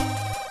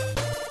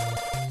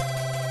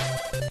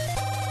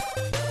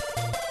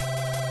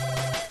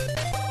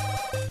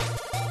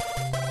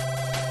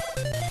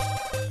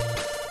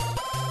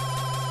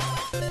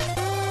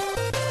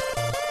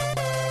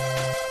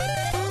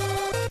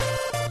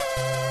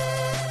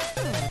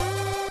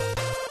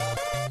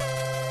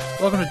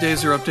Welcome to Day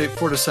Zero Update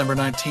for December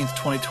 19th,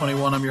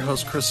 2021. I'm your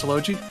host, Chris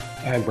Salogi.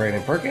 I'm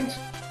Brandon Perkins.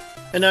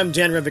 And I'm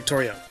Janra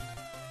Victoria.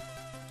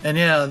 And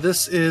yeah,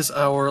 this is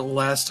our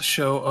last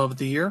show of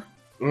the year.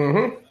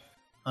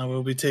 Mm-hmm.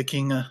 We'll be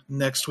taking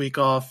next weekend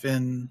off,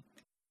 and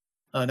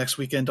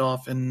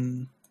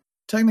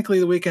technically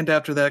the weekend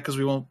after that, because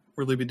we won't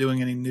really be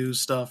doing any news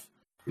stuff.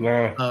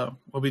 Nah.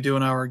 We'll be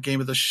doing our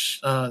Game of the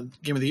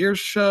Year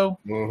show.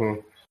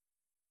 Mm-hmm.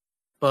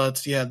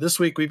 But yeah, this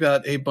week we've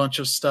got a bunch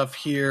of stuff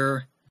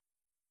here.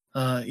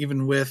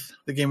 Even with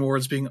the Game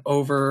Awards being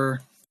over,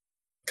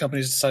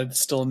 companies decided to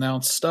still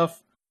announce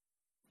stuff.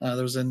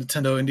 There was a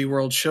Nintendo Indie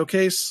World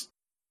Showcase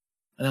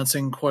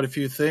announcing quite a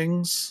few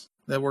things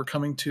that were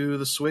coming to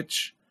the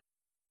Switch.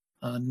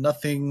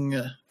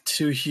 Nothing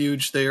too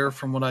huge there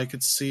from what I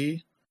could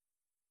see.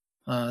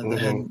 That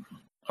had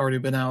already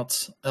been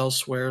out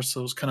elsewhere,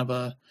 so it was kind of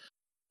a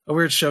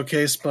weird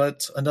showcase,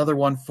 but another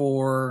one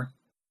for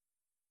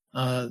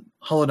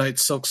Hollow Knight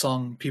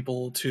Silksong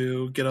people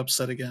to get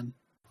upset again.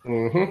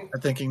 Mm-hmm.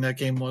 I'm thinking that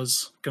game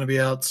was going to be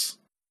out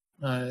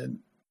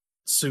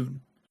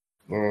soon.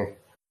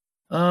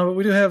 But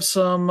we do have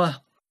some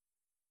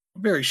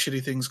very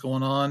shitty things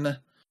going on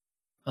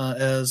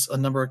as a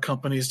number of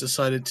companies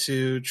decided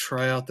to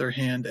try out their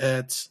hand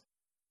at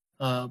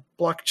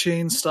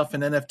blockchain stuff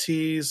and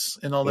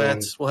NFTs and all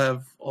that. We'll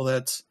have all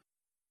that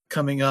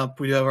coming up.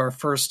 We have our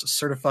first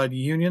certified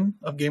union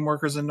of game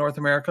workers in North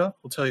America.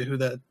 We'll tell you who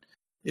that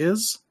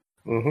is.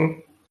 Mm-hmm.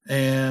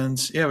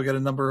 And yeah, we got a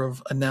number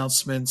of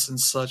announcements and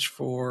such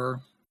for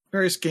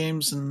various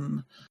games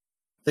and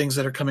things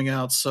that are coming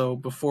out. So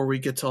before we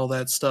get to all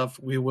that stuff,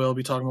 we will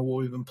be talking about what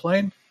we've been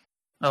playing.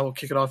 We'll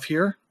kick it off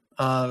here.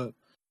 Been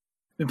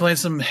playing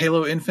some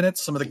Halo Infinite,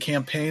 some of the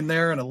campaign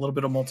there, and a little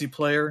bit of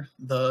multiplayer.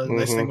 The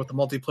nice thing with the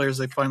multiplayer is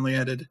they finally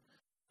added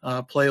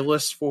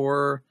playlists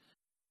for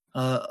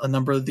a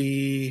number of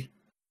the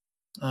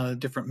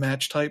different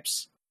match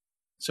types.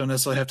 So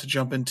necessarily have to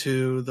jump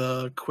into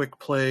the quick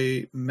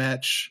play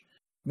match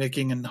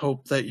making and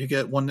hope that you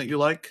get one that you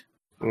like.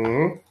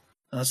 Mm-hmm.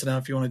 So now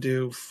if you want to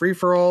do free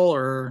for all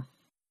or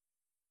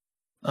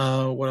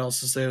what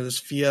else is there? There's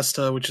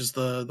Fiesta, which is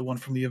the one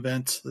from the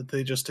event that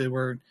they just did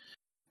where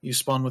you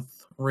spawn with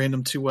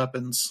random 2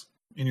 weapons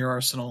in your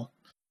arsenal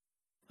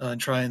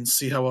and try and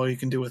see how well you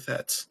can do with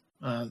that.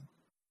 All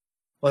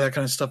that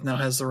kind of stuff now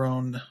has their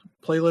own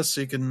playlist,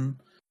 so you can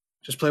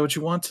just play what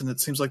you want, and it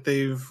seems like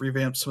they've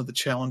revamped some of the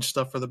challenge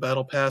stuff for the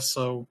battle pass,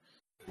 so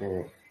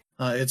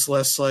it's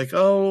less like,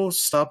 oh,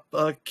 stop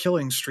a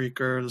killing streak,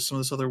 or some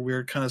of this other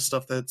weird kind of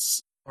stuff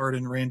that's hard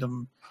and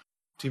random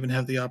to even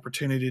have the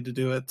opportunity to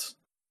do it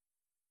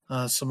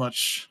so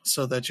much,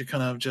 so that you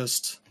kind of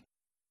just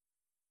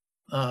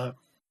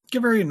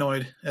get very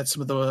annoyed at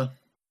some of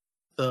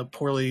the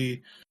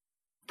poorly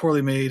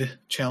made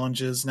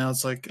challenges. Now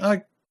it's like,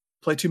 I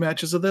play 2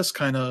 matches of this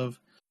kind of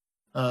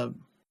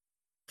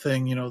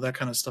thing, that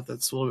kind of stuff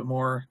that's a little bit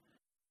more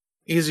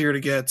easier to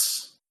get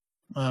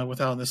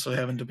without necessarily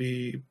having to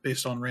be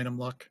based on random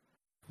luck.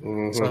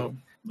 So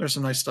there's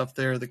some nice stuff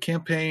there. The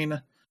campaign,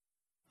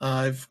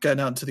 I've gotten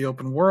out into the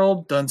open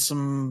world, done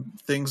some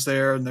things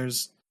there, and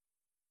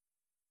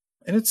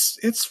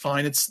it's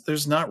fine.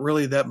 There's not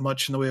really that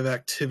much in the way of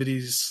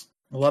activities.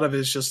 A lot of it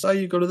is just,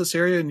 you go to this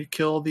area and you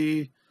kill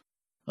the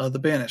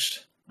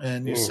banished,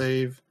 and you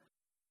save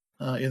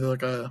either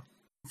like a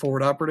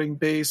forward operating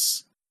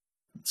base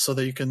so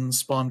that you can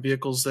spawn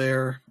vehicles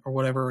there or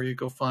whatever, or you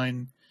go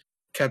find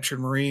captured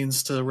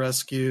Marines to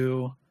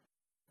rescue,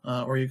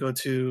 or you go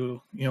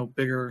to,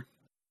 bigger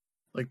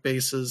like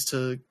bases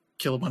to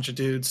kill a bunch of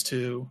dudes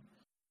to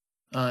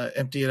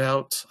empty it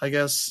out, I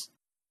guess.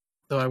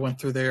 Though I went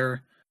through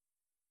there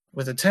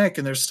with a tank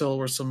and there still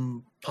were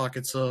some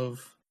pockets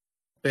of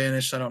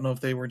banished. I don't know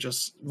if they were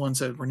just ones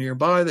that were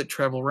nearby that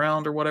travel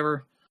around or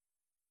whatever.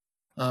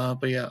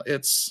 But yeah,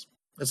 it's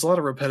a lot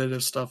of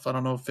repetitive stuff. I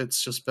don't know if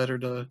it's just better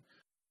to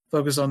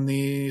focus on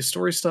the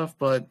story stuff,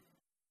 but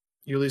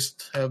you at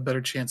least have a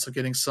better chance of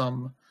getting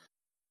some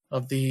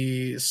of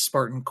the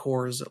Spartan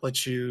cores that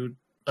let you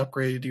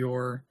upgrade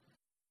your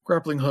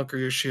grappling hook or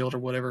your shield or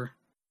whatever.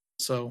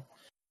 So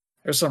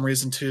there's some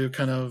reason to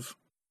kind of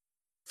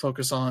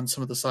focus on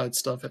some of the side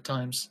stuff at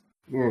times.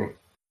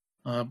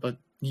 But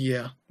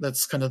yeah,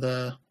 that's kind of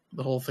the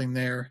whole thing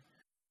there.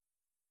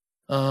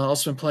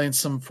 Also been playing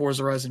some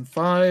Forza Horizon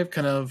 5,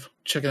 kind of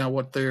checking out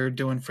what they're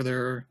doing for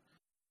their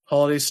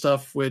holiday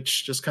stuff,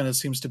 which just kind of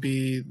seems to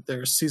be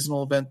their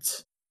seasonal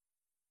event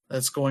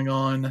that's going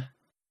on,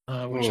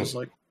 which is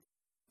like,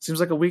 seems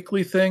like a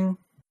weekly thing,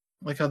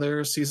 like how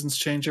their seasons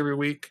change every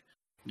week.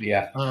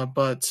 Yeah.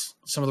 But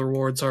some of the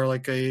rewards are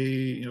like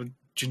a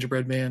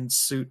gingerbread man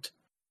suit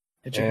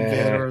that you can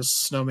get, or a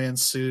snowman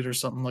suit or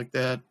something like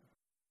that.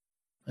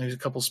 There's a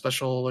couple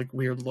special like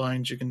weird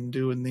lines you can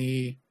do in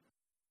the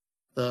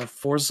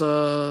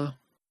Forza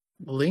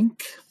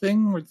Link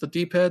thing with the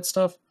D-pad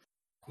stuff.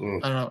 I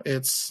don't know.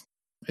 It's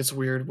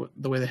weird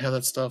the way they have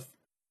that stuff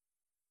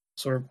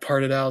sort of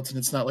parted out, and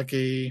it's not like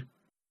a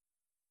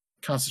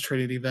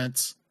concentrated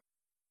event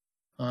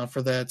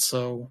for that.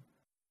 So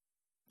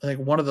I think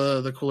one of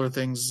the cooler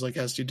things is like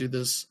as you do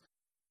this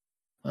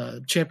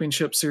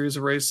championship series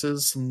of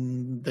races,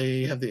 and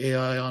they have the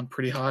AI on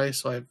pretty high,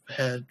 so I've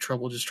had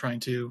trouble just trying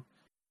to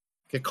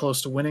get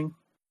close to winning.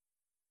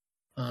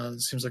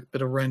 It seems like a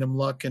bit of random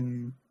luck,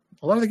 and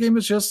a lot of the game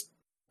is just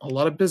a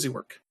lot of busy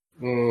work.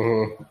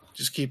 Mm-hmm.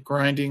 Just keep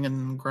grinding,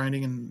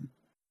 and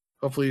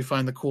hopefully you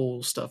find the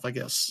cool stuff, I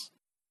guess.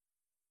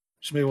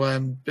 Which may be why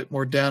I'm a bit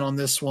more down on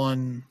this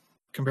one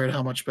compared to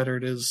how much better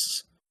it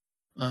is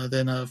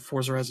than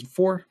Forza Horizon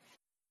 4.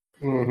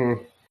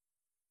 Mm-hmm.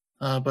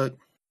 But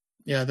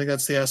yeah, I think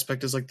that's the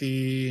aspect, is like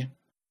the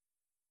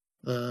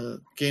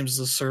games as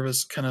a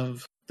service kind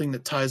of thing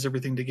that ties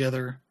everything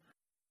together.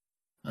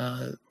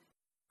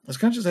 This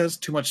kind of just has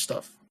too much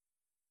stuff.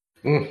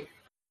 Mm.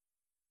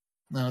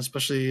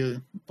 Especially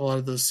a lot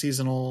of the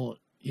seasonal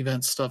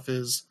event stuff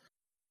is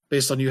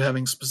based on you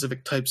having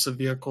specific types of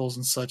vehicles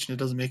and such, and it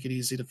doesn't make it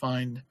easy to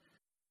find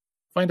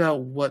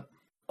out what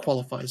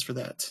qualifies for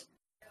that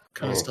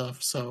kind of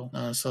stuff. So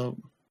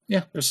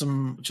yeah, there's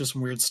some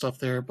weird stuff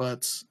there,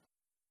 but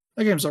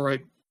the game's all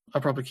right.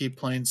 I'll probably keep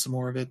playing some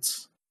more of it.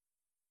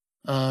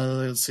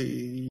 Let's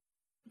see.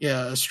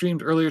 Yeah, I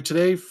streamed earlier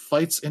today,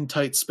 Fights in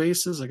Tight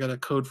Spaces. I got a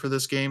code for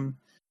this game.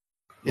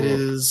 It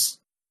was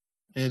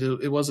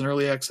an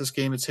early access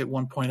game. It's hit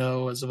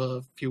 1.0 as of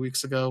a few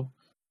weeks ago.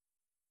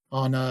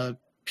 On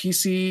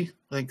PC,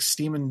 like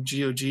Steam and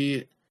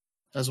GOG,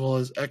 as well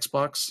as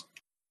Xbox.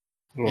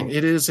 And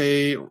it is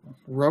a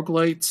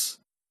roguelite,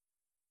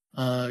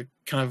 kind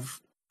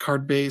of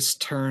card-based,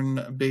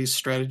 turn-based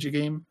strategy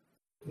game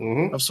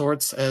of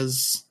sorts.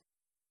 As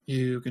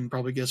you can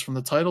probably guess from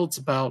the title, it's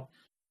about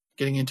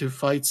getting into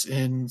fights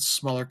in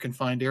smaller,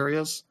 confined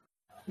areas.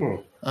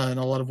 And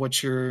a lot of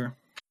what you're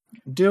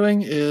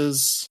doing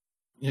is,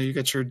 you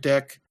got your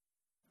deck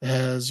that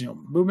has,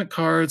 movement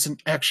cards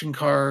and action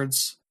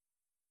cards,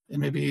 and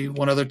maybe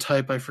one other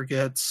type I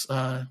forget.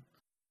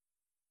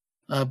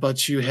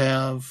 But you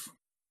have,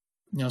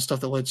 stuff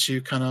that lets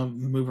you kind of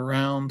move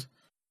around.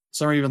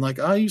 Some are even like,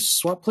 you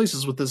swap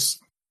places with this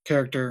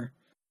character,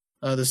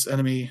 this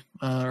enemy,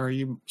 or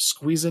you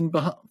squeeze in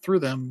through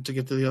them to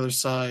get to the other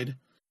side.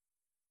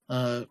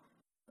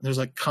 There's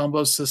like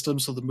combo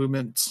systems, so the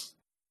movement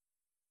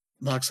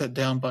knocks that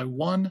down by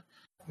 1.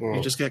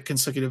 You just get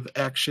consecutive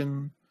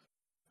action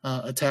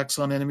attacks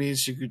on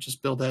enemies. You could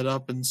just build that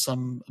up, and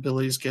some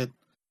abilities get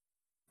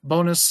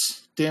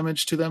bonus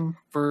damage to them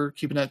for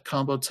keeping that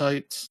combo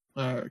tight,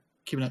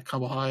 keeping that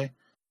combo high.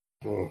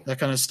 That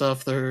kind of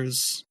stuff.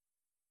 There's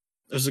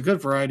a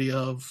good variety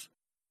of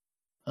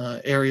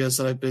areas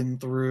that I've been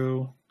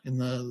through in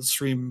the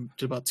stream.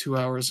 Did about 2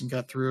 hours and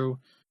got through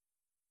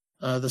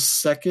the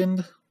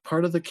second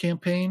part of the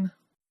campaign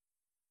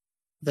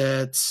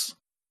that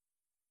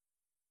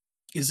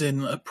is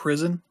in a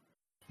prison.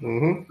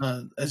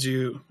 As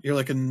you're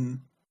like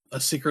a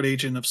secret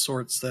agent of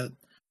sorts that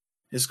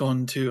is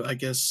going to, I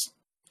guess,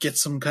 get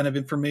some kind of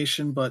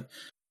information, but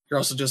you're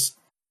also just,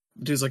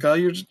 dude's like,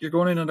 you're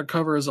going in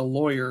undercover as a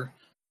lawyer,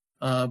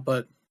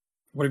 but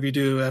whatever you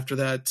do after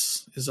that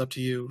is up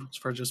to you, as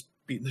far as just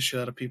beating the shit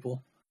out of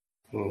people.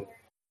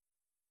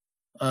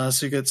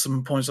 So you get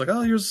some points like,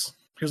 here's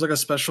like a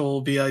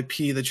special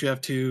VIP that you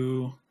have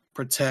to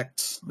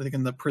protect. I think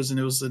in the prison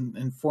it was an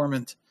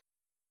informant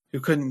who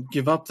couldn't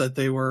give up that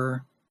they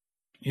were,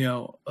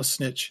 a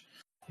snitch.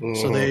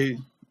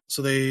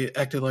 So they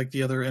acted like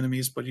the other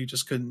enemies, but you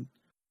just couldn't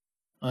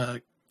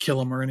kill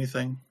them or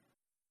anything.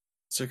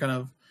 So you're kind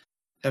of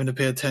having to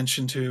pay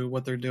attention to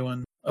what they're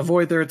doing,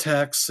 avoid their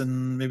attacks,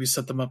 and maybe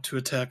set them up to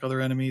attack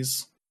other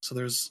enemies. So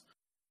there's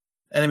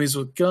enemies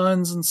with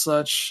guns and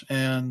such,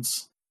 and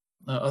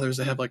others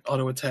that have like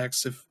auto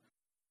attacks. If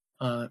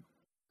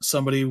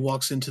somebody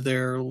walks into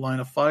their line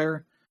of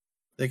fire,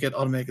 they get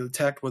automatically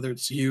attacked, whether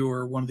it's you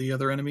or one of the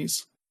other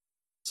enemies.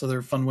 So there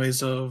are fun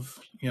ways of,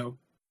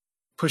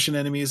 pushing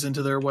enemies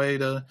into their way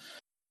to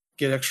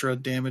get extra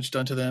damage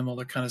done to them, all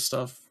that kind of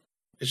stuff.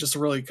 It's just a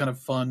really kind of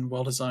fun,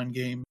 well-designed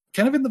game.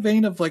 Kind of in the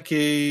vein of like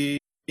a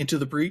Into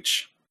the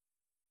Breach,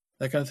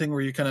 that kind of thing, where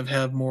you kind of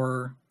have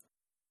more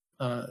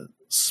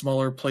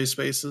smaller play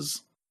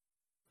spaces.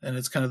 And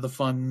it's kind of the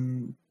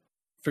fun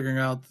figuring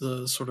out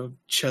the sort of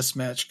chess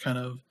match kind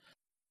of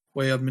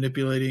way of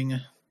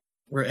manipulating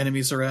where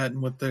enemies are at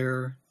and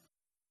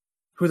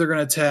who they're going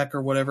to attack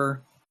or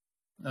whatever,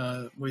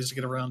 ways to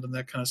get around and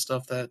that kind of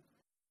stuff. That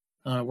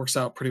works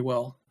out pretty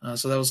well.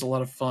 So that was a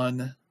lot of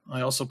fun.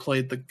 I also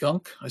played The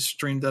Gunk. I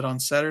streamed that on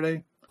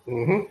Saturday.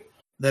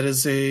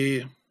 That's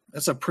a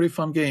pretty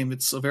fun game.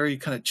 It's a very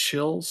kind of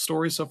chill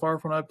story so far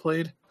from what I've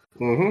played.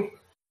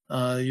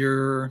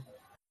 You're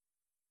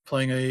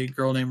playing a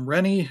girl named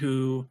Rennie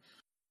who,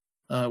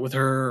 with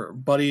her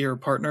buddy or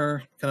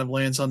partner, kind of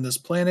lands on this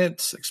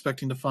planet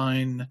expecting to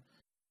find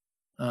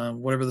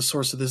whatever the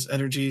source of this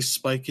energy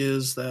spike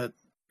is that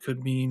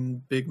could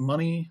mean big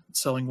money,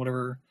 selling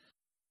whatever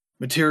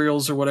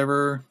materials or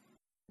whatever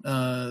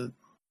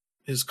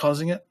is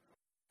causing it.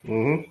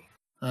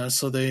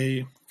 So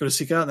they go to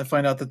seek out, and they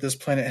find out that this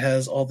planet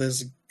has all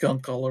this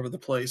gunk all over the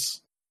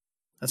place.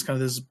 That's kind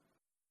of this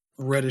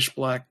reddish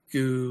black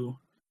goo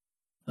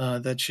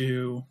that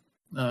your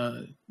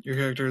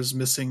character is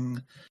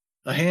missing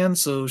a hand,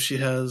 so she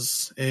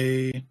has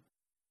a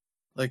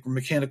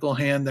mechanical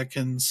hand that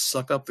can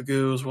suck up the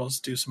goo as well as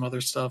do some other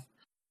stuff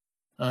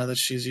that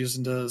she's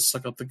using to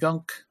suck up the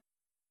gunk.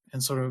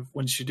 And sort of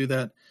once you do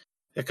that,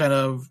 it kind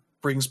of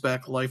brings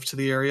back life to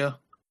the area.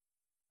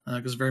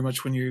 Because very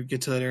much when you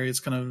get to that area, it's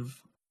kind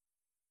of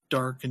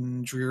dark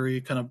and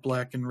dreary, kind of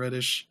black and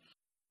reddish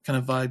kind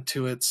of vibe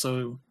to it.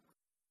 So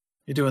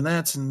you're doing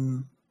that,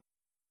 and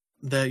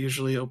that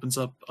usually opens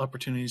up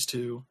opportunities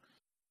to,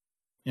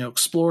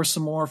 explore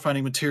some more,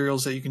 finding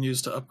materials that you can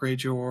use to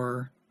upgrade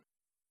your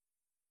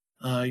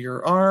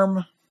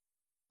arm,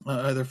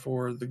 either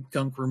for the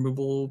gunk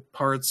removal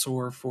parts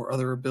or for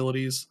other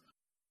abilities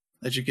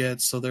that you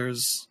get. So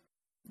it's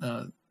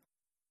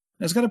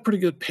got a pretty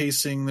good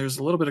pacing. There's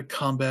a little bit of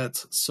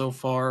combat so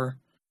far.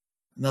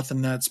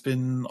 Nothing that's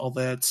been all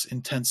that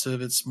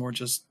intensive. It's more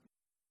just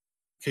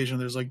occasionally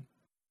there's like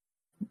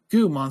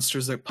goo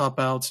monsters that pop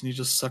out and you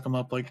just suck them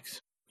up like,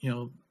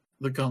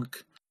 the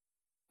gunk,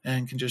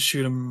 and can just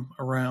shoot them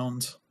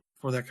around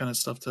for that kind of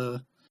stuff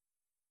to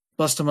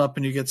bust them up,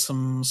 and you get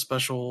some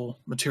special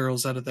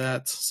materials out of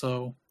that.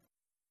 So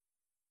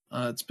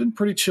it's been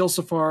pretty chill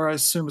so far. I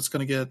assume it's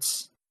going to get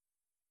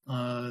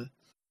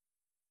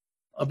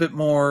a bit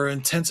more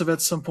intensive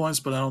at some points,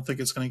 but I don't think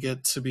it's going to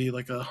get to be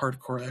like a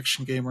hardcore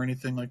action game or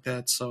anything like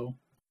that. So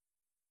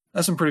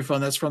that's been pretty fun.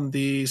 That's from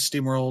the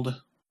SteamWorld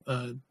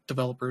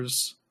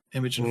developers,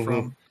 Image and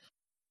From.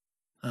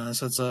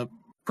 So it's a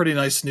pretty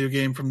nice new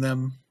game from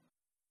them.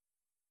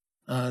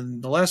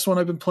 The last one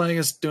I've been playing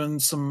is doing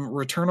some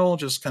Returnal,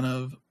 just kind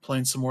of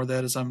playing some more of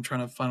that as I'm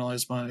trying to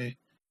finalize my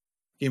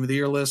Game of the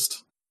Year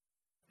list.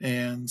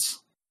 And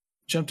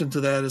jumped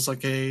into that as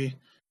like a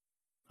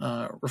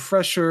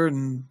refresher,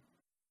 and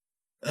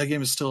that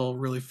game is still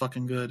really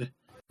fucking good.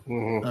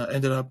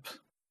 Ended up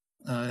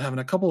having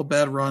a couple of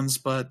bad runs,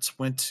 but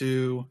went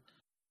to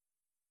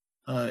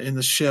in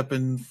the ship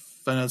and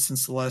found out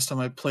since the last time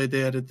I played,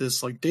 they added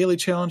this like daily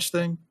challenge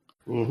thing.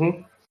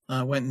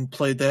 Went and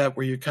played that,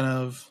 where you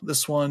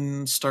this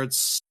one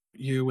starts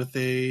you with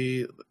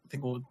I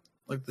think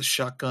like the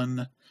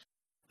shotgun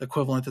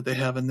equivalent that they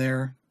have in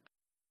there.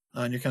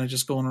 And you're kind of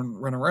just going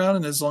and run around,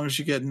 and as long as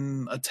you get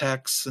in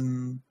attacks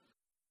and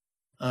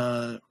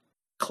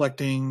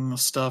collecting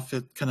stuff,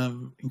 it kind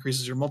of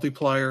increases your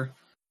multiplier.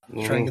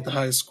 You try and get the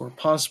highest score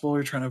possible.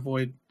 You're trying to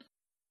avoid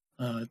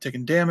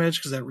taking damage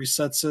because that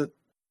resets it.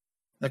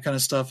 That kind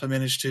of stuff. I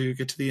managed to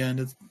get to the end.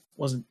 It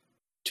wasn't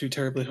too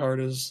terribly hard.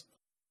 It was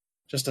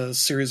just a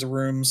series of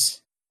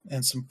rooms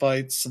and some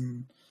fights,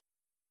 and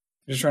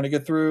you're just trying to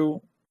get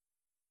through,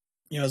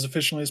 as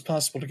efficiently as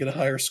possible to get a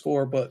higher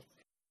score. But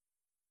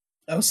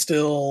I was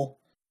still,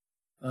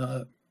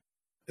 it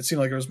seemed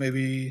like there was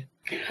maybe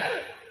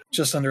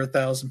just under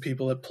 1,000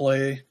 people that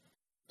play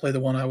the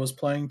one I was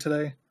playing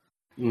today.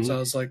 So I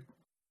was like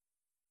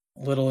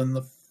a little in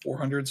the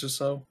 400s or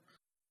so.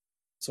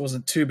 So it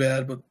wasn't too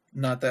bad, but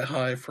not that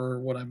high for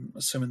what I'm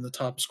assuming the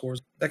top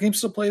scores. That game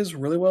still plays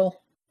really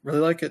well. Really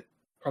like it.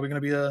 Probably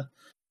going to be a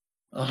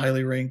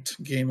highly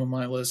ranked game on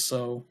my list.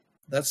 So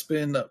that's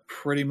been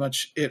pretty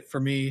much it for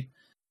me.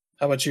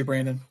 How about you,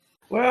 Brandon?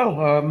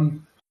 Well,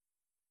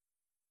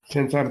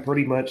 since I'm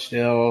pretty much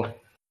still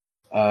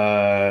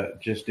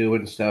just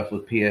doing stuff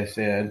with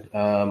PSN,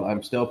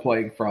 I'm still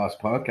playing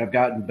Frostpunk. I've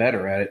gotten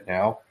better at it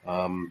now.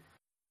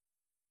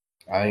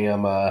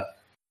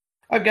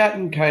 I've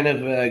gotten kind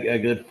of a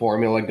good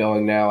formula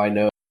going now. I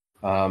know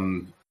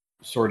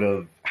sort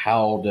of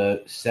how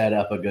to set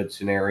up a good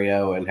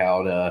scenario and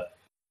how to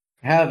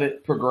have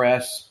it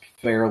progress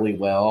fairly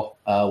well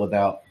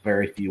without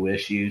very few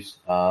issues.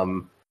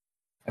 Of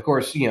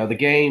course, the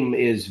game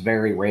is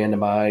very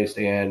randomized,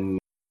 and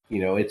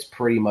it's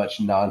pretty much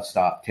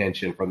nonstop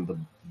tension from the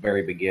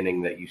very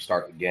beginning that you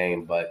start the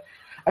game. But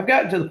I've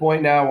gotten to the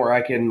point now where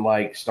I can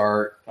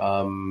start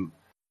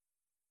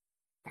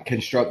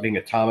constructing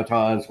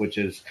automatons, which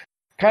is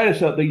kind of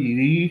something you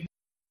need,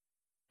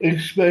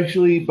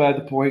 especially by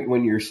the point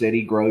when your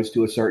city grows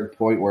to a certain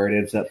point where it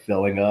ends up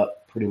filling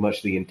up pretty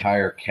much the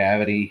entire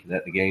cavity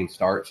that the game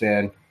starts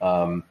in.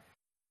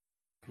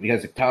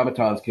 Because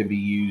automatons can be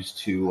used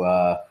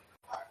to,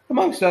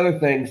 amongst other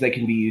things, they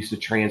can be used to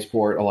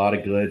transport a lot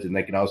of goods, and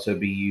they can also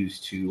be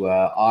used to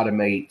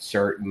automate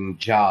certain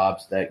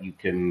jobs that you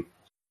can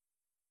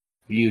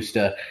use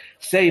to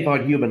save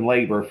on human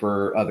labor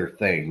for other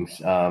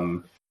things.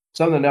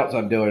 Something else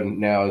I'm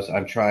doing now is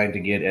I'm trying to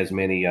get as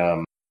many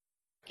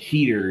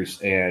heaters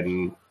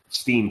and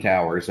steam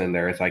towers in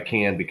there as I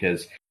can,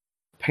 because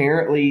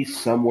apparently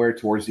somewhere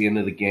towards the end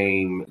of the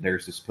game,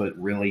 there's this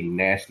really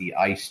nasty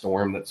ice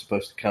storm that's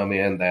supposed to come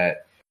in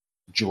that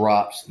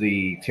drops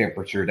the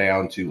temperature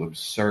down to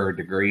absurd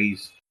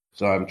degrees.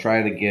 So I'm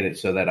trying to get it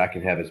so that I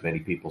can have as many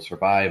people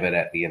survive it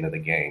at the end of the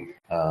game.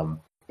 Other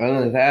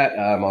than that,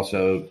 I'm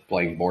also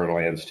playing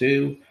Borderlands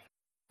 2.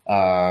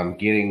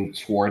 Getting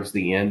towards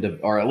the end of,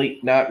 or at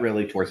least not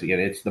really towards the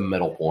end, it's the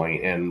middle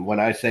point. And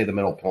when I say the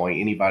middle point,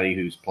 anybody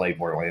who's played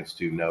Borderlands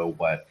 2 know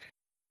what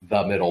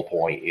the middle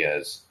point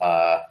is.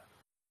 But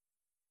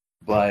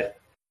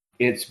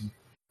it's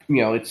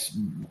it's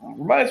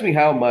reminds me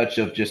how much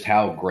of just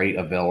how great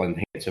a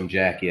villain Handsome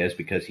Jack is,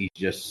 because he's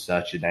just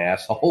such an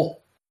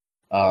asshole.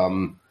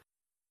 And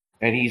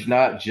he's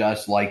not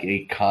just like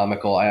a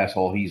comical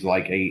asshole. He's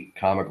like a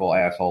comical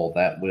asshole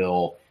that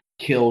will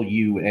kill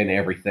you and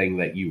everything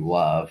that you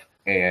love.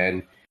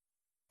 And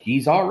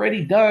he's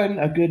already done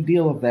a good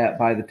deal of that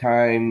by the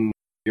time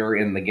you're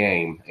in the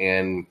game.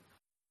 And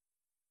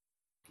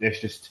it's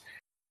just,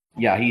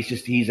 yeah,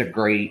 he's a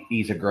great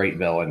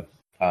villain.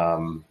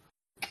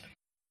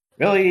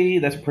 Really,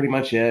 that's pretty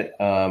much it.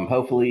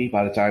 Hopefully,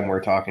 by the time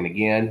we're talking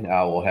again,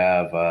 I will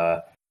have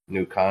a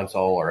new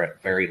console, or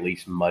at very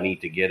least money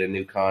to get a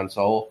new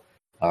console,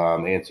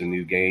 and some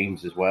new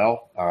games as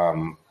well.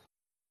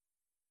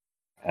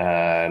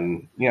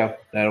 And,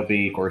 that'll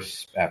be, of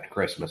course, after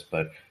Christmas,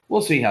 but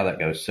we'll see how that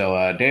goes.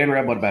 So, Dan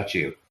Reb, what about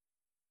you?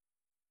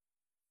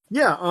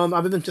 Yeah,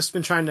 I've just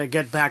been trying to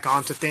get back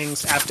onto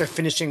things. After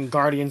finishing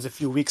Guardians a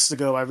few weeks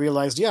ago, I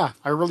realized, I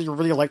really,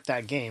 really like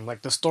that game.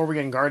 Like, the story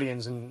in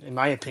Guardians, in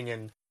my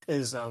opinion,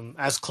 is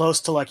as close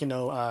to,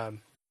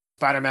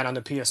 Spider-Man on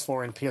the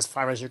PS4 and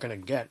PS5 as you're going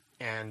to get.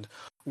 And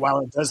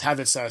while it does have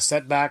its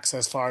setbacks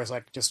as far as,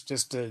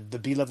 just the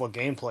B-level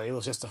gameplay, it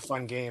was just a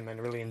fun game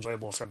and really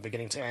enjoyable from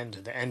beginning to end,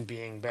 the end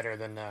being better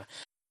than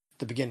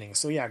the beginning.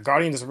 So yeah,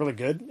 Guardians is really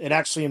good. It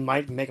actually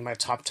might make my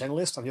top 10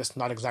 list. I'm just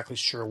not exactly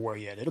sure where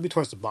yet. It'll be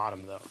towards the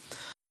bottom though.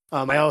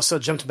 I also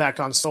jumped back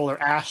on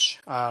Solar Ash,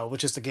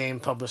 which is the game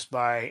published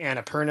by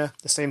Annapurna,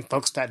 the same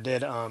folks that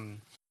did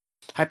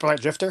Hyper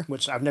Light Drifter,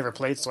 which I've never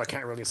played, so I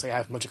can't really say I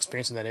have much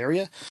experience in that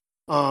area.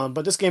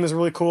 But this game is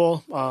really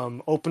cool.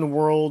 Open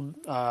world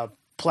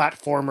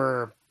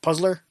platformer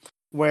puzzler,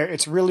 where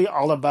it's really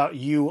all about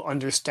you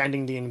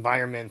understanding the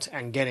environment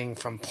and getting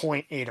from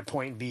point A to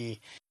point B,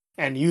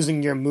 and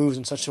using your moves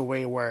in such a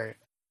way where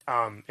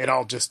it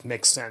all just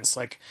makes sense.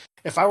 Like,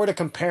 if I were to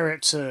compare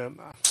it to,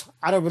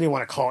 I don't really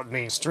want to call it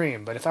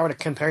mainstream, but if I were to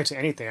compare it to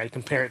anything, I'd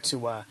compare it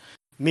to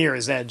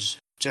Mirror's Edge,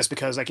 just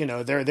because,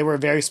 there were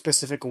very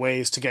specific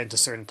ways to get into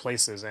certain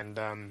places, and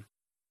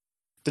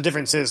the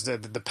difference is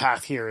that the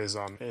path here is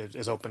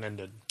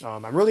open-ended.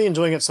 I'm really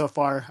enjoying it so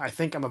far. I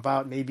think I'm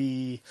about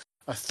maybe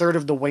a third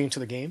of the way into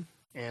the game,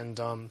 and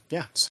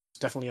it's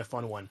definitely a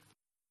fun one.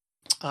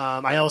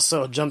 I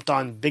also jumped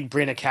on Big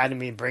Brain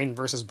Academy, Brain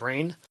versus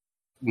Brain.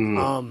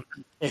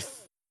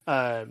 If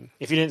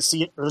you didn't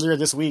see it earlier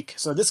this week,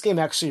 so this game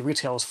actually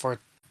retails for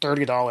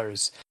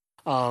 $30,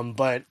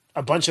 but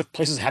a bunch of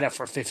places had it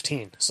for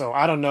 $15. So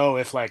I don't know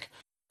if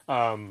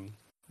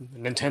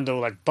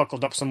Nintendo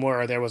buckled up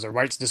somewhere, or there was a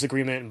rights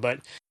disagreement, but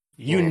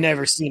you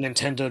never see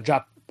Nintendo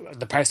drop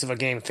the price of a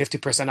game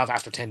 50% off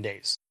after 10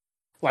 days.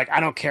 I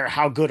don't care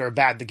how good or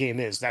bad the game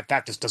is,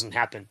 that just doesn't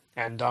happen.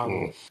 And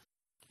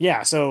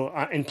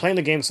so in playing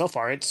the game so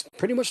far, it's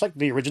pretty much like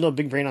the original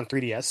Big Brain on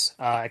 3DS,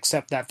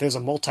 except that there's a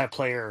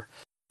multiplayer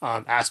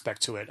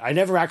aspect to it. I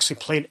never actually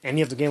played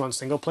any of the game on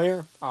single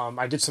player.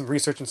 I did some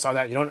research and saw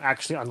that you don't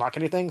actually unlock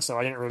anything, so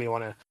I didn't really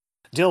want to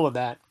deal with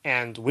that.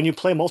 And when you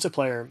play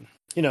multiplayer,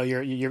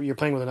 you're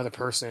playing with another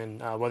person,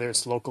 whether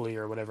it's locally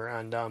or whatever.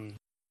 And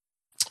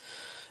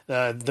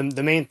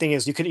the main thing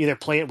is you could either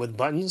play it with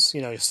buttons,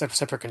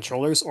 separate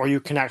controllers, or you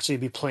can actually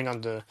be playing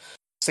on the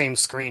same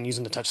screen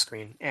using the touch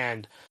screen.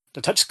 And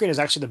the touchscreen is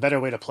actually the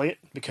better way to play it,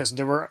 because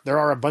there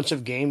are a bunch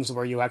of games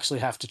where you actually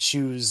have to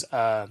choose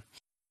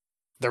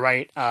the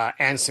right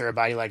answer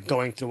by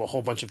going through a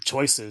whole bunch of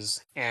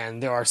choices,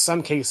 and there are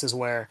some cases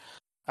where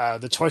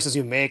the choices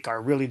you make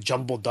are really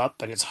jumbled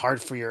up, and it's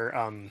hard for your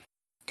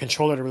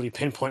controller to really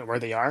pinpoint where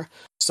they are.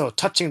 So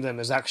touching them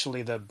is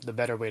actually the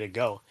better way to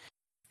go.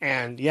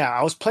 And yeah,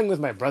 I was playing with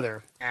my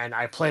brother, and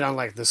I played on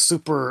the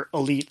super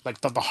elite,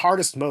 the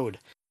hardest mode,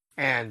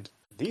 and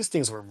these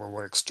things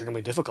were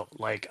extremely difficult.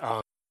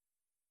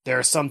 There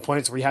are some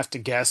points where you have to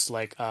guess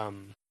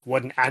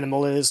what an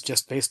animal is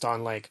just based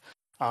on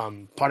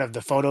part of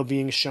the photo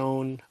being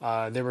shown.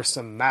 There were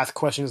some math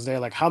questions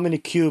there, how many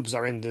cubes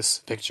are in this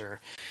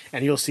picture,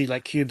 and you'll see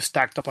cubes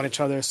stacked up on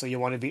each other. So you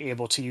want to be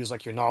able to use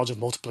your knowledge of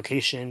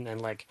multiplication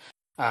and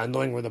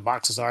knowing where the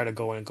boxes are to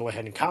go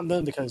ahead and count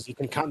them, because you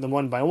can count them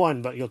one by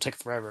one, but you'll take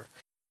forever.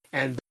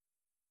 And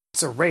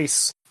it's a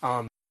race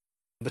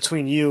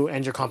between you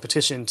and your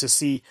competition to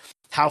see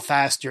how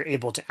fast you're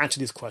able to answer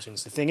these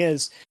questions. The thing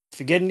is, if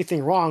you get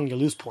anything wrong, you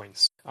lose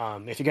points.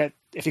 If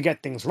you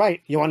get things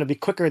right, you want to be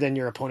quicker than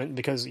your opponent,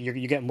 because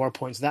you get more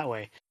points that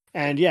way.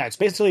 And yeah, it's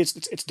basically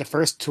it's the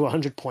first to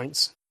 100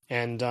 points,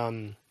 and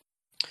not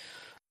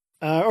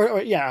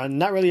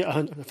really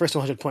the first to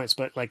 100 points,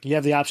 but you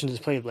have the option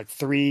to play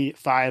 3,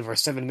 5, or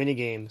 7 mini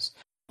games,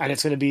 and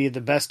it's going to be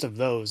the best of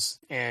those.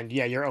 And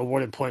yeah, you're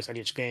awarded points at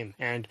each game.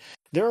 And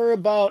there are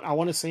about, I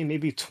want to say,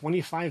 maybe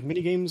 25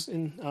 mini games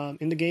in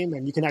the game,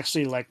 and you can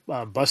actually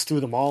bust through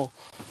them all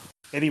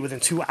maybe within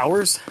 2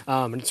 hours,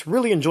 and it's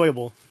really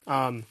enjoyable.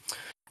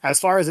 As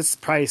far as its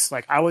price,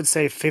 I would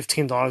say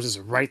 $15 is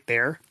right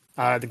there.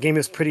 The game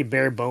is pretty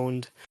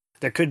bare-boned.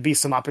 There could be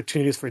some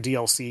opportunities for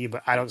DLC,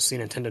 but I don't see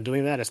Nintendo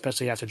doing that,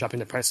 especially after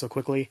dropping the price so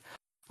quickly.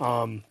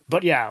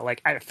 But yeah,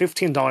 like at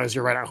 $15,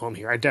 you're right at home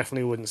here. I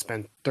definitely wouldn't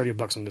spend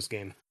 $30 on this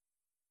game.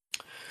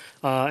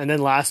 And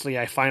then lastly,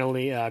 I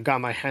finally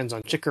got my hands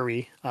on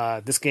Chicory.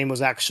 This game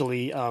was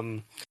actually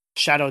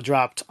shadow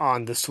dropped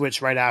on the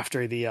Switch right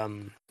after the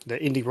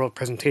Indie World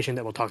presentation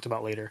that we'll talk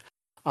about later.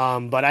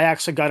 But I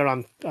actually got it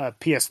on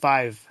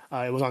PS5.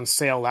 It was on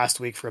sale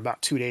last week for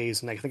about 2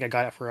 days, and I think I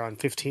got it for around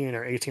 $15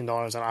 or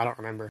 $18. I don't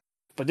remember.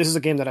 But this is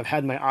a game that I've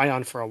had my eye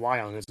on for a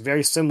while, and it's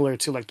very similar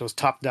to like those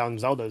top-down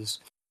Zeldas.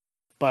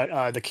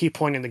 But the key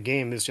point in the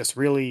game is just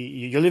really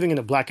you're living in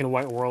a black and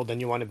white world,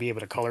 and you want to be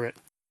able to color it.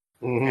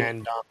 Mm-hmm.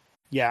 And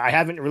yeah, I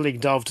haven't really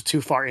delved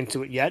too far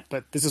into it yet,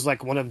 but this is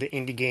like one of the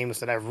indie games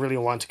that I really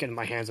want to get in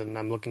my hands, and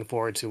I'm looking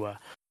forward to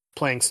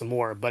playing some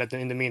more. But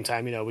in the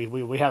meantime, you know,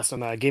 we have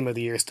some Game of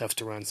the Year stuff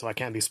to run, so I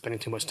can't be spending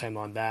too much time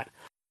on that.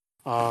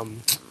 I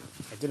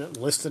didn't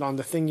list it on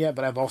the thing yet,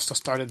 but I've also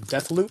started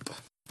Deathloop,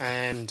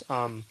 and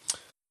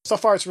so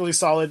far it's really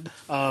solid.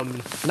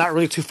 Not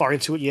really too far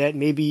into it yet,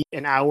 maybe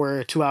an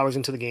hour, 2 hours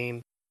into the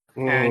game,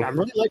 and I'm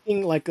really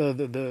liking like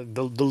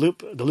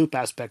the loop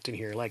aspect in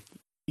here. Like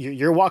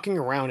you're walking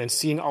around and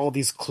seeing all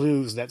these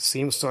clues that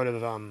seem sort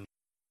of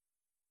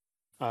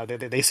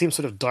they seem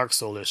sort of Dark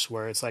Soulish,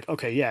 where it's like,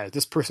 okay, yeah,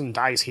 this person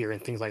dies here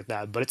and things like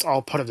that, but it's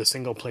all part of the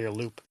single player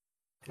loop,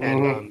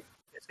 and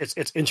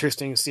it's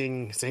interesting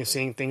seeing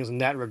things in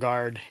that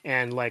regard,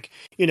 and like,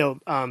 you know,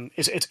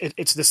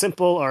 it's the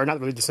simple, or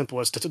not really the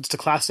simple, it's the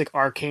classic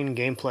Arcane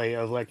gameplay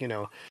of like, you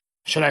know,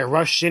 should I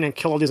rush in and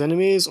kill all these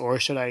enemies, or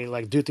should I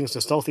like do things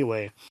the stealthy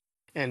way,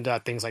 and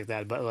things like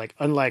that. But like,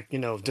 unlike, you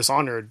know,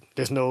 Dishonored,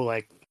 there's no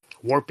like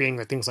warping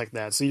or things like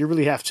that, so you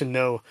really have to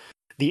know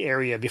the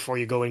area before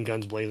you go in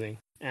guns blazing.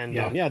 And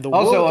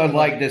also,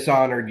 unlike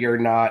Dishonored, you're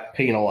not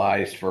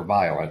penalized for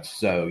violence,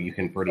 so you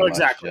can pretty much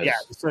just...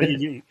 So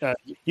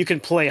you can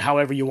play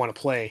however you want to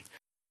play.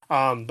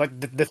 But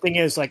the thing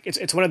is, like,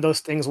 it's one of those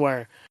things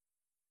where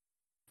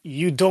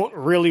you don't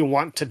really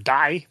want to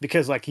die,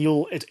 because like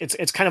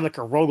it's kind of like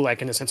a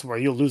roguelike in the sense where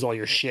you'll lose all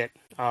your shit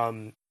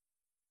on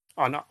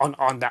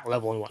that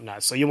level and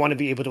whatnot. So you want to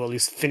be able to at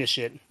least finish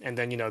it and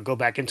then, you know, go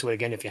back into it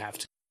again if you have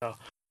to. So,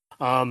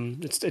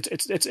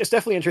 it's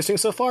definitely interesting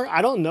so far.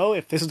 I don't know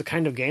if this is the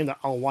kind of game that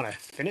I'll want to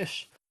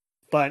finish,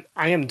 but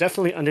I am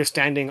definitely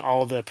understanding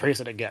all the praise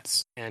that it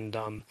gets. And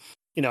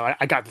you know,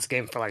 I got this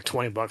game for like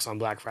 $20 on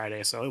Black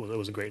Friday, so it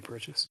was a great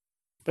purchase.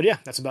 But yeah,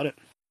 that's about it.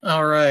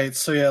 All right,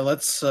 so yeah,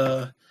 let's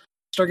start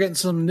getting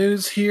some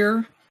news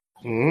here.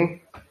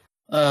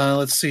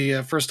 Let's see.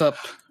 First up,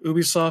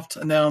 Ubisoft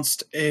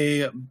announced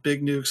a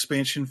big new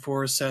expansion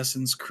for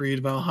Assassin's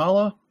Creed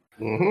Valhalla.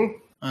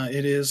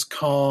 It is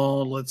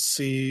called, let's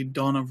see,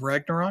 Dawn of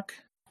Ragnarok.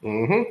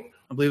 I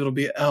believe it'll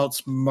be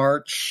out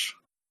March.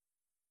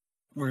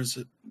 Where is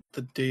it?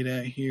 The date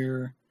at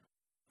here?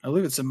 I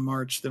believe it's in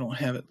March. They don't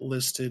have it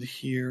listed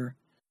here.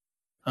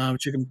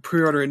 But you can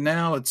pre-order it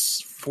now.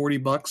 It's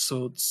 $40,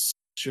 so it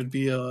should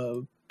be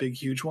a big,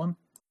 huge one.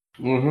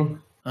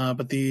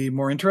 But the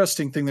more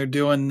interesting thing they're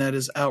doing that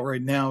is out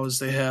right now is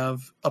they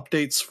have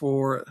updates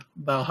for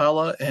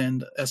Valhalla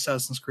and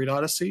Assassin's Creed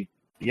Odyssey.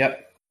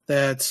 Yep.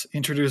 That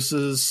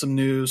introduces some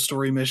new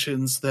story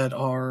missions that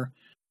are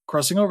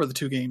crossing over the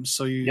two games.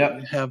 So you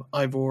have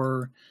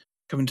Ivor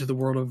coming to the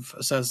world of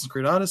Assassin's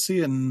Creed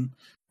Odyssey, and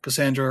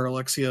Cassandra or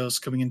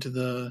Alexios coming into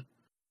the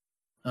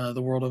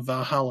world of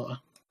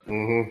Valhalla.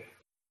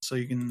 So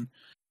you can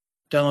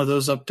download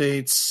those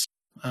updates.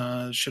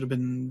 Should have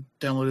been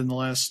downloaded in the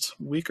last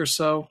week or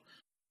so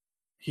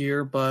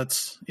here,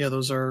 but yeah,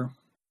 those are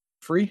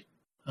free.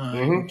 You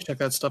can check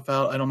that stuff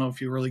out. I don't know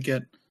if you really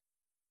get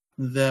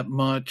that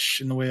much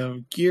in the way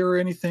of gear or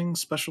anything,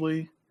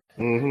 especially.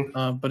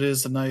 But it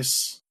is a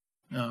nice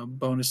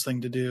bonus thing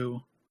to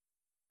do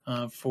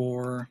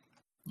for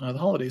the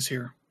holidays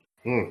here.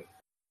 Get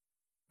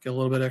a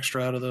little bit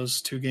extra out of those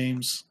two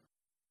games,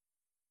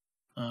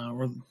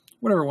 or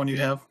whatever one you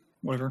have,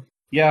 whatever.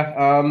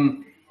 Yeah,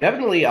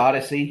 definitely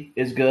Odyssey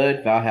is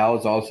good. Valhalla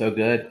is also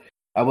good.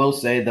 I will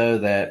say, though,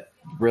 that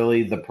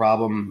really the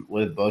problem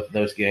with both of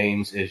those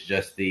games is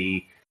just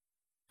the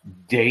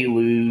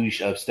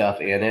deluge of stuff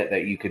in it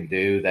that you can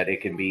do, that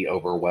it can be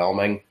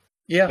overwhelming.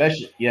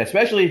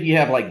 Especially if you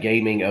have like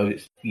gaming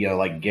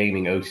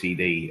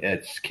OCD.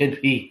 It can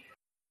be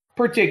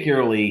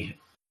particularly,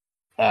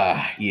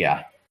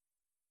 Yeah,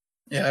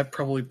 I've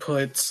probably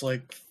put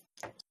like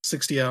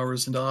 60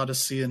 hours into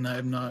Odyssey, and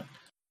I'm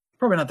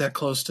probably not that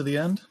close to the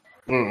end.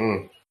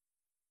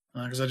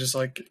 Because I just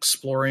like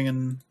exploring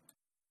and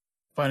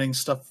finding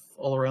stuff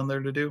all around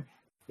there to do.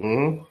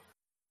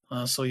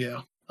 So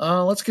yeah.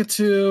 Let's get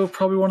to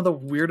probably one of the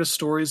weirdest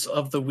stories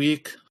of the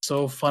week.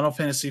 So Final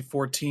Fantasy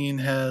XIV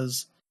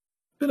has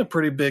been a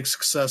pretty big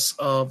success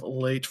of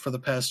late for the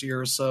past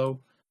year or so.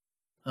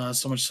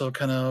 So much so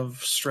kind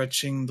of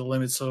stretching the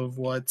limits of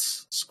what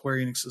Square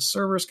Enix's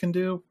servers can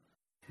do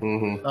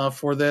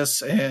for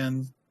this.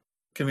 And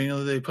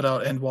conveniently, they put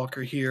out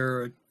Endwalker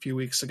here a few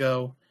weeks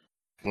ago.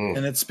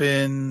 And it's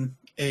been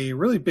a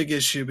really big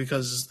issue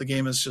because the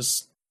game is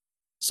just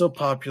so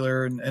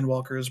popular, and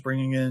Endwalker is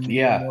bringing in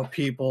more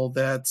people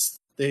that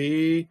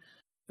they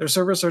their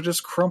servers are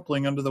just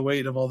crumpling under the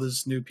weight of all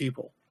these new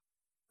people.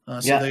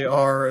 So they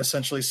are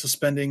essentially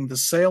suspending the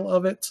sale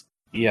of it.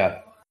 Yeah.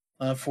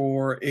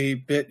 For a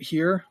bit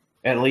here.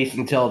 At least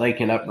until they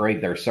can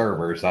upgrade their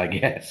servers, I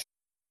guess.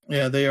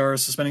 Yeah, they are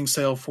suspending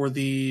sale for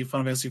the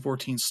Final Fantasy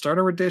XIV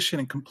Starter Edition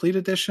and Complete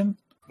Edition.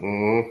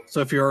 Mm-hmm.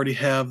 So if you already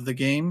have the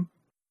game,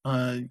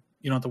 you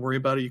don't have to worry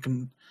about it. You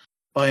can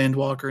buy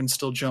Endwalker and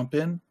still jump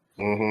in.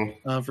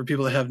 Mm-hmm. For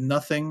people that have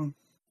nothing,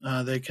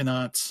 they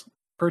cannot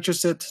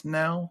purchase it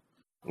now,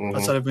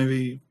 outside of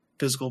maybe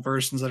physical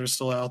versions that are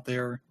still out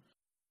there.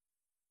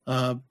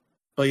 But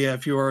yeah,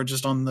 if you are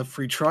just on the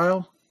free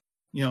trial,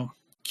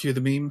 cue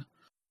the meme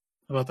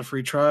about the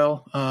free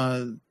trial.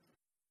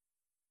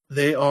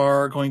 They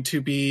are going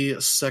to be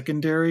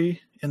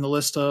secondary in the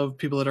list of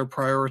people that are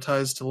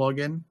prioritized to log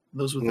in.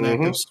 Those with an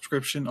active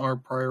subscription are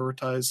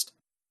prioritized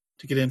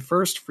to get in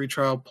first. Free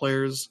trial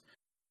players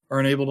are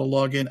unable to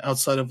log in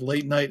outside of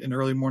late night and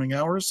early morning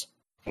hours.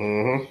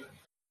 Mm-hmm.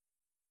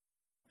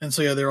 And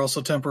so, yeah, they're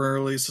also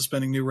temporarily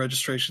suspending new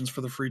registrations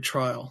for the free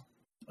trial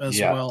as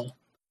well.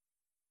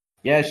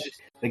 Yeah, it's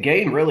just, the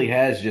game really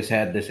has just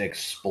had this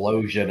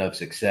explosion of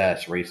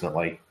success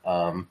recently.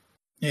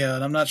 Yeah,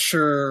 and I'm not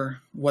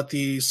sure what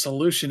the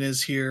solution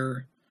is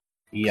here.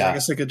 Yeah. I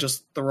guess they could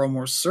just throw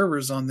more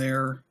servers on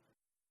there,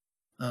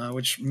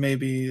 which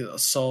maybe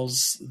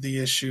solves the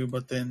issue,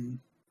 but then,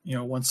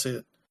 once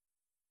it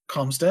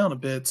calms down a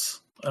bit,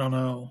 I don't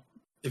know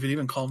if it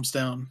even calms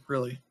down,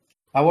 really.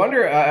 I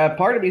wonder,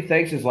 part of me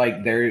thinks is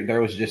like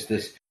there was just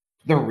this,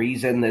 the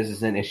reason this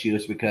is an issue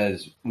is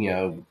because,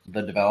 the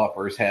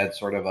developers had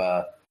sort of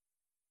a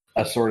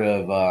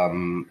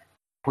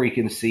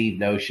preconceived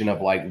notion of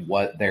like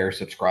what their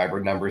subscriber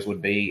numbers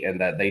would be, and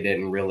that they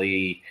didn't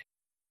really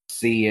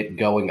see it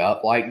going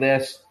up like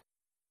this.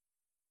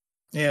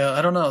 Yeah,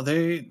 I don't know.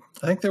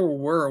 I think they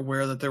were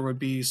aware that there would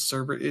be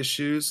server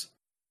issues,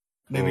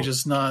 maybe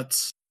just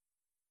not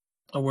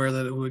aware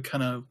that it would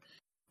kind of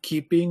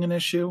keep being an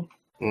issue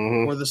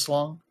for this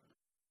long.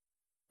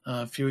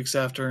 A few weeks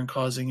after, and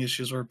causing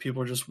issues where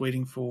people are just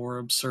waiting for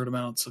absurd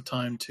amounts of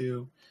time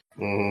to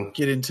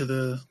get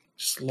into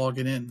just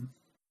logging in,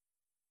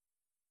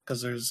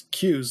 because there's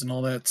queues and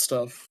all that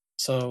stuff.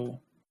 So,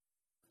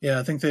 yeah,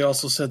 I think they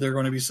also said they're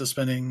going to be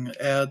suspending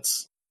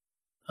ads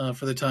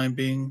for the time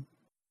being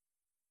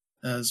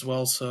as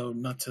well, so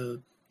not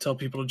to tell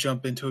people to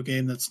jump into a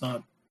game that's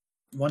not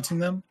wanting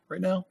them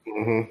right now.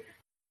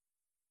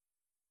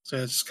 So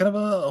yeah, it's just kind of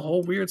a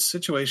whole weird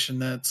situation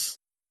that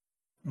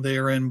they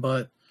are in,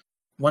 but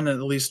one that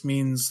at least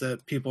means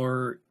that people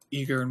are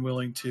eager and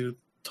willing to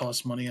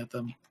toss money at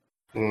them.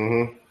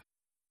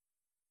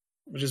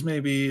 Which is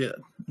maybe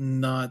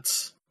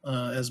not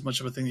as much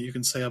of a thing that you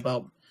can say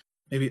about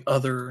maybe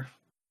other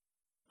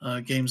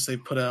games they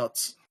put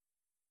out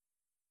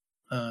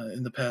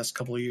in the past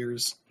couple of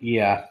years.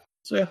 Yeah.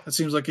 So yeah, it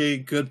seems like a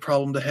good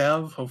problem to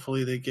have.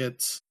 Hopefully they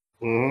get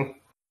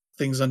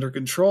things under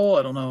control.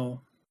 I don't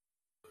know.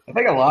 I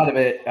think a lot of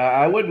it,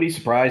 I wouldn't be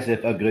surprised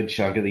if a good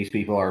chunk of these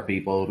people are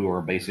people who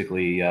are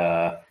basically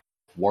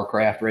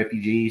Warcraft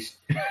refugees.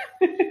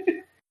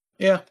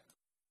 Yeah.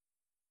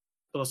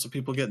 But also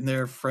people getting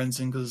their friends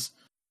in, because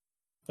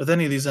with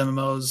any of these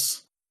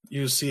MMOs,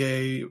 you see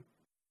a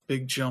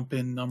big jump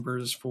in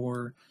numbers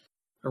for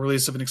a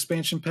release of an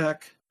expansion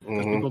pack.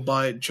 Because people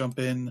buy it, jump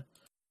in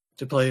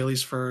to play at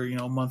least for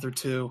a month or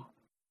two.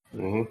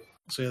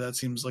 So yeah, that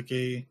seems like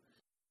a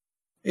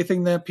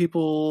thing that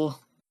people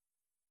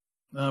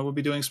will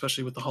be doing,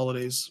 especially with the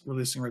holidays,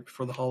 releasing right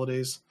before the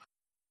holidays.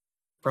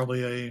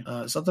 Probably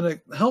something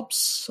that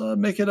helps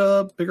make it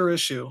a bigger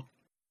issue,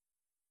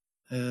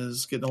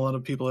 is getting a lot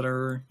of people that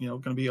are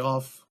going to be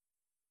off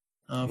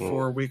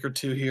for a week or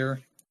two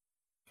here.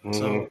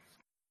 So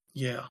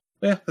yeah,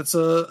 that's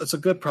a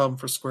good problem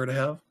for Square to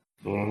have.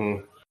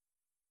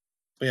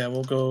 But yeah,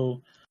 we'll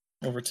go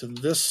over to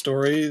this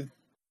story.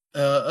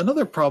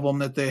 Another problem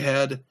that they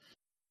had, if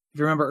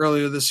you remember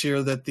earlier this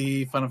year, that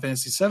the Final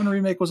Fantasy VII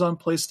Remake was on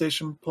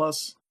PlayStation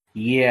Plus.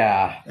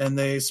 Yeah. And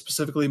they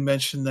specifically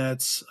mentioned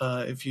that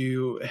if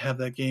you have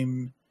that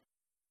game,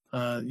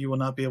 you will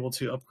not be able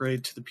to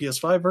upgrade to the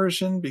PS5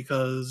 version,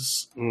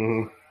 because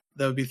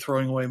that would be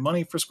throwing away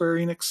money for Square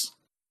Enix.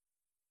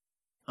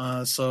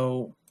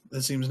 So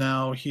it seems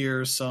now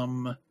here,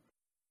 some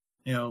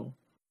 6-7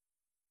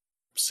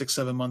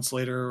 months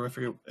later, I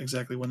forget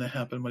exactly when that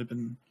happened, might have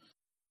been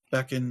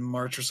back in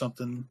March or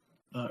something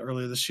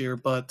earlier this year,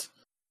 but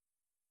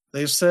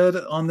they've said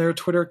on their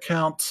Twitter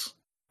account,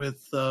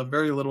 with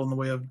very little in the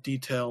way of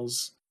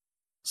details,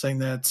 saying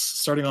that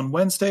starting on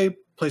Wednesday,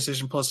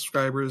 PlayStation Plus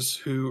subscribers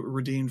who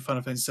redeemed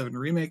Final Fantasy VII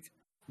Remake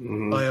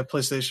via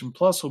PlayStation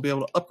Plus will be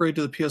able to upgrade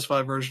to the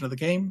PS5 version of the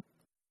game.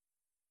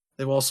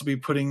 They will also be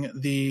putting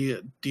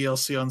the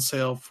DLC on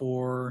sale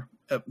for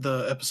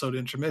the episode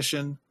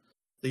Intermission,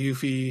 the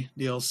Yuffie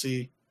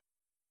DLC,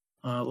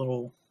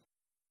 little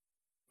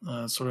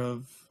sort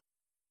of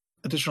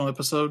additional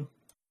episode.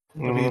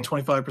 It'll be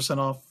 25%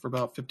 off for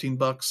about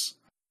 $15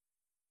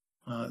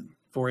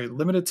 for a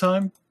limited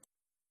time.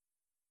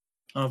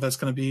 I don't know if that's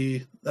going to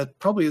be, that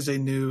probably is a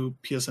new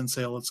PSN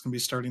sale that's going to be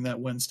starting that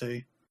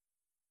Wednesday,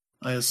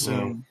 I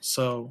assume.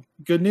 So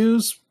good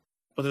news,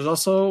 but there's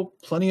also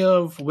plenty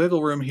of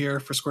wiggle room here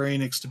for Square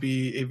Enix to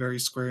be a very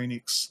Square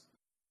Enix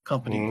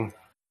company.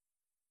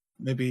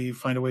 Maybe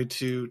find a way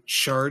to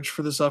charge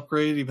for this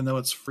upgrade, even though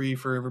it's free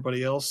for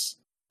everybody else.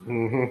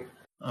 Find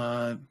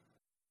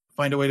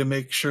a way to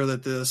make sure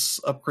that this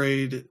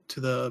upgrade to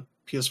the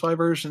PS5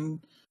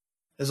 version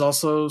is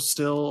also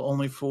still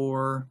only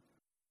for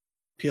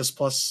PS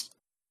Plus,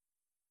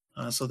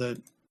 so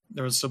that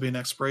there would still be an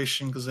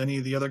expiration, because any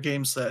of the other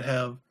games that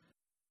have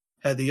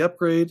had the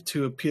upgrade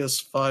to a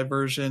PS5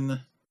 version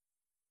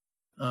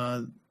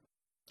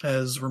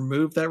has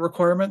removed that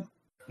requirement.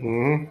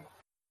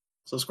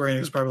 So Square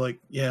Enix is probably like,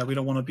 yeah, we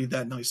don't want to be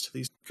that nice to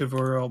these. Could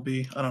very well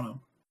be, I don't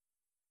know.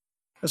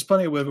 There's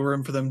plenty of wiggle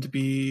room for them to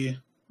be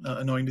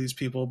annoying to these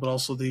people, but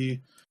also the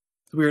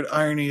weird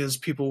irony is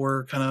people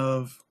were kind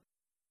of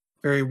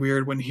very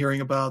weird when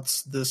hearing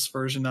about this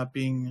version not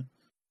being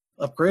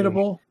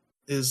upgradable,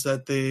 is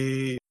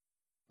that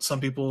some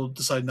people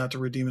decided not to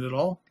redeem it at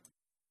all.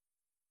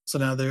 So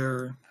now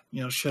they're,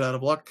 shit out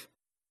of luck.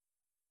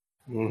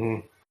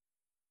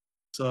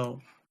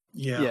 So,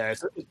 yeah. Yeah,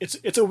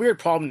 it's a weird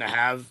problem to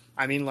have.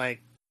 I mean,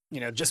 like,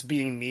 just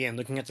being me and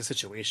looking at the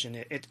situation,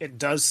 it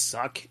does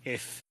suck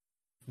if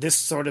this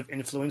sort of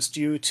influenced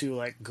you to,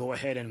 like, go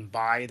ahead and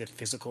buy the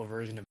physical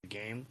version of the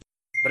game.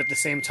 But at the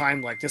same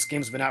time, like, this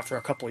game's been out for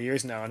a couple of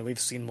years now, and we've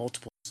seen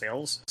multiple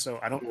sales, so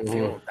I don't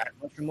feel that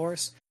much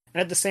remorse.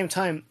 And at the same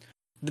time,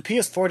 the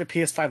PS4 to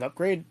PS5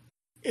 upgrade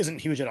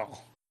isn't huge at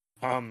all.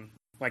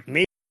 Like,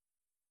 maybe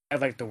I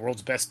have, like, the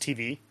world's best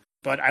TV,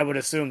 but I would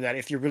assume that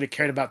if you really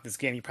cared about this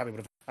game, you probably would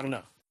have. I don't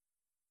know.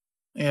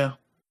 Yeah.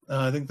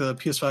 I think the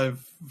PS5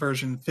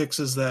 version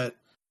fixes that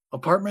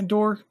apartment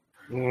door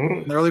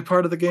in the early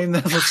part of the game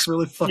that looks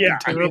really fucking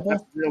terrible.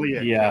 That's really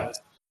it. Yeah.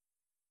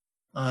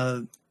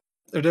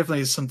 There are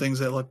definitely some things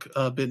that look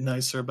a bit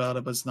nicer about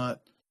it, but it's not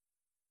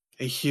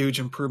a huge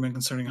improvement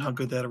considering how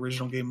good that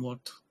original game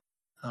looked.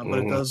 But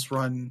it does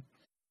run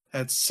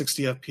at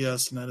 60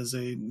 FPS, and that is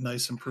a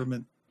nice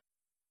improvement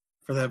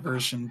for that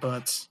version.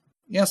 But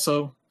yeah,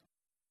 so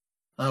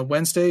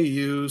Wednesday,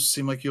 you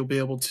seem like you'll be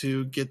able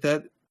to get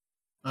that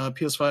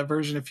PS5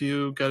 version if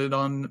you got it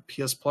on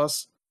PS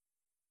Plus.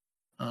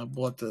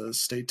 We'll have to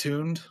stay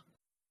tuned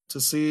to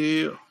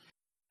see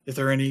if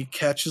there are any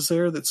catches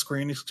there that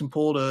Square Enix can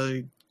pull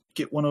to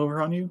get one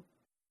over on you.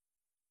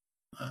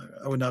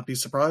 I would not be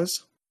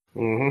surprised.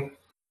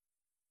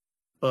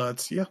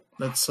 But yeah,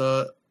 that's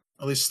at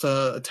least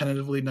a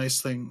tentatively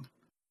nice thing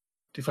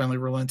to finally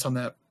relent on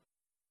that.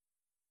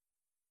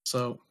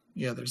 So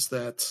yeah, there's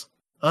that.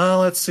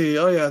 Let's see.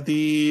 Oh yeah,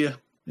 the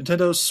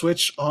Nintendo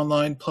Switch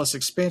Online Plus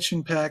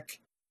expansion pack.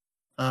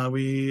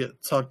 We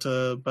talked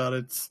about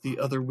it the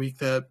other week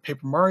that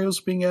Paper Mario's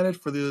being added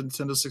for the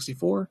Nintendo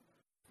 64.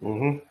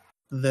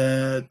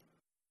 That,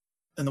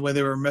 and the way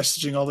they were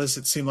messaging all this,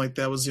 it seemed like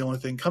that was the only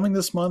thing coming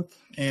this month.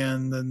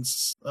 And then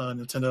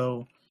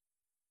Nintendo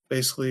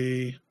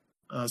basically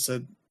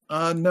said,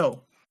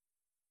 no.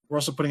 We're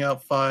also putting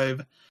out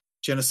 5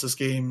 Genesis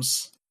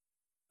games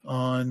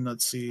on,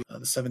 let's see, the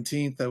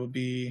 17th. That would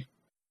be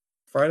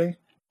Friday?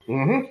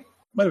 Might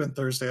have been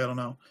Thursday, I don't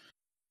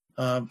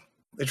know.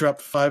 They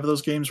dropped 5 of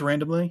those games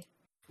randomly.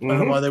 I don't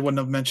know why they wouldn't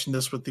have mentioned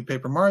this with the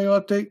Paper Mario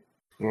update.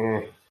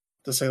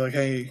 To say, like,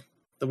 hey,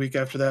 the week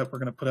after that, we're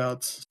going to put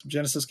out some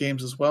Genesis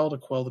games as well to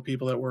quell the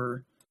people that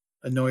were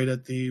annoyed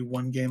at the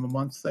 1 game a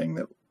month thing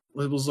that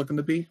it was looking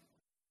to be.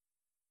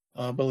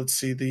 But let's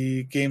see,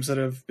 the games that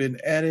have been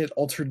added: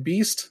 Altered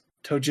Beast,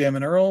 Toe Jam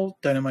and Earl,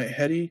 Dynamite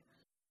Headdy,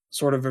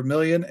 Sword of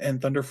Vermilion,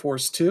 and Thunder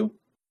Force 2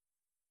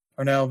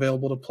 are now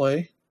available to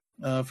play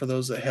for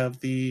those that have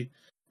the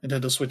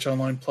Nintendo Switch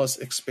Online Plus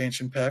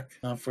expansion pack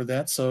for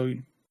that. So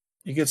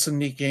you get some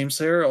neat games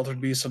there.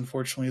 Altered Beast,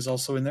 unfortunately, is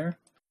also in there.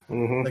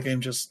 The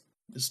game just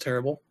is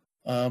terrible.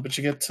 But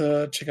you get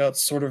to check out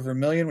Sword of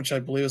Vermilion, which I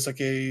believe is like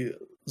a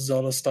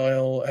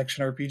Zelda-style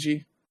action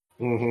RPG.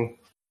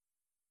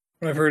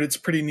 I've heard it's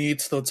pretty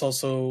neat, though it's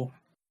also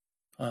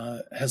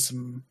has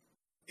some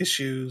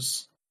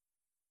issues.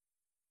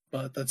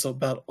 But that's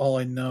about all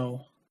I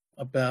know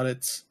about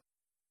it.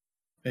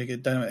 You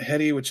get Dynamite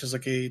Headdy, which is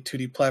like a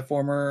 2D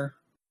platformer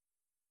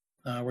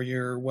where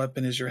your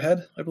weapon is your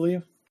head, I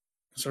believe.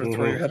 Sort of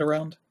throw your head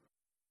around.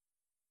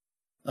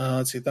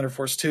 Let's see, Thunder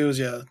Force 2 is,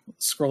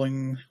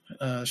 scrolling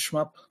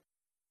shmup.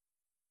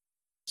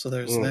 So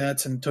there's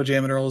that, and Toe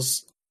Jam and Earl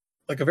is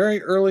like a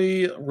very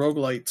early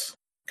roguelite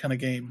kind of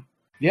game.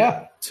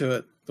 Yeah. To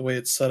it, the way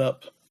it's set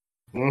up.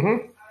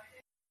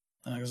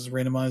 There's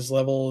randomized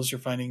levels, you're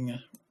finding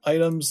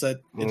items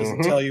that it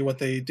doesn't tell you what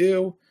they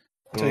do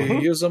until you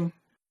use them.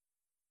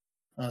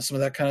 Some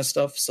of that kind of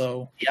stuff.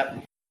 So,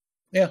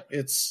 yeah,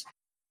 it's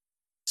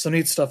some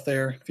neat stuff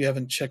there if you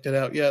haven't checked it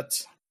out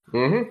yet.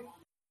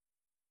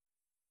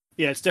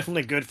 Yeah, it's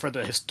definitely good for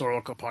the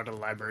historical part of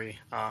the library.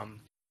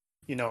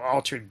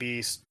 Altered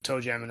Beast,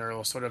 Toe Jam and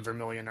Earl, Sword of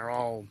Vermilion are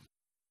all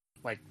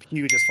like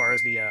huge as far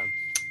as the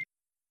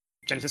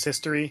Genesis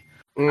history.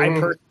 I Mhm.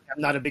 personally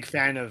am not a big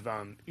fan of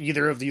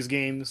either of these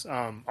games.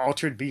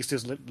 Altered Beast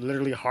is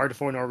literally hard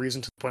for no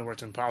reason to the point where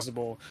it's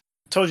impossible.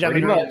 Toe Jam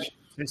Pretty didn't really much.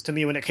 make sense to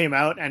me when it came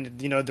out, and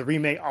the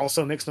remake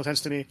also makes no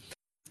sense to me.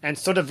 And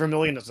Sword of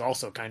Vermilion is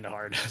also kind of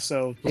hard.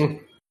 So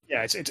Mm.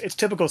 yeah, it's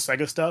typical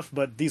Sega stuff,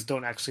 but these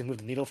don't actually move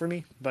the needle for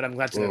me. But I'm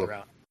glad to know they're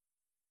out.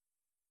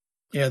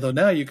 Yeah, though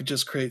now you could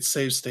just create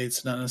save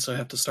states, not necessarily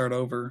have to start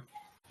over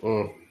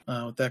Mm.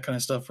 with that kind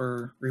of stuff,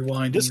 or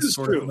rewinding This is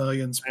Sword true. of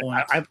Vermilion's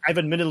point. I've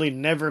admittedly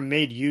never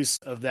made use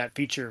of that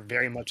feature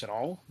very much at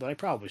all, but I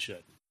probably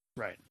should.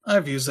 Right.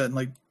 I've used that in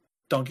like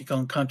Donkey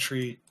Kong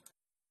Country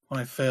when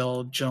I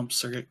fail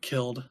jumps or get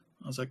killed.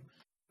 I was like,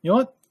 you know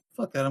what?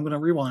 Fuck that. I'm going to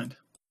rewind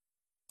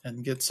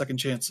and get second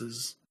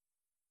chances.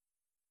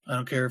 I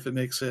don't care if it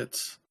makes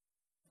it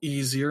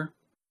easier.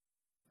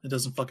 It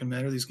doesn't fucking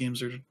matter. These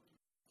games are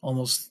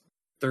almost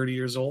 30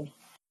 years old.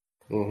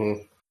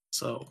 Mhm.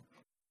 So,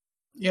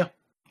 yeah,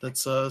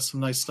 that's some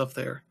nice stuff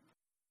there.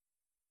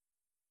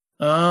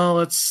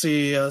 Let's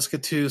see. Let's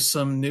get to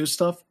some new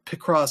stuff.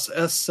 Picross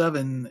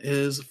S7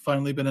 is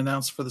finally been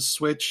announced for the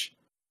Switch.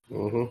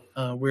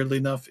 Mhm. Weirdly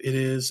enough, it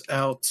is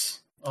out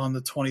on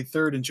the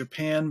 23rd in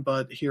Japan,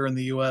 but here in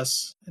the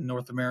US and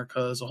North America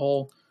as a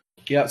whole,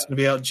 Yep. it's going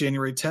to be out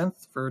January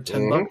 10th for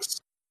 $10.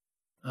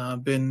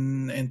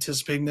 Been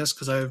anticipating this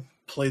because I've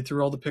played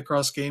through all the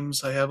Picross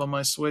games I have on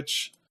my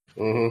Switch,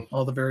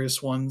 all the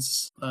various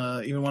ones.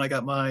 Even when I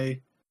got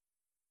my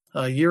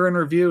year in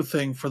review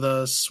thing for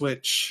the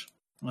Switch,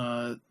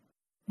 my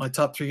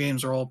top 3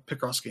 games are all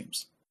Picross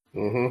games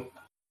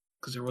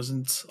because there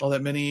wasn't all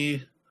that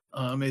many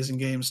amazing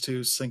games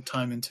to sink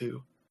time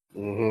into.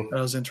 That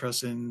I was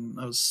interested in.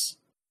 I was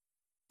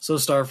so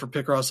starved for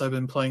Picross. I've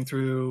been playing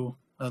through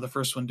the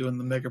first one, doing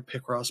the Mega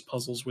Picross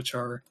puzzles, which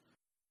are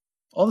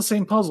all the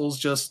same puzzles,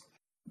 just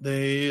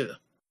they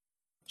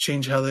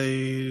change how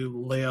they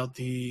lay out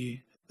the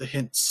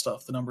hint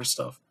stuff, the number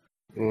stuff,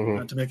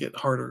 to make it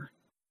harder.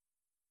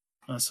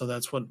 So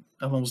that's what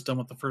I'm almost done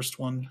with the first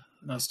one,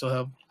 and I still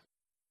have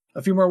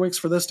a few more weeks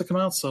for this to come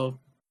out, so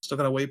still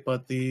gotta wait.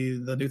 But the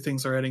new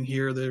things they're adding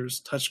here,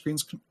 there's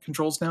touchscreen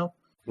controls now.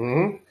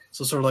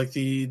 So sort of like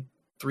the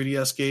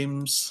 3DS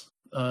games,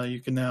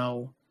 you can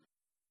now,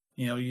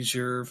 use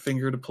your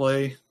finger to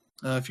play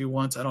if you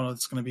want. I don't know if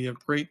it's going to be a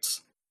great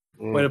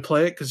way to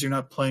play it because you're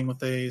not playing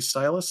with a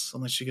stylus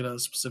unless you get a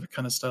specific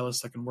kind of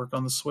stylus that can work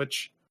on the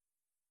Switch.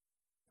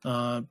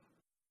 But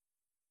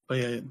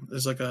yeah,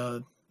 there's like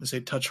they say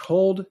touch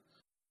hold,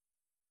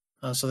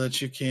 so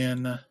that you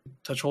can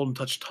touch hold and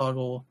touch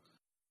toggle,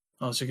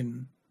 so you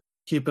can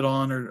keep it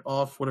on or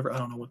off, whatever. I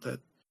don't know what that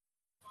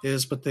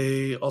is, but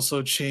they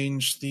also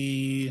changed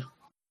the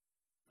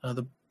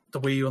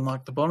way you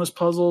unlock the bonus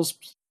puzzles.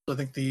 I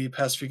think the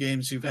past few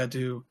games you've had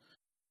to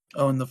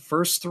own the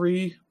first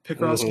 3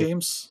 Picross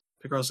games,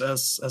 Picross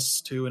S,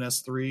 S2, and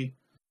S3,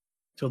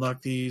 to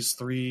unlock these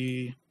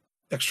 3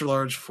 extra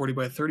large 40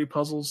 by 30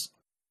 puzzles.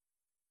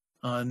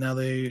 Now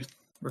they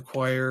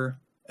require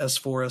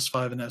S4,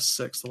 S5, and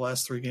S6, the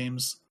last 3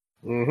 games,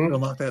 to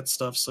unlock that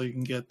stuff, so you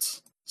can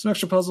get some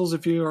extra puzzles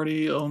if you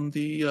already own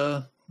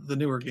the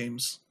newer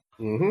games.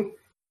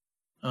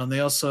 They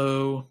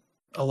also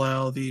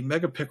allow the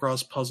Mega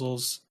Picross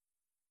puzzles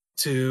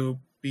to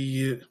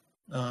be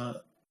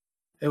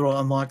it will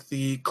unlock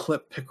the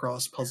Clip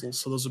Picross puzzles.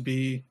 So those would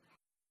be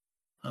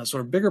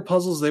sort of bigger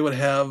puzzles they would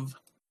have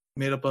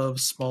made up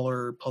of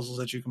smaller puzzles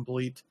that you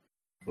complete.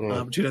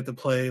 But you'd have to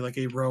play like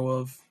a row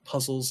of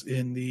puzzles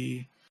in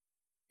the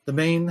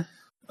main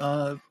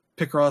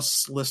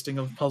Picross listing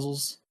of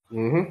puzzles.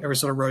 Every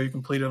sort of row you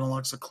complete, it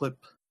unlocks a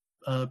Clip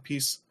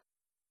piece.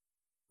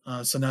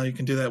 So now you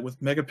can do that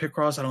with Mega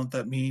Picross. I don't know if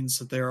that means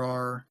that there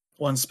are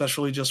ones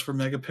specially just for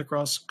Mega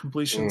Picross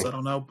completions. I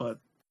don't know, but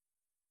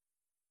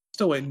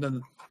still waiting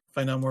to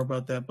find out more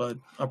about that. But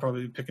I'll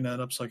probably be picking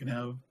that up so I can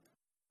have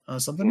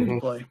something new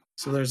to play.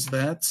 So there's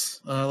that.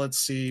 Let's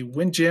see.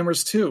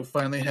 Windjammers 2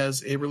 finally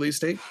has a release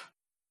date.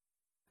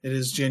 It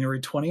is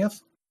January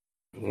 20th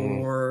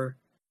for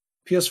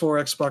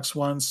PS4, Xbox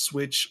One,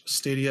 Switch,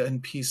 Stadia,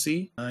 and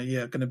PC.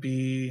 There's going to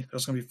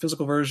be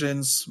physical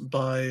versions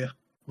by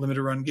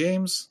Limited Run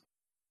Games.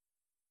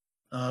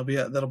 But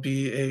yeah, that'll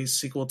be a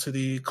sequel to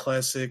the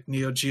classic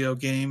Neo Geo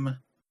game.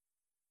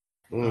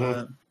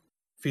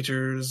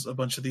 Features a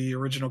bunch of the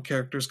original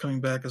characters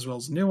coming back as well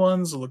as new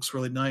ones. It looks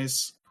really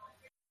nice.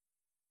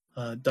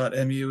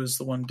 .mu is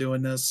the one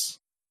doing this.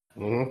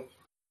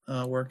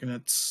 Working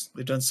it.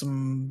 They've done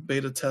some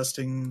beta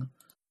testing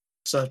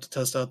stuff to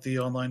test out the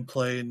online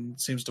play, and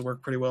it seems to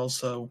work pretty well.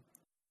 So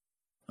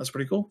that's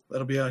pretty cool.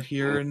 That'll be out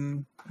here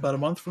in about a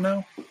month from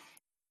now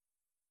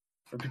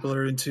for people that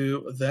are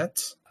into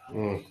that.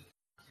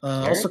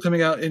 Also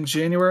coming out in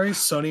January,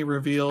 Sony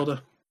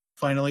revealed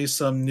finally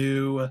some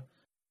new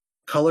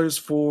colors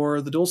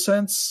for the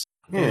DualSense,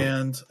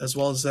 and as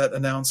well as that,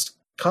 announced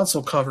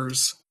console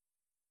covers.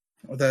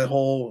 That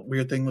whole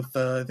weird thing with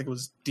I think it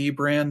was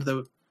D-Brand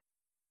that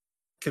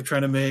kept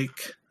trying to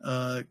make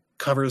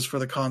covers for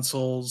the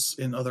consoles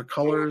in other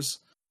colors,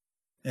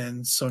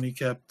 and Sony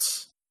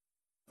kept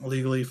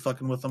illegally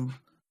fucking with them.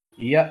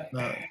 Yep.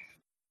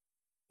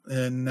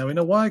 And now we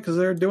know why, because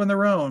they're doing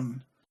their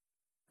own.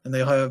 And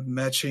they have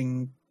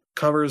matching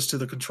covers to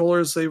the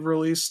controllers they've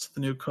released,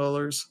 the new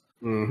colors.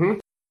 Mm-hmm.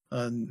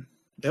 And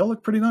they all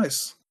look pretty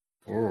nice.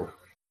 Mm.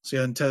 So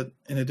yeah,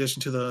 in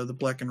addition to the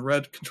black and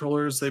red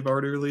controllers they've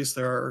already released,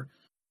 there are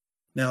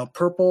now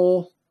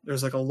purple,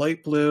 there's like a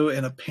light blue,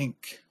 and a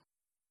pink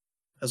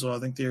as well. I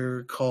think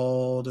they're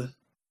called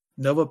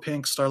Nova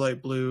Pink,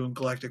 Starlight Blue, and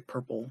Galactic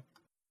Purple.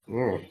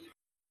 Mm.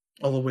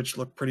 All of which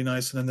look pretty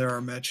nice. And then there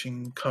are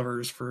matching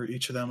covers for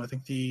each of them. I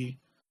think the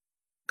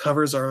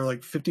covers are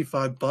like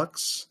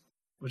 $55,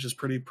 which is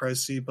pretty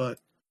pricey, but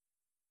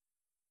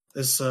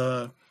this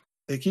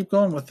they keep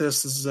going with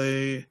this. This is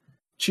a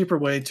cheaper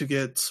way to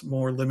get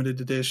more limited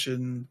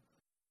edition,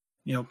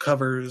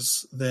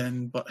 covers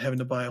than having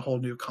to buy a whole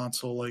new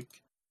console like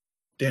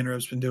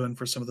Danro's been doing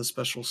for some of the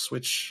special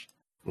Switch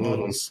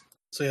models.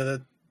 So yeah,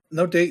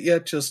 no date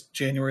yet, just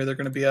January they're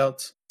going to be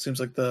out. Seems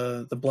like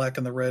the black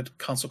and the red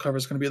console cover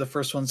is going to be the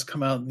first ones to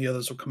come out, and the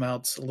others will come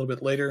out a little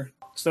bit later.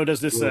 So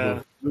does this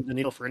move the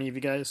needle for any of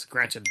you guys?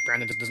 Granted,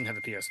 Brandon doesn't have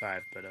a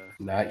PS5, but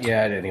not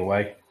yet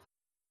anyway.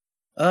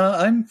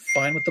 I'm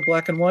fine with the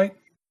black and white.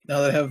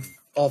 Now that I have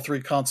all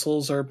three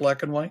consoles are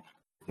black and white.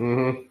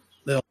 Mm-hmm.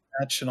 They'll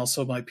match, and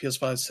also my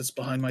PS5 sits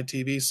behind my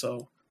TV,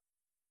 so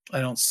I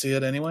don't see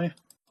it anyway.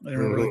 I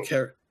don't really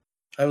care.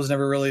 I was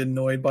never really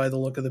annoyed by the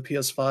look of the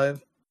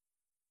PS5,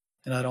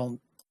 and I don't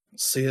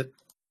see it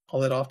all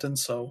that often,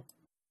 so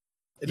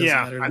it doesn't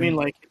matter to me. I mean,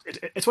 like,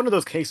 it's one of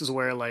those cases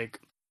where, like,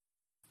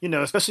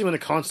 especially when the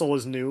console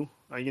is new,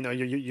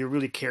 you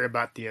really care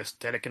about the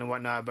aesthetic and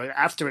whatnot, but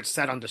after it's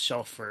sat on the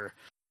shelf for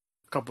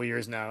a couple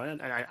years now,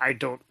 and I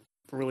don't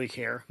really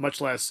care, much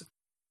less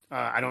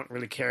I don't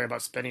really care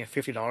about spending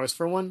 $50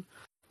 for one.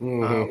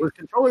 With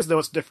controllers, though,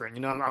 it's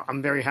different.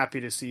 I'm very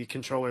happy to see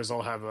controllers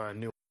all have a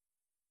new.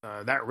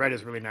 That red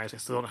is really nice. I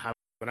still don't have,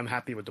 but I'm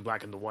happy with the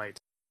black and the white.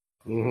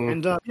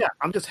 And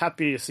I'm just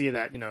happy to see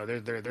that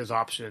there's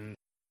options.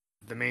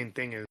 The main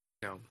thing is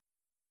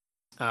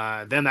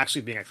them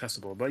actually being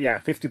accessible. But yeah,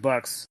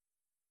 $50.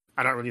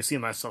 I don't really see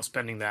myself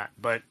spending that.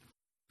 But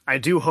I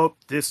do hope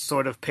this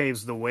sort of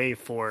paves the way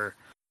for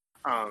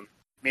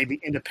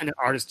maybe independent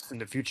artists in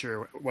the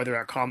future, whether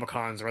at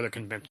Comic-Cons or other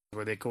conventions,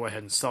 where they go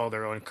ahead and sell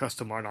their own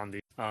custom art on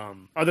these.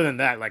 Other than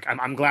that, like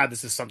I'm glad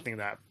this is something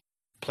that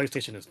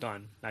PlayStation has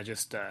done. I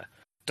just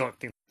don't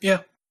think. Yeah,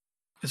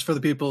 it's for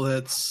the people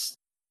that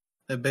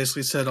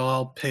basically said, "Oh,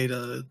 I'll pay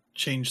to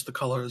change the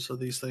colors of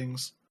these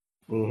things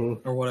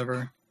or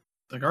whatever."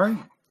 Like, all right,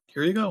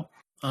 here you go.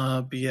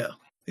 But yeah,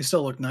 they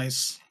still look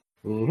nice.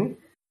 I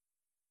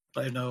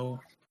have no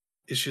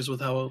issues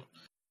with how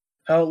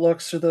it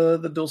looks or the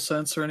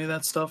DualSense or any of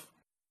that stuff.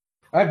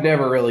 I've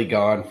never really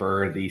gone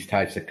for these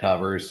types of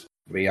covers.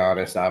 To be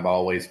honest, I'm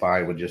always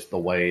fine with just the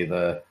way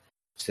the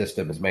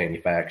system is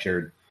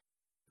manufactured.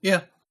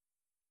 Yeah,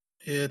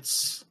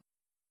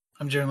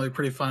 I'm generally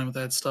pretty fine with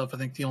that stuff. I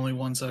think the only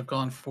ones I've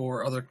gone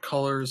for other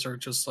colors are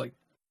just like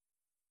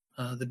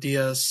the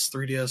DS,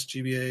 3DS,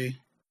 GBA.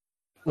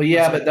 Well,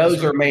 yeah, but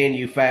those are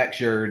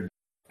manufactured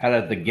out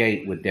of the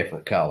gate with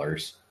different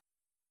colors.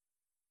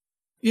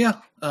 Yeah,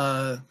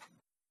 I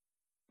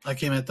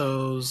came at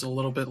those a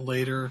little bit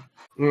later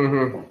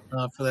for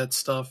that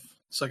stuff.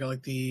 So I got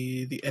like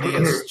the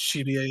NES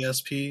GBA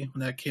SP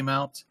when that came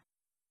out.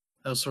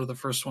 That was sort of the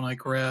first one I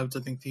grabbed.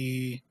 I think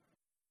the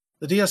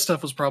DS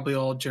stuff was probably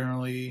all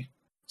generally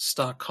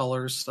stock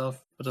color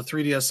stuff. But the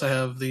 3DS, I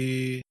have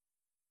the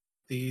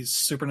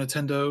Super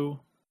Nintendo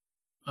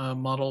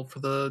model for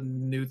the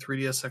new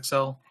 3DS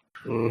XL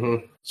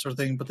sort of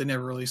thing. But they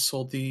never really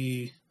sold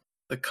the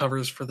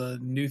covers for the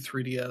new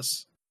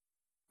 3DS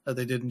that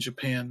they did in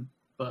Japan.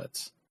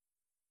 But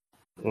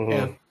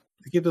yeah,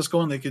 to keep this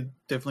going, they could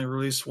definitely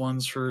release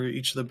ones for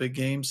each of the big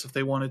games if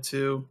they wanted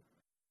to.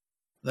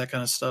 That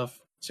kind of stuff.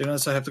 So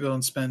unless I have to go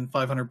and spend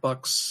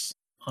 $500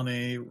 on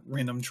a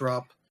random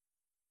drop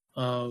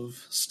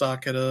of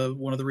stock at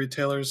one of the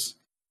retailers,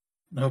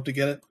 and hope to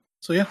get it.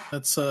 So yeah,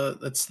 that's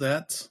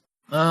that.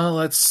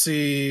 Let's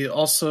see.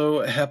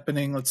 Also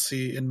happening. Let's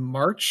see. In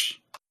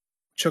March,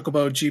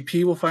 Chocobo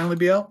GP will finally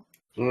be out.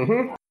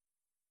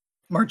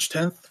 March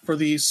 10th for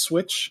the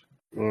Switch.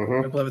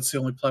 I believe it's the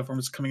only platform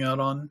it's coming out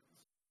on.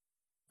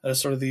 That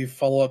is sort of the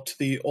follow-up to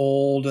the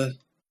old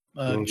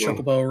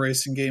Chocobo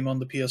racing game on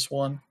the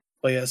PS1.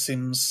 But yeah, it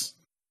seems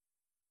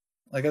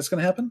like that's going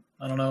to happen.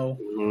 I don't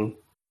know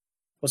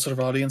what sort of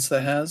audience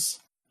that has.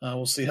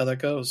 We'll see how that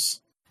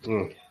goes.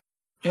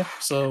 Yeah,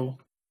 so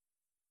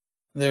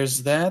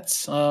there's that.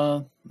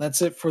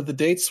 That's it for the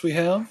dates we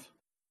have.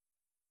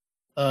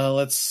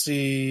 Let's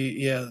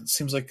see. Yeah, it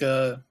seems like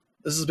this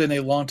has been a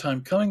long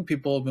time coming.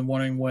 People have been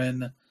wondering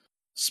when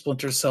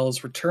Splinter Cell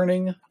is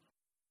returning.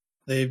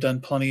 They've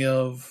done plenty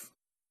of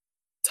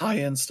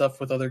tie-in stuff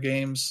with other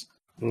games.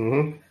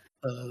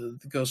 The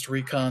Ghost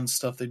Recon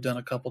stuff they've done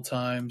a couple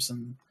times,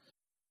 and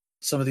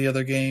some of the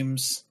other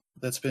games.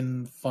 That's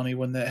been funny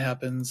when that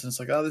happens. And it's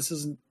like, oh, this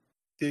isn't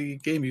the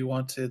game you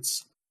want.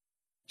 It's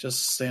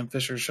just Sam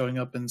Fisher showing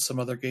up in some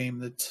other game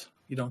that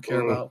you don't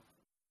care about.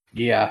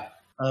 Yeah.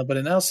 But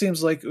it now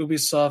seems like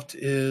Ubisoft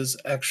is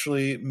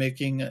actually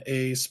making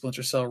a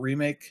Splinter Cell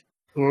remake,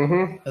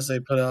 as they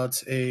put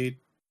out a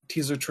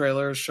teaser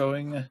trailer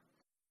showing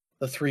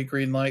the 3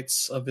 green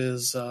lights of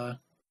his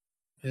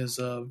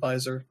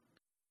visor,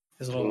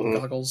 his little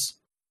goggles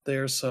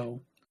there.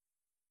 So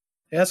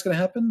yeah, it's going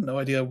to happen. No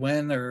idea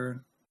when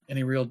or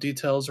any real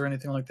details or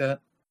anything like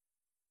that.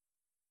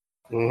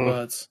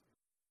 But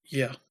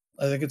yeah,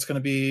 I think it's going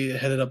to be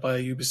headed up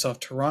by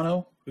Ubisoft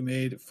Toronto, who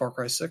made Far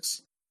Cry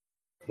 6.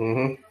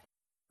 And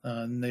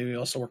they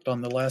also worked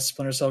on the last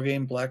Splinter Cell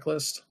game,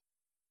 Blacklist.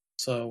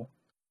 So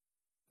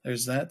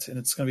there's that. And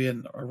it's going to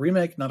be a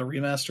remake, not a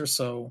remaster.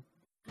 So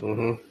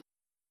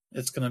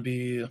it's going to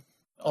be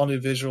all new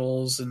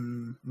visuals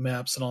and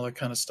maps and all that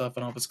kind of stuff.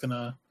 I don't know if it's going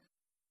to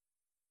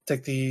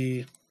take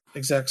the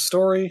exact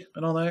story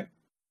and all that.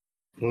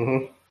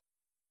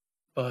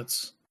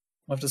 But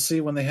we'll have to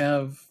see when they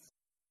have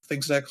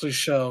things to actually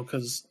show,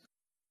 because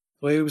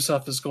the way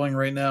Ubisoft is going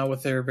right now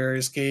with their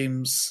various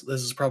games,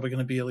 this is probably going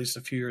to be at least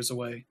a few years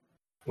away.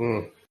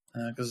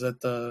 Because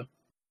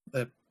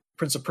that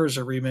Prince of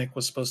Persia remake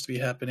was supposed to be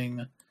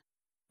happening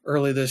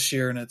early this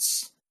year, and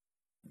it's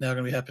now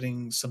going to be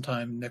happening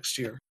sometime next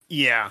year.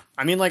 Yeah,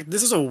 I mean, like,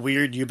 this is a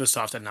weird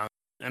Ubisoft announcement.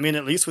 I mean,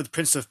 at least with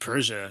Prince of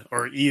Persia,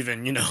 or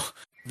even,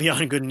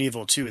 Beyond Good and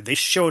Evil 2, they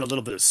showed a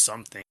little bit of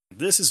something.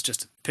 This is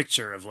just a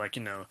picture of, like,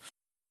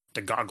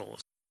 the goggles.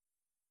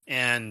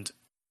 And,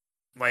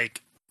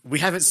 like, we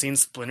haven't seen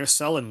Splinter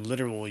Cell in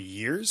literal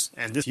years,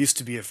 and this used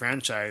to be a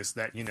franchise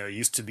that,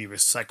 used to be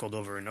recycled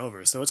over and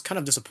over. So it's kind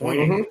of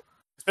disappointing,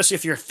 especially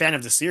if you're a fan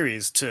of the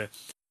series, to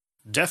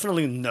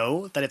definitely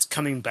know that it's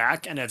coming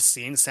back and have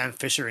seen Sam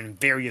Fisher in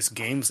various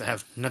games that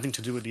have nothing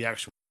to do with the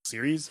actual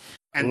series.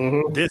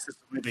 And this is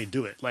the way they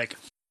do it. Like,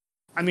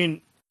 I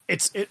mean,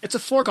 it's a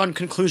foregone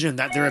conclusion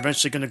that they're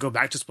eventually going to go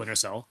back to Splinter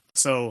Cell.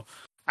 So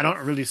I don't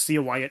really see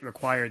why it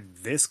required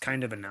this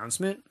kind of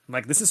announcement.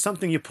 Like, this is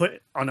something you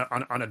put on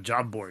a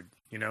job board,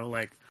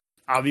 like,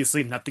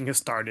 obviously nothing has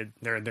started.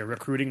 They're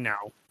recruiting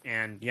now,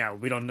 and yeah,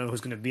 we don't know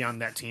who's going to be on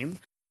that team.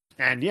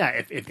 And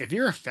yeah, if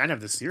you're a fan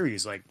of the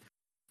series, like,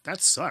 that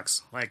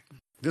sucks. Like,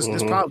 this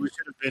probably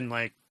should have been,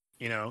 like,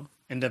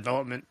 in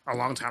development a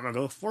long time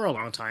ago for a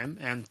long time,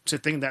 and to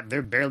think that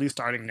they're barely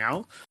starting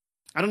now,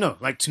 I don't know.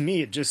 Like, to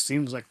me, it just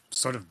seems like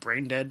sort of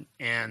brain dead.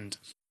 And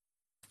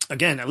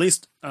again, at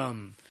least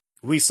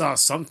we saw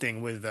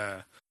something with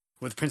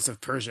Prince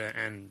of Persia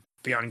and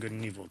Beyond Good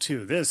and Evil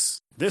 2.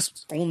 This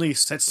only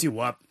sets you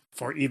up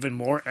for even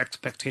more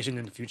expectation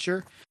in the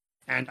future.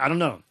 And I don't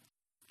know.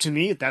 To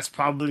me, that's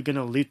probably going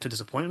to lead to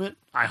disappointment.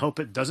 I hope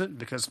it doesn't,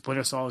 because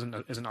Splinter Cell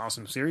is an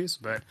awesome series.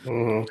 But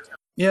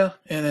yeah,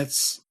 and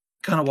it's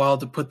kind of wild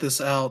to put this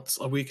out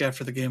a week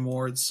after the Game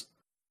Awards.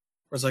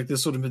 Where it's like,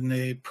 this would have been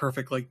a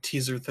perfect, like,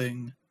 teaser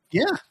thing.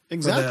 Yeah,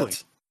 exactly.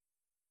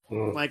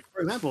 Like,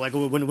 for example, like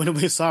when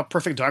we saw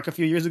Perfect Dark a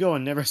few years ago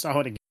and never saw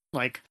it again,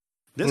 like,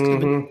 this could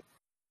have been...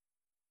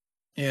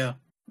 Yeah.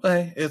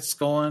 But it's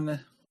going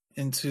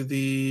into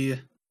the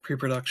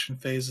pre-production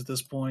phase at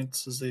this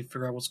point, as they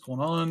figure out what's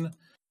going on,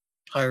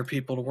 hire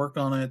people to work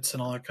on it,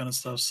 and all that kind of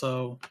stuff.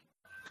 So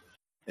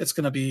it's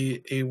going to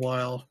be a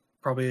while,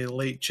 probably a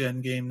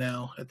late-gen game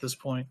now at this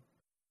point.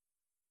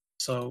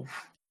 So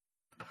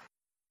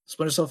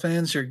Splinter Cell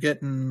fans, you're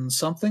getting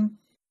something.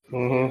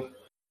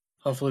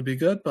 Hopefully be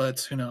good, but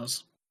who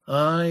knows.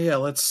 Yeah,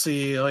 let's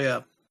see. Oh,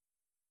 yeah.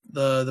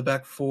 The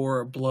Back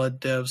 4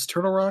 Blood devs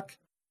Turtle Rock.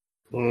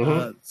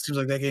 Seems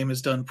like that game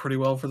has done pretty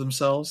well for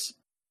themselves.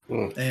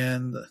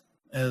 And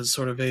as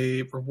sort of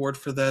a reward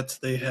for that,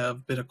 they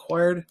have been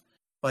acquired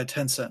by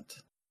Tencent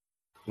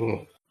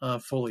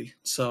fully.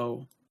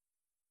 So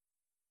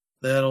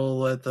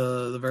that'll, at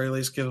the very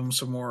least, give them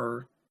some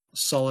more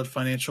solid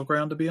financial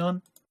ground to be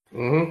on.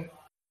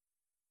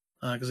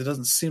 Because it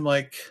doesn't seem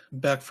like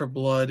Back 4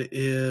 Blood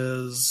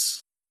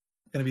is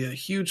going to be a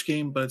huge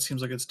game, but it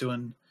seems like it's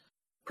doing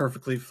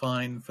perfectly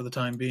fine for the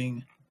time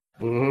being,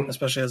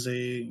 especially as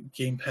a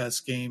Game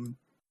Pass game.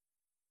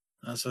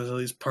 So there's at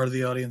least part of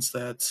the audience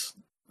that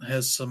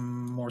has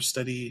some more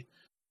steady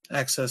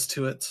access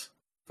to it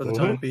for the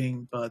time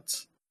being.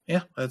 But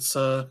yeah, that's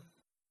one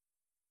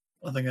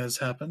thing that has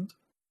happened.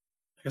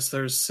 I guess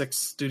there's 6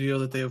 studio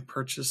that they have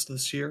purchased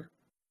this year.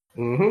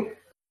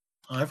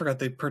 I forgot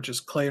they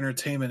purchased Clay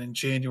Entertainment in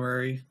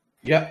January.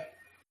 Yep.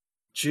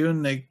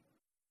 June, they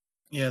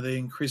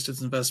increased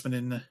its investment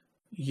in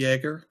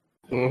Jaeger.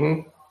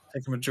 Taking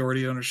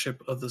majority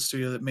ownership of the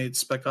studio that made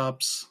Spec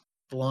Ops: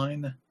 The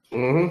Line.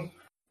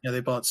 Yeah, they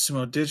bought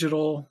Sumo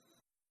Digital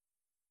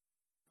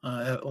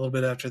a little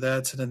bit after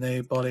that, and then they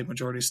bought a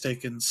majority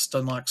stake in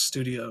Stunlock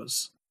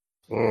Studios.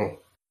 And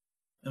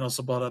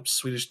also bought up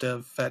Swedish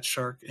dev Fat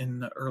Shark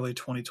in early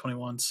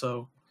 2021.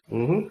 So,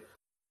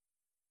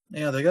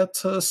 yeah, they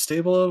got a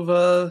stable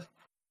of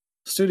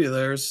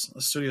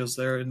studios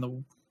there in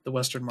the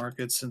Western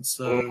market, since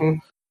the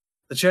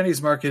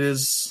Chinese market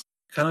is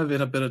kind of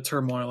in a bit of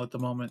turmoil at the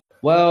moment.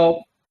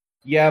 Well,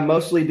 yeah,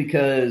 mostly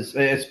because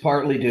it's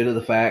partly due to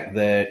the fact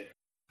that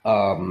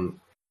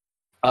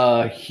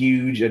A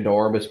huge,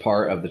 enormous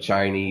part of the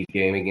Chinese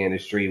gaming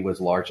industry was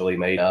largely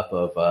made up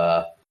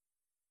of,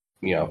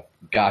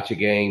 gotcha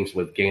games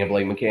with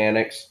gambling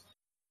mechanics.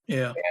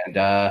 Yeah. And,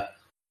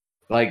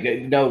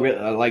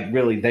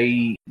 really,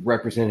 they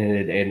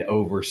represented an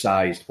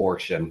oversized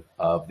portion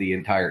of the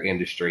entire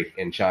industry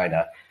in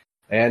China.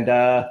 And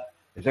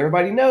as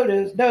everybody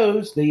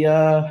knows,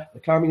 the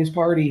Communist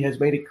Party has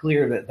made it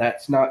clear that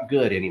that's not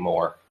good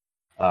anymore.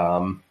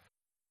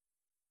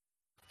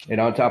 And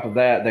on top of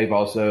that, they've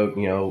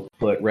also,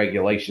 put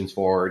regulations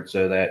forward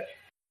so that,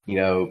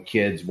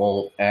 kids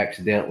won't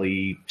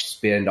accidentally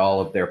spend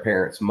all of their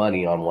parents'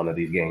 money on one of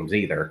these games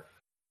either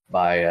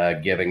by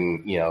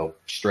giving,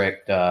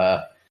 strict,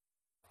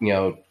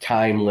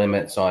 time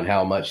limits on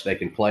how much they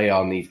can play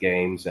on these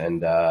games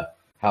and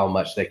how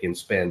much they can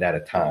spend at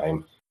a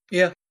time.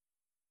 Yeah.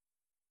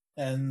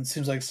 And it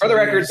seems like for the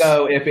record,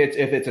 though, if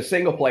it's a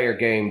single player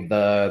game,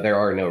 there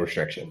are no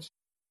restrictions.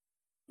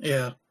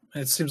 Yeah.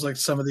 It seems like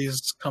some of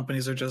these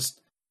companies are just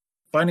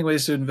finding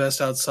ways to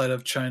invest outside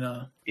of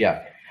China.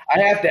 Yeah. I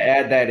have to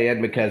add that in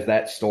because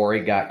that story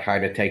got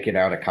kind of taken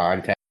out of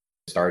context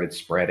and started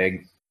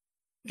spreading.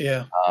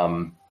 Yeah.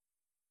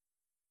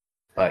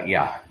 But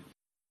yeah.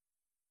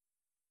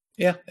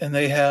 Yeah, and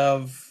they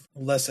have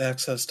less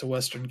access to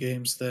Western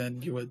games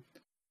than you would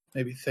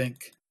maybe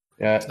think.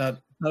 Yeah. It's not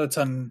a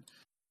ton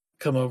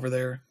come over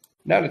there.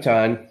 Not a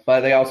ton, but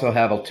they also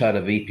have a ton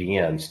of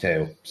VPNs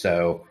too.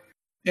 So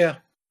yeah.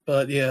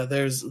 But yeah,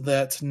 there's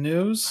that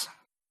news.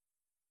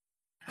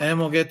 And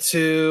we'll get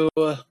to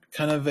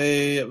kind of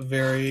a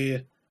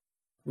very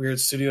weird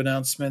studio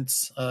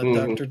announcement.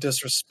 Dr.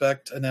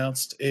 Disrespect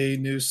announced a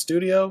new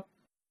studio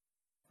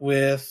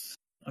with,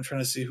 I'm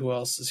trying to see who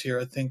else is here.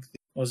 I think,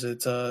 was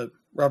it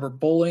Robert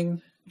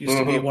Bowling? Used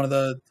to be one of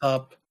the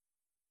top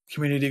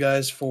community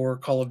guys for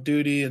Call of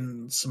Duty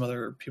and some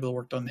other people that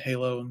worked on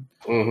Halo and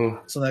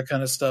some of that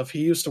kind of stuff. He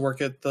used to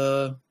work at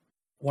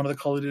one of the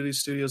Call of Duty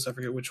studios. I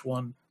forget which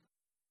one.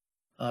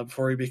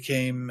 Before he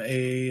became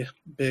a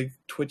big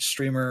Twitch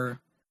streamer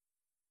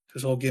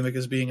whose whole gimmick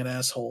is being an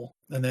asshole.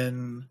 And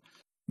then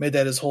made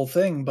that his whole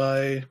thing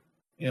by,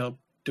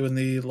 doing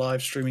the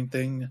live streaming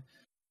thing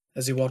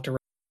as he walked around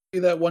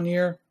that one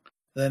year.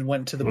 Then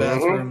went to the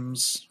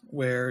bathrooms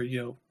where,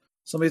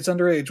 somebody that's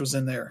underage was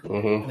in there.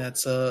 And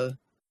that's a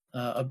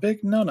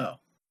big no-no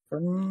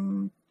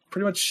from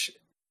pretty much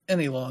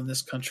any law in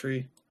this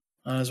country,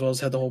 as well as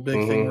had the whole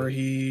big thing where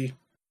it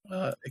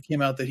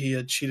came out that he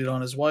had cheated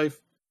on his wife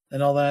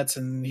and all that,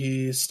 and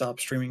he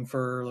stopped streaming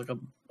for like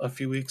a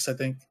few weeks, I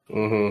think,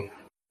 and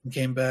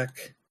came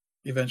back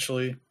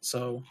eventually.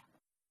 So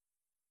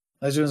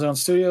he's doing his own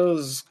studio,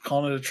 is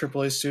calling it a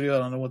AAA studio. I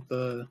don't know what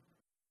and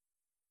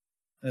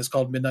it's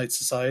called Midnight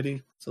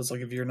Society. So it's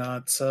like if you're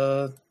not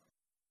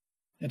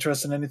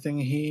interested in anything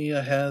he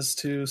has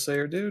to say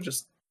or do,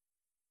 just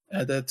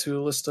add that to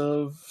a list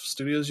of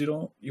studios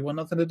you want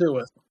nothing to do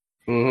with.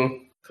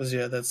 Because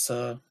that's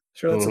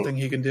sure that's a thing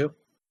he can do.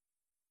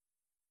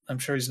 I'm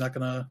sure he's not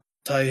gonna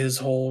tie his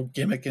whole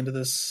gimmick into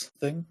this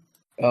thing.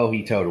 Oh,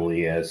 he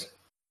totally is.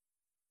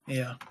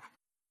 Yeah.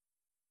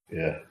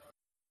 Yeah.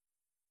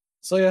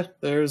 So yeah,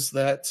 there's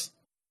that.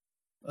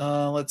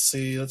 Let's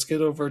see. Let's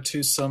get over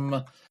to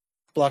some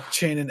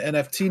blockchain and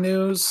NFT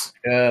news.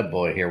 Oh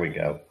boy, here we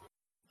go.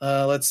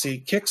 Let's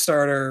see.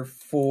 Kickstarter,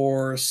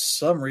 for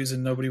some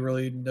reason nobody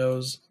really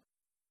knows,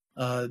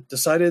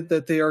 decided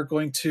that they are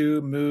going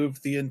to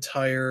move the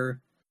entire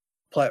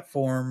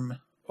platform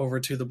over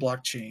to the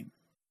blockchain,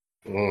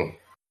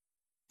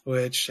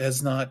 which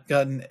has not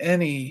gotten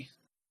any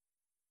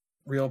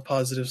real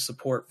positive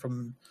support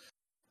from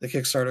the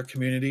Kickstarter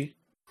community,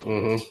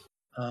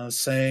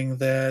 saying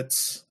that,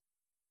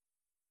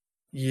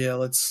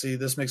 let's see,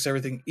 this makes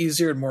everything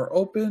easier and more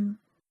open.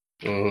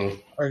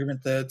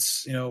 Argument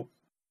that,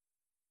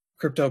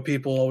 crypto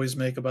people always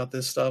make about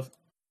this stuff,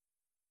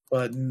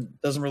 but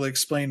doesn't really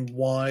explain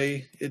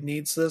why it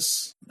needs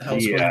this, how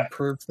it's going to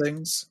improve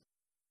things.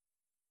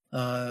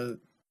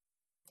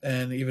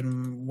 And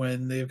even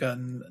when they've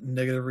gotten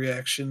negative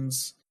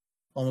reactions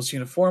almost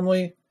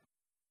uniformly,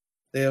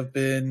 they have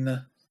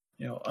been,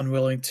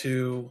 unwilling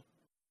to,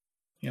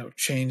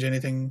 change any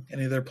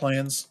of their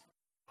plans.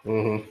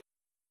 And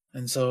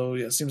so,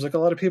 it seems like a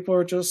lot of people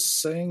are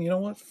just saying, you know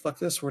what, fuck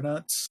this, we're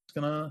not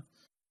gonna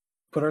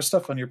put our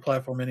stuff on your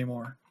platform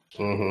anymore.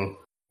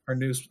 Our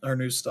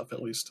new stuff,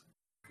 at least.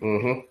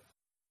 And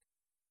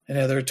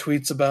their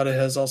tweets about it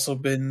has also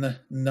been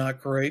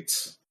not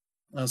great.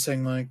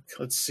 Saying like,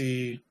 let's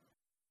see,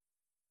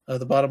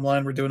 the bottom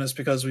line, we're doing this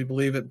because we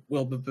believe it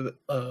will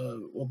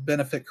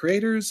benefit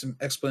creators and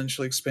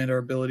exponentially expand our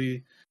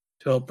ability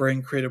to help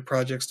bring creative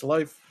projects to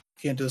life.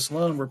 Can't do this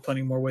alone. We're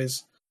planning more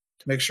ways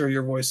to make sure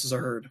your voices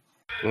are heard.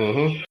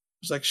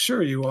 It's like,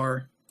 sure you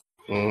are.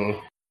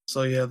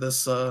 So yeah,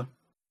 this not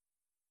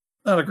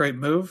a great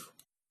move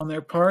on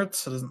their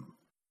part.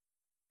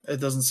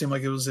 It doesn't seem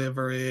like it was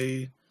ever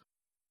a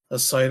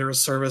site or a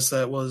service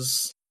that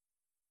was,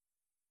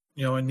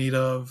 in need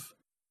of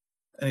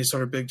any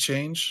sort of big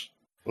change.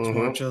 It's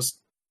more just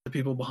the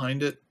people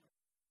behind it.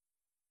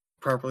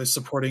 properly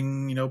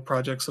supporting,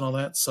 projects and all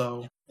that.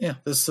 So yeah,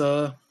 this it's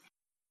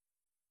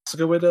a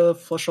good way to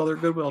flush all their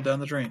goodwill down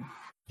the drain.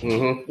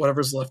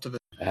 Whatever's left of it.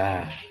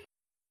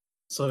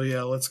 So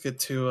yeah, let's get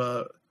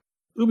to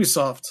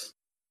Ubisoft.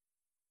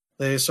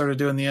 They started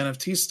doing the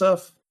NFT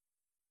stuff,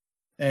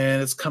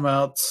 and it's come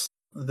out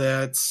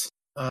that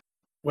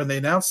when they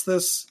announced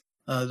this,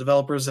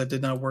 developers that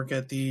did not work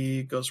at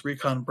the Ghost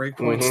Recon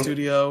Breakpoint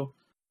studio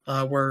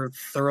were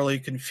thoroughly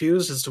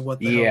confused as to what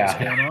the hell was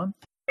going on,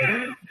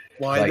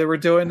 why they were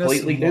doing this.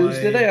 Completely news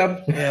to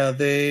them. Yeah,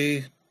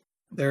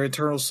 their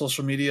internal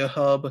social media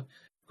hub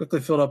quickly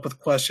filled up with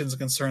questions and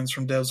concerns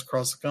from devs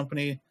across the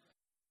company.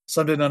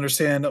 Some didn't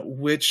understand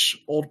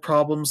which old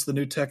problems the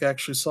new tech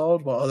actually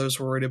solved, while others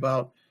were worried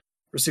about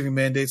receiving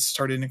mandates to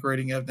start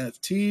integrating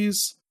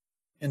NFTs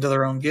into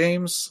their own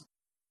games.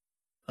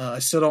 I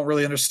still don't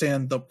really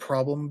understand the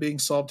problem being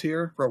solved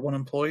here, wrote one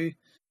employee.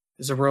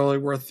 Is it really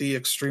worth the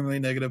extremely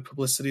negative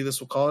publicity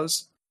this will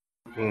cause?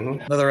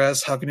 Another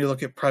asks, how can you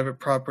look at private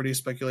property,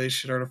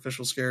 speculation,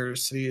 artificial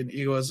scarcity, and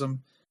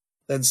egoism,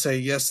 then say,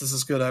 yes, this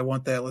is good, I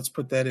want that, let's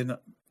put it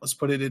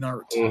in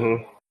art.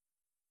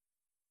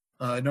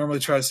 I normally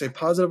try to stay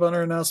positive on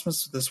our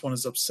announcements. This one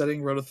is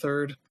upsetting, wrote a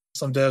third.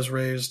 Some devs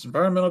raised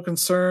environmental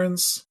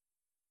concerns.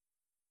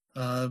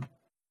 The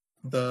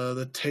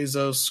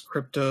Tezos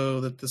crypto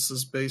that this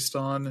is based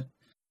on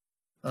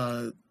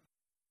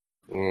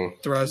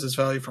derives its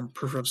value from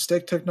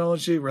proof-of-stake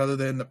technology rather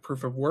than the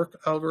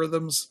proof-of-work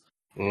algorithms,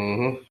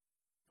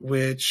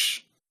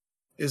 which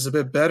is a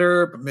bit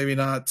better, but maybe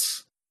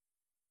not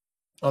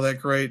all that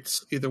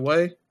great either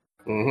way.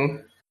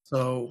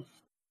 So,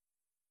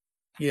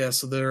 yeah,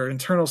 so their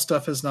internal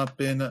stuff has not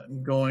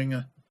been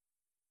going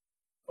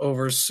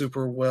over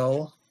super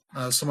well.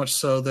 So much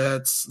so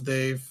that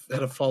they've had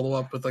to follow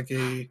up with like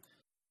a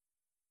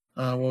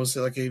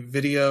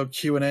video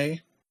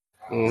Q&A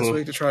this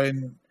week to try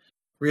and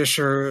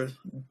reassure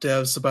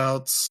devs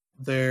about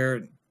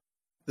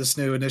this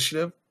new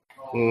initiative.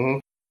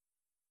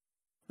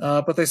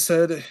 But they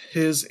said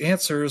his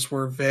answers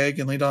were vague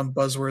and leaned on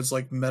buzzwords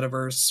like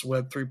metaverse,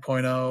 Web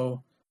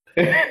 3.0,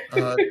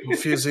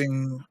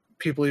 confusing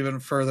people even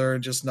further,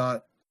 and just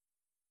not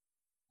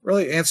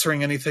really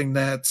answering anything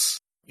that,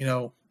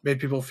 made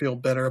people feel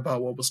better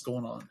about what was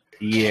going on.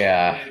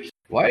 Yeah.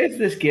 Why is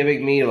this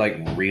giving me like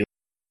really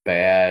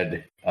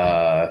bad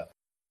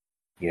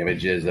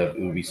images of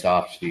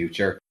Ubisoft's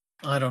future?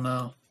 I don't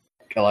know.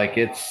 Like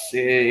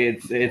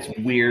it's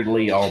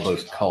weirdly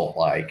almost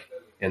cult-like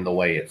in the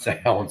way it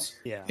sounds.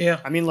 Yeah.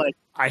 I mean, like,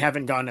 I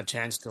haven't gotten a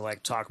chance to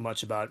like talk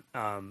much about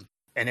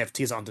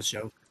NFTs on the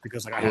show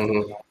because like I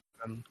haven't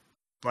them.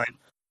 But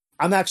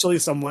I'm actually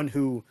someone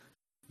who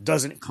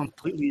doesn't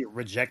completely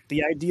reject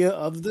the idea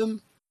of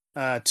them.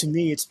 To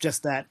me, it's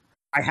just that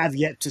I have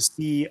yet to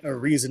see a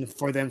reason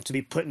for them to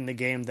be put in the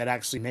game that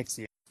actually makes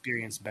the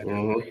experience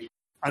better.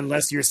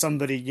 Unless you're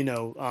somebody,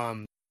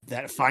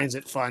 that finds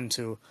it fun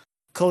to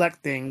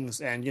collect things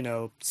and,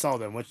 sell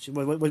them, which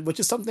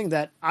is something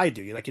that I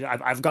do. Like,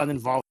 I've gotten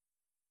involved.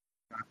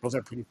 Those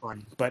are pretty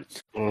fun. But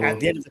at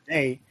the end of the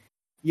day,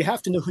 you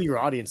have to know who your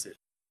audience is.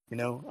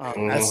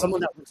 As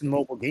someone that works in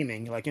mobile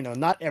gaming, like,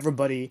 not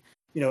everybody,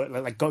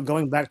 like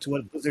going back to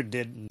what Blizzard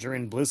did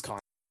during BlizzCon,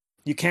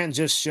 you can't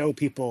just show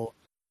people,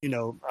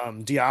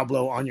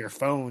 Diablo on your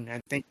phone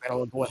and think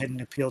that'll go ahead and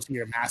appeal to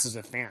your masses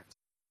of fans.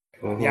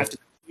 You have to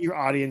know who your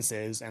audience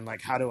is and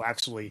like how to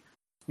actually,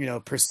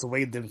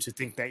 persuade them to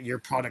think that your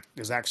product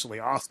is actually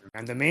awesome.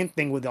 And the main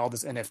thing with all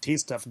this NFT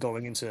stuff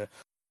going into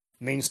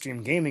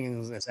mainstream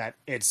gaming is that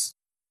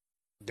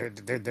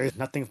there's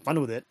nothing fun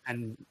with it.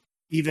 And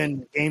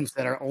even games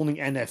that are only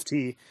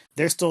NFT,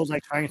 they're still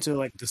like trying to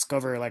like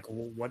discover like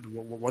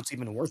what's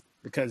even worth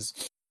it,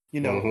 because a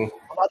lot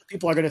of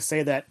people are going to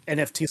say that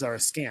NFTs are a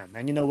scam,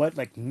 and you know what,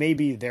 like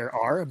maybe there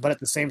are, but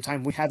at the same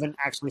time we haven't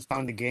actually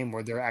found a game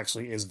where there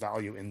actually is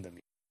value in them.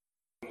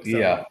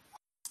 So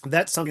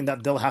that's something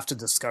that they'll have to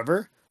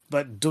discover,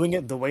 but doing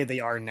it the way they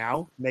are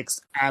now makes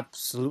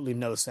absolutely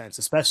no sense,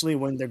 especially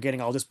when they're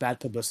getting all this bad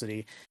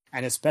publicity,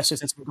 and especially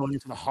since we're going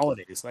into the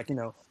holidays. Like,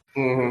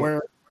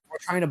 we're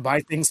trying to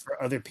buy things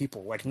for other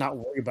people, like not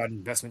worry about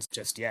investments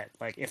just yet.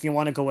 Like, if you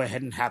want to go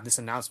ahead and have this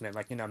announcement,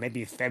 like,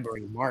 maybe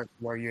February, March,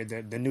 where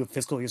the new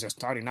fiscal years are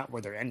starting, not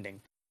where they're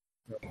ending.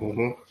 I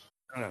don't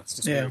know, it's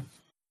just weird.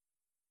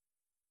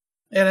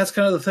 And that's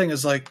kind of the thing,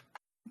 is like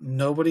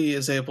nobody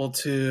is able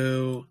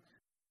to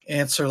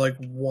answer like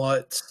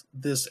what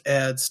this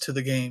adds to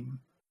the game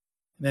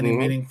in any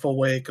meaningful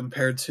way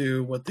compared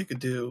to what they could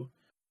do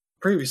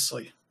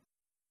previously.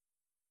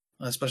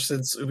 Especially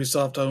since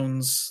Ubisoft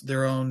owns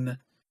their own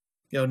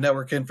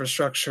network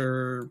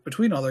infrastructure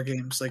between all their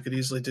games. They could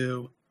easily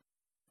do,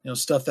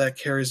 stuff that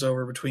carries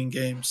over between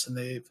games, and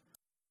they've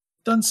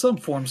done some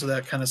forms of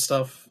that kind of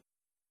stuff.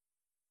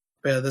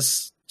 But yeah,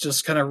 this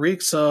just kind of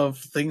reeks of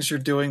things you're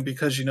doing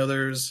because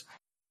there's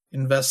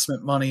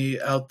investment money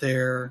out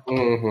there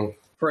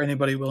for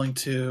anybody willing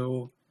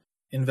to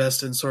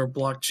invest in sort of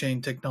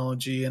blockchain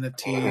technology,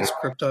 NFTs,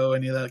 crypto,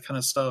 any of that kind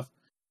of stuff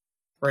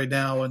right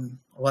now. And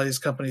a lot of these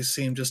companies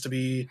seem just to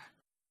be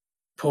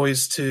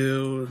poised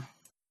to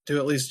do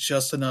at least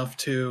just enough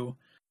to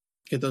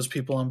get those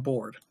people on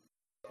board.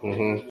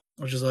 Mm-hmm.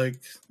 Which is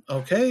like,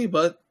 okay,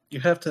 but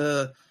you have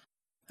to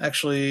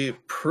actually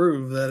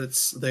prove that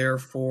it's there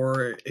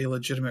for a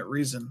legitimate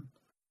reason.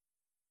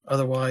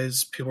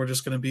 Otherwise, people are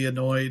just going to be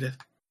annoyed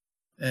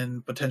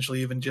and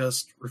potentially even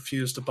just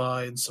refuse to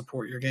buy and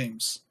support your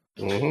games.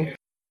 Mm-hmm.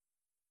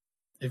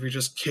 If you're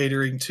just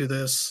catering to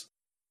this,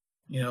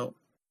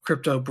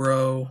 crypto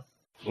bro,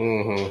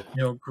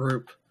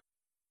 group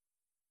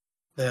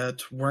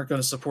that weren't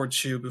going to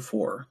support you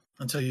before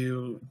until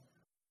you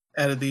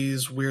added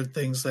these weird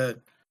things that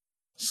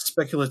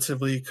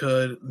speculatively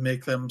could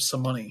make them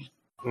some money.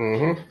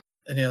 Mm-hmm.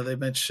 And they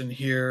mentioned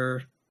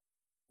here,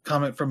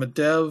 comment from a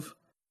dev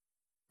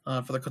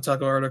for the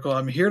Kotaku article,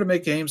 I'm here to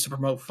make games to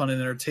promote fun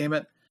and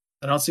entertainment.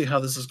 I don't see how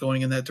this is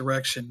going in that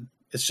direction.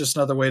 It's just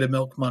another way to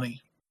milk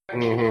money.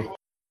 Mm-hmm.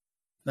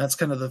 That's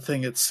kind of the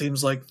thing. It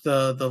seems like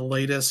the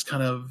latest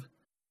kind of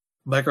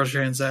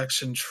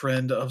microtransaction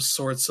trend of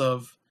sorts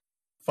of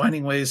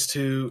finding ways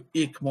to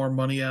eke more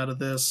money out of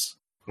this,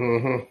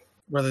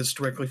 whether it's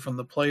directly from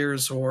the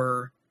players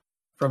or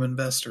from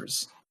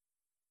investors.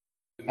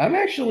 I'm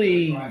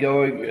actually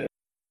going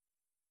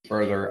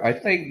further. I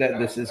think that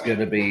this is going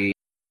to be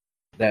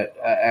that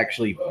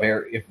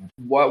if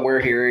what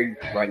we're hearing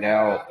right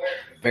now,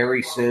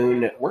 very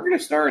soon, we're going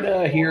to start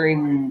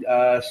hearing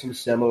some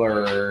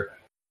similar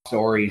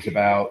stories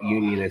about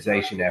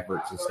unionization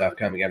efforts and stuff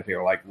coming out of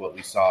here, like what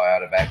we saw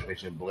out of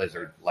Activision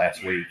Blizzard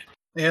last week.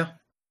 Yeah.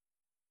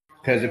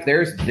 Because if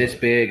there's this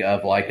big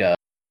of like a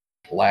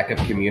lack of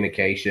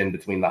communication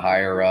between the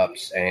higher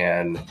ups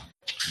and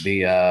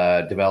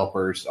the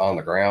developers on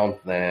the ground,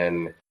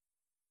 then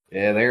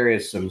there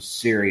is some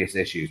serious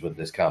issues with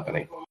this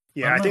company.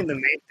 Yeah, I think the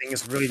main thing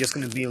is really just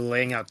going to be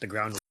laying out the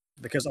groundwork,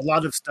 because a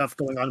lot of stuff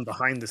going on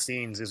behind the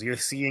scenes is you're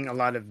seeing a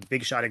lot of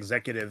big shot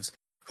executives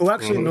who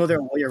actually know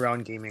their way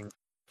around gaming,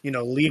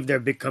 leave their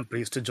big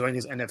companies to join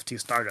these NFT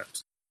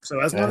startups. So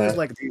as long as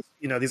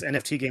these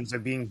NFT games are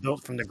being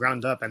built from the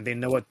ground up and they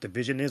know what the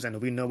vision is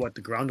and we know what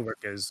the groundwork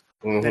is,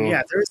 then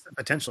yeah, there is some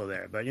potential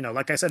there. But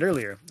like I said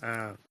earlier,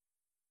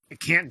 it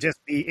can't just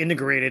be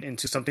integrated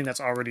into something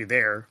that's already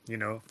there,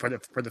 for the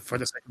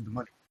sake of the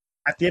money.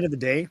 At the end of the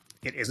day,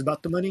 it is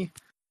about the money,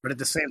 but at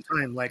the same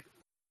time, like,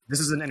 this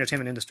is an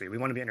entertainment industry. We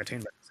want to be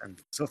entertained by this,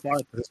 and so far,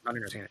 it's not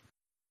entertaining.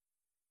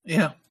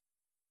 Yeah,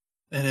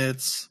 and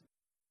it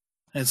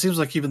seems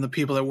like even the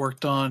people that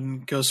worked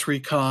on Ghost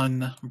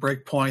Recon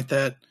Breakpoint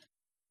that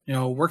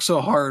worked so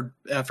hard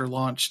after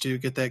launch to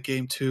get that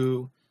game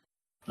to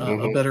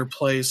a better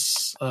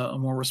place, a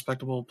more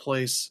respectable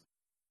place,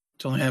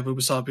 to only have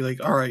Ubisoft be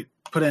like, all right,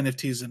 put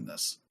NFTs in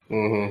this.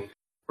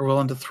 We're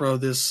willing to throw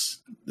this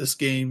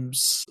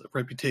game's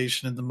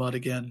reputation in the mud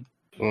again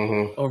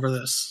over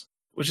this,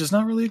 which is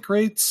not really a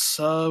great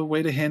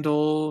way to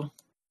handle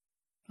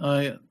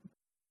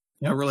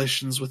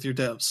relations with your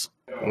devs.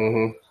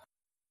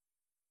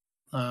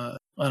 I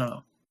don't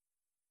know.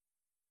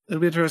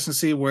 It'll be interesting to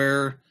see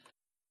where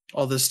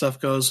all this stuff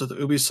goes with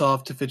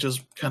Ubisoft, if it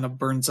just kind of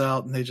burns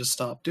out and they just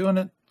stop doing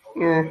it,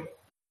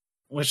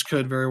 which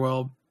could very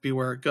well be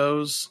where it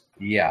goes.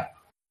 Yeah.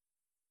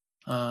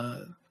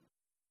 But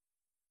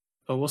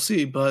we'll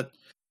see. But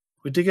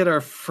we did get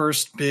our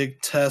first big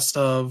test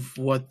of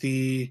what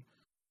the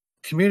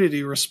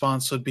community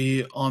response would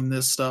be on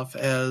this stuff,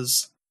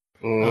 as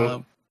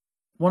one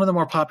of the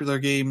more popular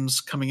games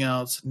coming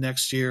out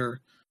next year,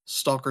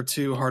 Stalker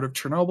 2 Heart of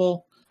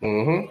Chernobyl.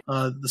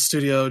 The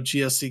studio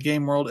GSC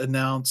Game World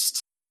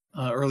announced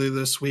earlier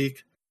this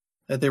week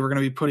that they were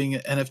going to be putting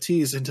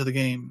NFTs into the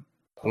game.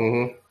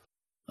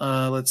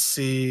 Let's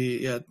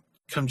see. Yeah,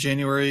 come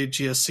January,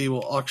 GSC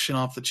will auction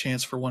off the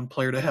chance for one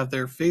player to have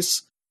their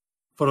face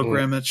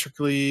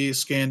photogrammetrically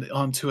scanned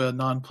onto a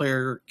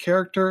non-player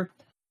character.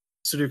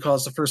 The studio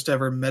calls the first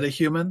ever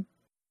metahuman.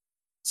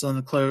 It's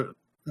unclear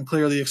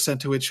the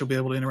extent to which you'll be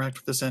able to interact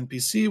with this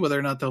NPC, whether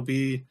or not they'll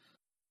be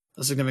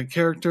a significant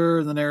character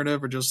in the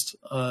narrative or just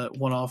a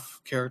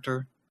one-off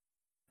character.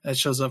 It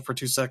shows up for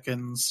 2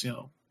 seconds,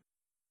 to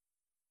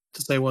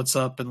say what's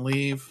up and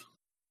leave.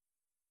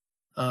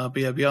 But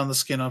yeah, beyond the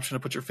skin option to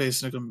put your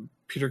face in a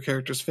computer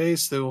character's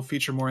face, they will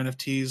feature more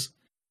NFTs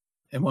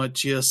in what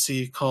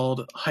GSC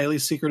called highly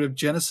secretive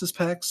Genesis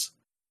packs,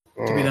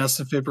 to be announced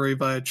in February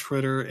via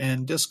Twitter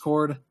and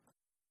Discord.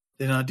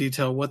 They did not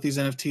detail what these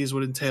NFTs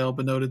would entail,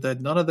 but noted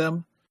that none of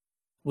them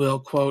will,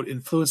 quote,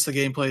 influence the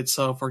gameplay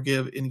itself or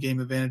give in-game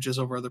advantages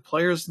over other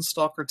players in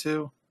Stalker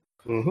 2.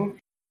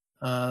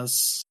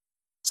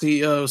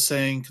 CEO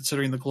saying,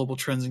 considering the global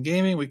trends in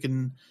gaming, we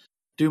can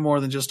do more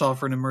than just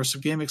offer an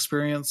immersive game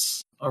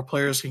experience. Our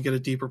players can get a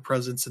deeper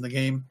presence in the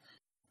game.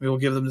 We will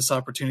give them this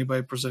opportunity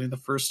by presenting the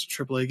first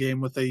AAA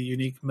game with a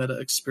unique meta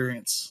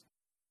experience.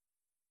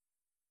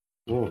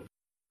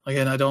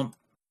 Again, I don't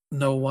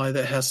know why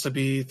that has to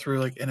be through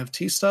like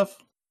NFT stuff.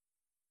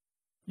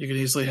 You could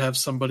easily have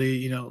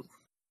somebody,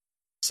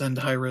 send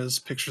high-res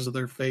pictures of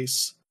their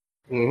face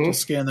to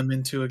scan them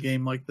into a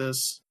game like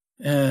this.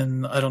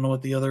 And I don't know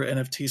what the other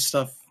NFT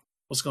stuff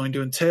was going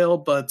to entail,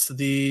 but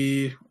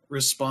the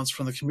response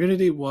from the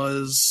community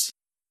was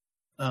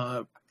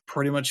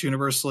pretty much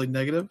universally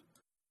negative,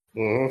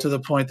 to the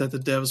point that the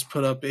devs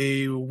put up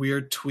a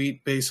weird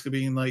tweet basically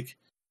being like,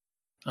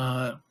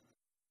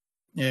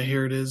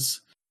 here it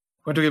is.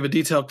 I'm going to give a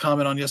detailed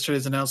comment on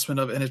yesterday's announcement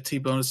of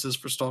NFT bonuses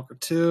for Stalker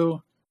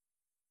 2.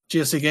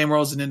 GSC Game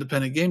World is an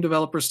independent game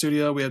developer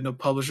studio. We have no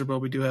publisher, but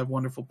we do have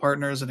wonderful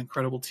partners, an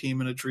incredible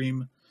team, and a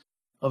dream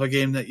of a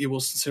game that you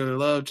will sincerely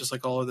love. Just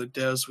like all other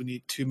devs, we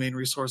need two main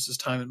resources,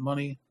 time and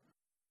money.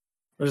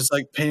 We're just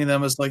like painting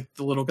them as like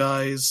the little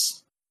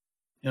guys,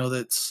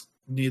 that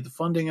need the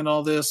funding and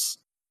all this.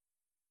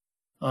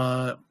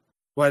 Why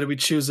did we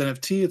choose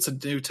NFT? It's a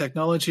new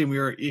technology, and we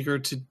are eager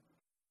to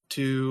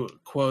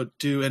quote,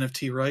 do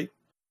NFT right.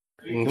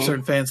 Give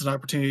certain fans an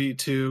opportunity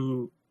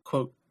to,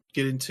 quote,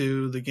 get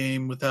into the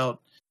game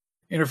without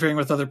interfering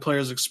with other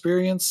players'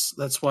 experience.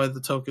 That's why the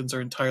tokens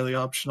are entirely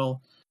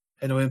optional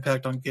and no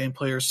impact on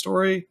gameplay or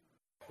story.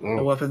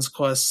 No weapons,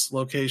 quests,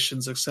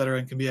 locations, etc.,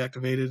 and can be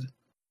activated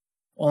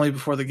only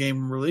before the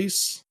game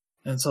release.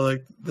 And so,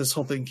 like, this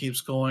whole thing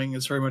keeps going.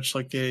 It's very much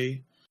like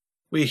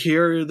we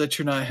hear that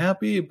you're not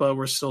happy, but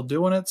we're still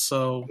doing it,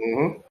 so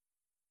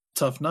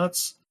tough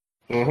nuts.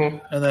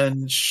 And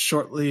then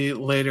shortly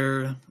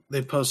later,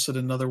 they posted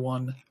another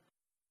one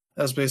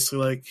that's basically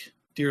like,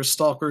 Dear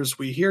Stalkers,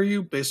 we hear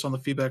you. Based on the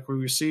feedback we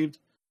received,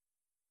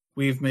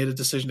 we've made a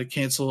decision to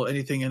cancel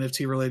anything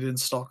NFT related in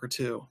Stalker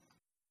 2.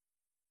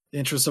 The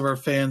interests of our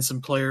fans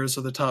and players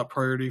are the top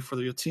priority for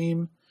your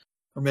team.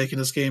 We're making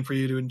this game for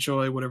you to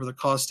enjoy, whatever the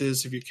cost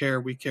is. If you care,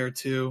 we care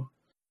too.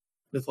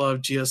 With love,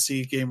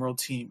 GSC Game World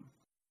team.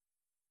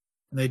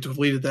 And they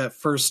deleted that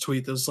first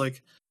tweet that was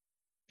like,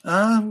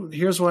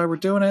 here's why we're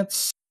doing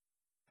it.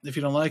 If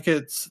you don't like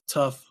it, it's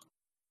tough.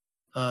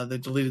 They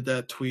deleted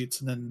that tweet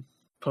and then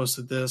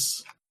posted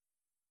this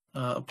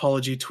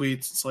apology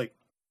tweets. It's like,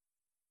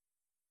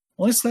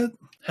 at least that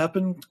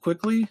happened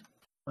quickly.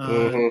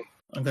 I'm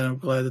kind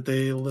of glad that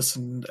they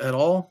listened at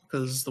all,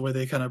 because the way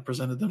they kind of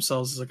presented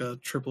themselves as like a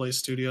AAA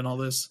studio and all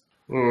this,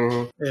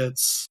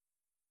 it's,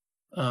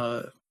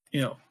 no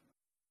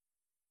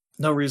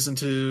reason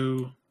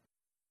to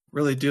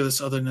really do this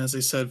other than, as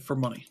they said, for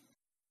money.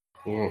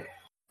 So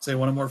they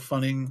wanted more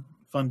funding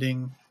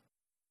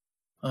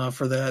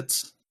for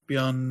that,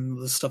 beyond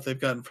the stuff they've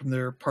gotten from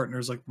their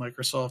partners like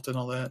Microsoft and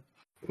all that.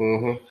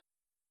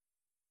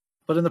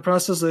 But in the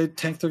process, they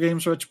tanked their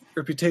game's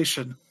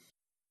reputation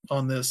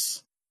on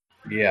this.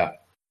 Yeah.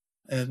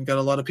 And got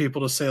a lot of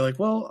people to say, like,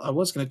 well, I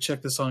was going to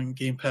check this on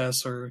Game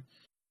Pass or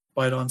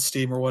buy it on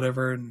Steam or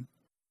whatever, and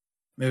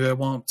maybe I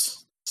won't.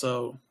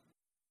 So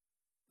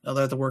now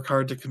they have to work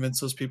hard to convince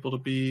those people to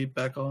be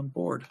back on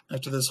board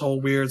after this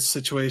whole weird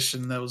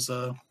situation that was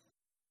a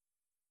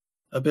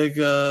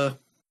big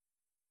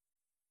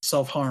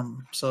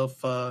self-harm,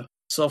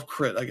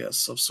 self-crit, I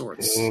guess, of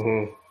sorts.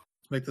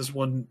 Make this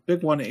one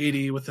big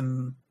 180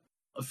 within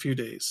a few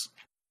days.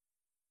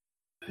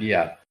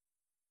 Yeah.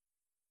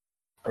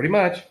 Pretty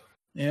much.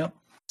 Yeah.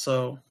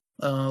 So,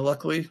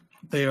 luckily,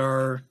 they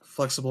are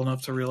flexible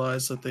enough to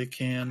realize that they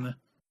can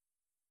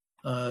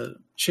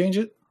change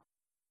it.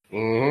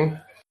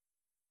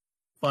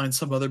 Find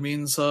some other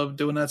means of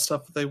doing that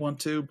stuff if they want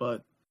to,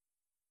 but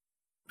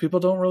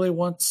people don't really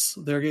want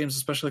their games,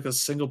 especially like a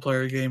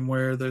single-player game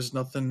where there's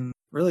nothing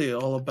really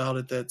all about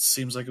it that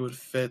seems like it would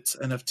fit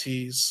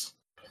NFTs.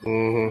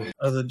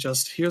 Other than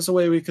just, here's a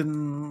way we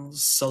can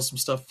sell some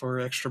stuff for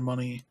extra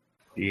money.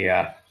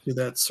 Yeah. To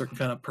that certain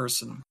kind of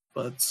person.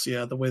 But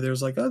yeah, the way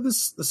there's like,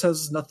 this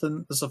has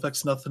nothing, this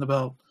affects nothing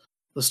about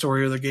the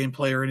story or the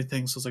gameplay or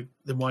anything. So it's like,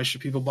 then why should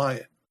people buy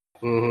it?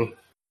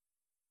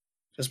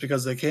 Just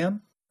because they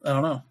can? I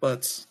don't know.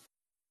 But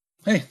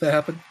hey, that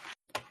happened.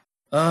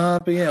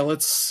 But yeah,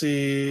 let's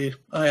see.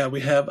 Oh yeah, we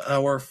have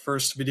our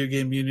first video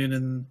game union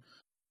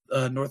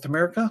in North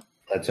America.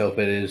 Let's hope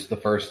it is the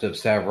first of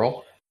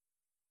several.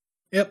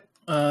 Yep.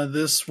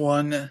 This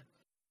one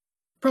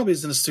probably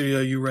isn't a studio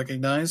you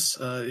recognize.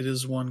 It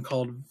is one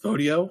called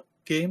Vodio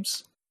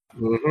Games.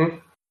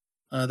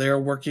 They are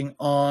working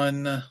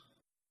on...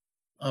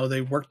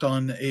 they worked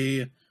on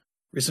a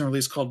recent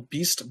release called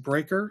Beast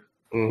Breaker,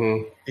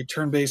 a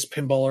turn-based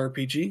pinball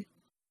RPG.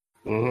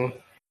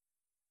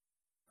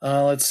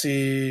 Let's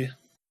see.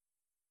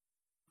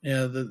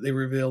 Yeah, they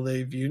reveal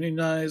they've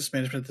unionized.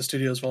 Management at the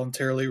studio is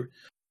voluntarily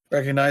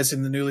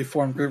recognizing the newly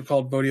formed group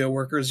called Vodio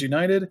Workers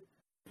United,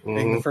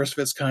 being the first of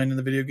its kind in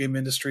the video game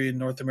industry in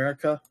North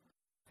America.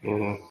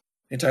 The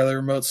entirely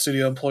remote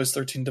studio employs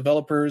 13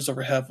 developers,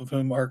 over half of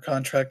whom are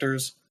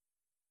contractors,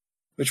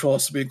 which will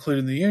also be included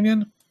in the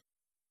union.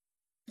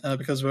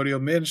 Because Vodio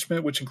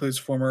Management, which includes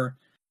former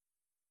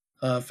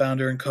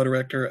founder and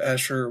co-director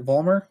Asher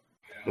Vollmer,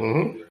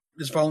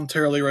 is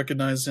voluntarily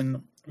recognized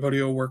in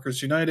Vodio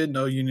Workers United.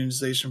 No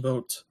unionization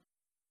vote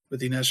with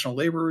the National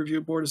Labor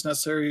Review Board is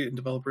necessary, and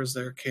developers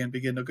there can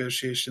begin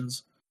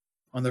negotiations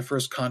on their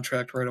first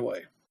contract right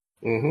away.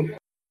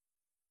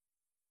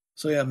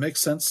 So yeah, it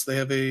makes sense. They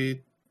have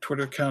a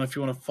Twitter account if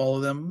you want to follow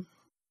them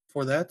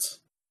for that.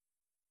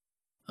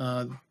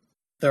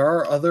 There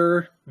are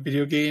other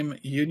video game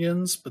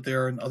unions, but they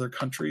are in other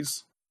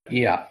countries.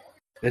 Yeah.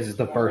 This is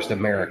the first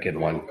American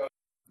one.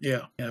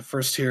 Yeah,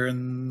 first here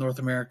in North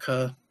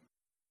America.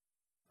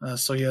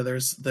 So yeah,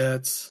 there's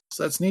that.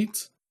 So that's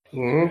neat.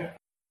 Mm-hmm.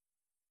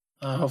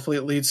 Hopefully,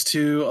 it leads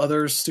to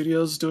other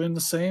studios doing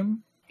the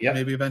same. Yep.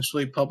 Maybe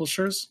eventually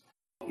publishers.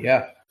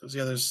 Yeah. Because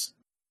yeah, there's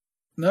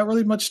not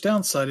really much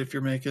downside if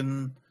you're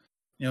making,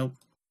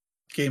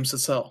 games that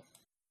sell.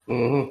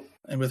 Mm-hmm.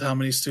 And with how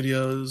many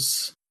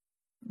studios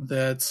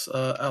that's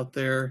out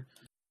there,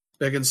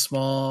 big and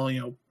small,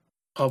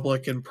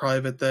 public and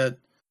private, that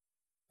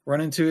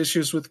run into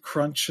issues with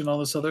crunch and all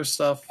this other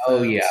stuff.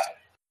 Oh, yeah.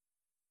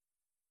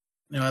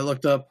 I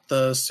looked up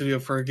the studio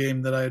for a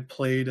game that I had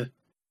played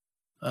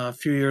a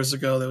few years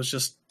ago that was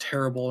just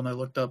terrible, and I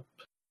looked up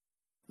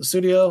the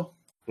studio.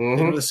 Mm-hmm.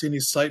 Didn't really see any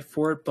site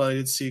for it, but I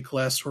did see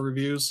Glassdoor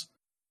reviews.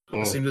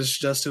 It seemed to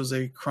suggest it was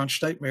a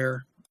crunch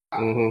nightmare,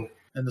 and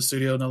the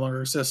studio no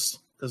longer exists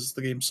because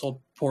the game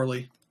sold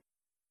poorly.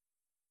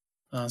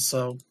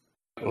 So,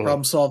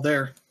 problem solved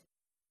there.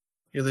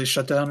 Either they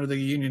shut down or they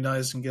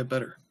unionize and get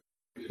better.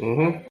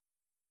 Mm-hmm.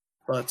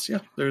 But yeah,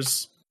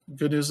 there's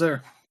good news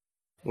there.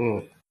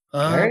 Mm.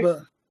 Right.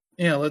 But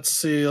yeah, let's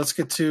see. Let's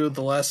get to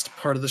the last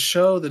part of the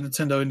show, the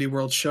Nintendo Indie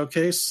World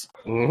Showcase.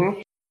 Mm-hmm.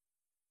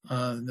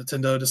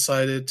 Nintendo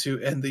decided to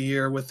end the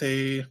year with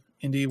a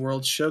Indie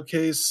World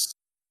Showcase.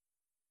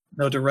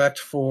 No direct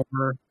for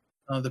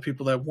the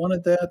people that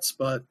wanted that,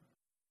 but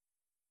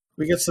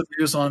we get some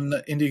news on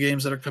indie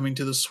games that are coming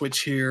to the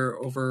Switch here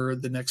over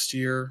the next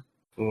year.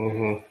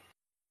 Mm-hmm.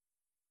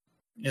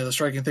 Yeah, the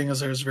striking thing is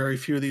there's very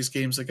few of these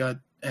games that got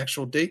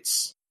actual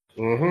dates.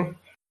 Mm-hmm.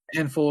 A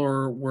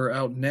handful were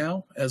out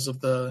now as of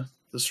the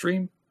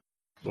stream.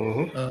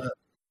 Mm-hmm.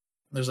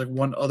 There's like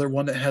one other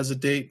one that has a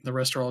date. The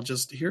rest are all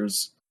just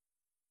here's,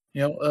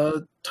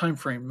 a time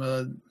frame,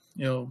 a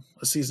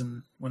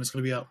season when it's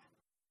going to be out,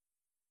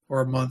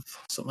 or a month,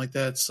 something like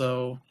that.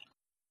 So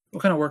we'll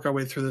kind of work our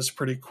way through this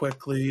pretty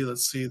quickly.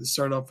 Let's see. Let's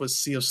start off with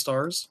Sea of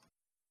Stars,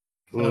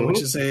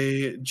 which is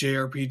a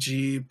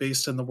JRPG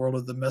based in the world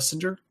of The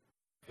Messenger,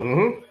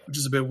 which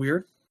is a bit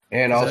weird.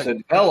 And also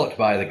developed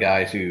by the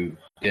guys who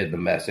did The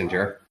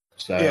Messenger.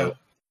 So yeah,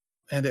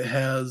 and it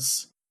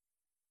has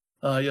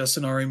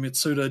Yasunari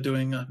Mitsuda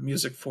doing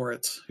music for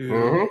it,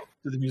 who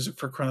did the music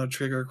for Chrono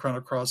Trigger,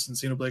 Chrono Cross, and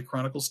Xenoblade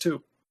Chronicles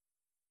 2.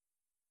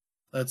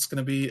 That's going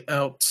to be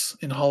out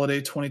in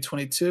holiday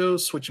 2022,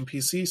 Switch and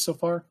PC so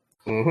far.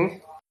 The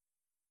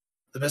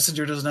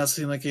Messenger does not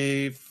seem like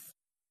a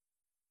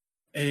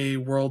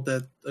world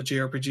that a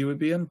JRPG would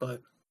be in,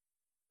 but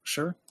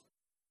sure.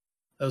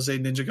 That was a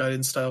Ninja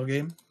Gaiden style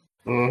game.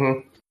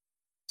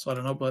 So I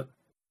don't know, but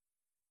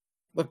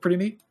looked pretty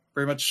neat.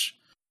 Very much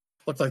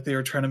looked like they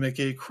were trying to make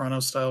a Chrono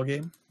style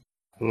game.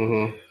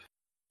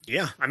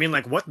 Yeah, I mean,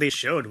 like what they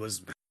showed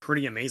was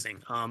pretty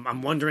amazing.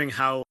 I'm wondering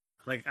how,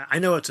 like, I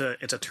know it's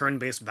a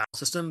turn-based battle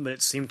system, but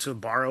it seemed to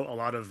borrow a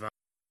lot of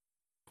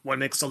what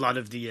makes a lot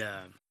of the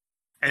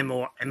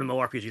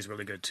MMORPGs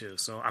really good too.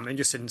 So I'm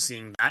interested in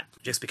seeing that,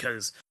 just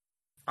because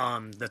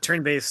the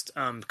turn-based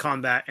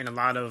combat in a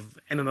lot of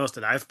MMOs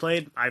that I've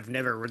played, I've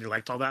never really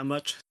liked all that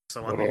much.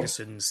 So I'm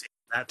interested in seeing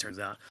how that turns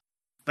out.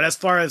 But as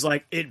far as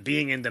like it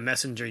being in the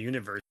Messenger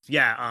universe,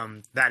 yeah,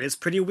 that is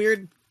pretty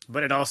weird.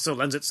 But it also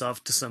lends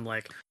itself to some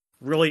like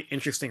really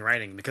interesting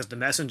writing, because the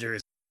Messenger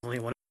is only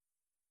one of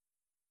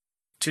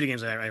the 2D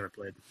games I ever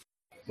played.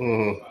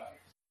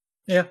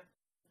 Yeah,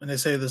 and they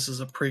say this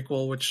is a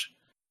prequel, which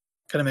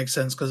kind of makes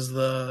sense because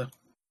the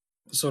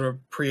sort of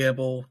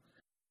preamble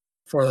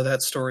for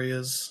that story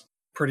is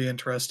pretty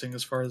interesting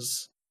as far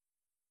as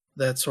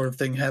that sort of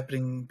thing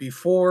happening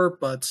before,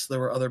 but there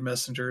were other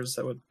messengers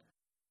that would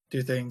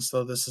do things,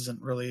 though this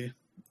isn't really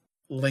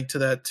linked to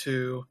that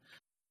too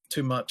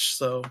much.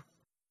 So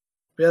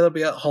yeah, that'll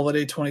be out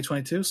holiday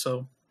 2022,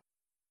 so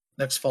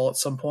next fall at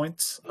some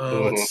point.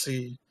 Let's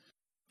see.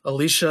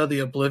 Alicia, the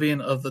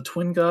Oblivion of the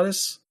Twin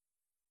Goddess.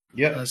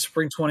 Yeah.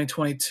 Spring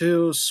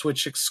 2022,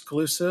 Switch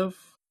exclusive.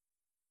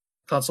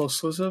 Console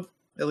exclusive,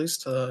 at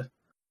least.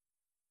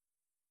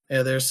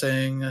 Yeah, they're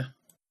saying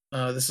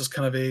this is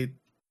kind of a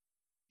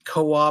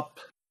co-op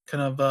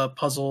kind of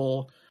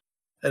puzzle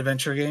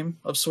adventure game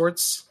of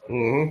sorts.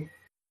 The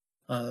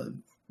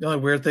only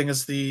weird thing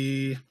is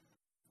the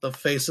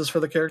faces for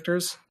the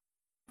characters.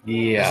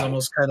 Yeah, it's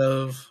almost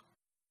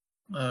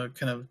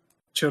kind of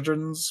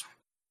children's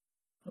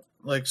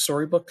like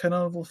storybook kind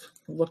of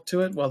look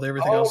to it, while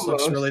everything else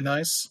looks really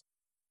nice.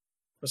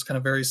 It's kind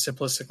of very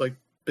simplistic, like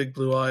big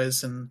blue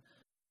eyes and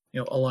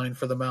a line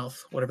for the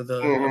mouth, whatever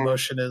the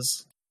emotion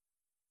is,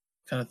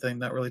 kind of thing.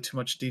 Not really too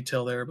much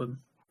detail there, but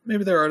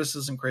maybe their artist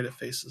isn't great at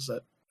faces.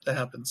 That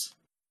happens.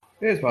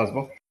 It is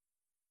possible.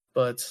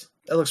 But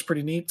that looks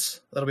pretty neat.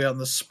 That'll be out in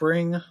the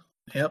spring.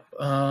 Yep.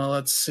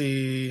 Let's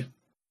see.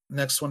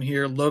 Next one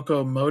here,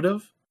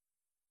 Locomotive,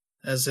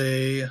 as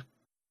a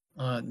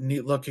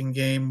neat-looking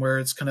game where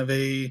it's kind of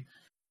a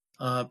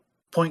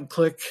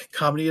point-and-click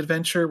comedy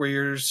adventure where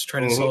you're just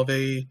trying to solve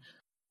a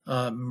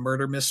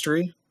murder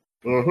mystery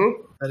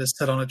that is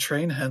set on a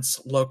train,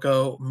 hence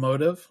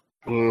Locomotive.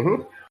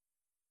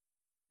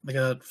 They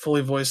got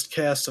fully voiced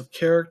cast of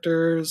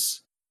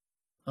characters.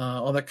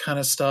 all that kind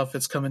of stuff.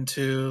 It's coming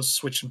to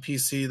Switch and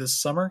PC this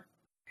summer.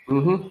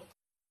 Mm-hmm.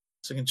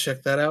 So you can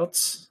check that out.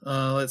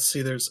 Let's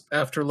see, there's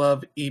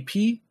Afterlove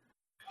EP,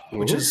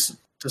 which is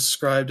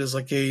described as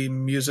like a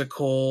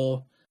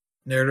musical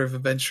narrative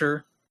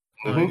adventure.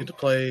 You get to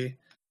play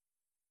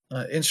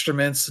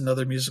instruments and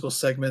other musical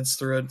segments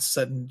through it,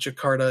 set in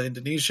Jakarta,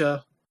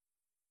 Indonesia,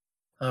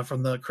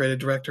 from the creative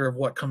director of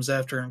What Comes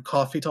After and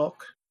Coffee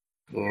Talk.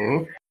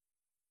 So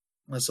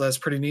that's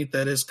pretty neat.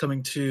 That is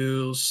coming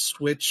to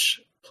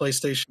Switch,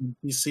 PlayStation,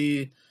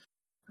 PC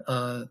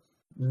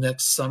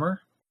next summer.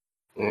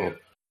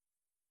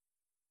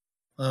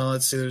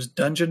 Let's see, there's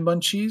Dungeon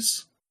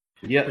Munchies,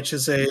 which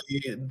is a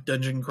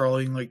dungeon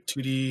crawling, like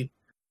 2D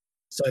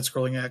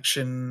side-scrolling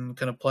action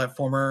kind of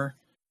platformer,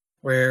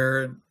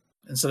 where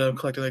instead of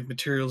collecting like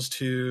materials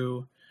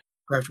to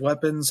craft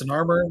weapons and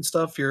armor and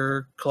stuff,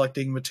 you're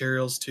collecting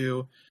materials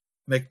to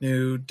make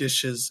new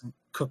dishes and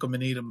cook them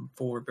and eat them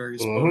for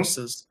various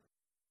bonuses,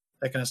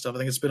 that kind of stuff. I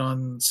think it's been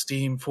on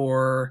Steam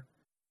for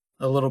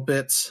a little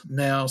bit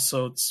now,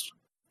 so it's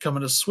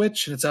coming to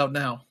Switch and it's out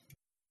now.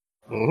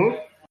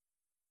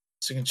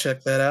 So you can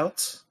check that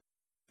out.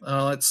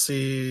 Let's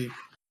see.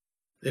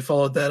 They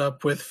followed that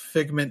up with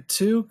Figment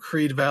 2,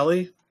 Creed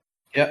Valley.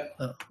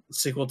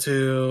 Sequel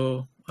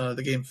to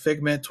the game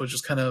Figment, which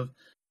is kind of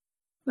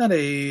not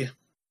a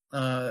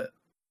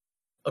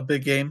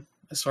big game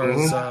as far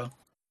as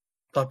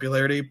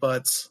popularity,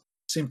 but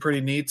seemed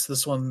pretty neat.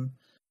 This one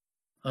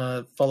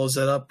follows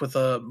that up with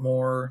a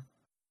more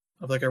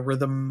of like a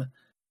rhythm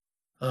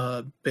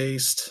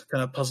based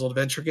kind of puzzle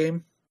adventure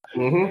game.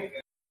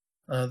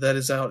 That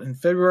is out in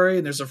February,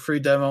 and there's a free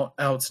demo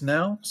out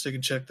now, so you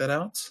can check that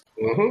out.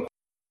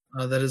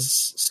 That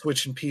is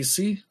Switch and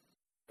PC.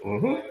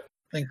 I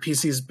think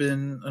PC's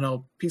been,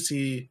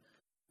 PC,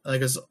 I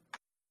guess,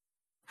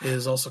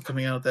 is also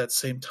coming out at that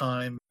same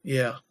time.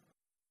 Yeah,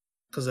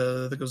 because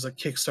I think it was a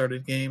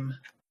Kickstarted game.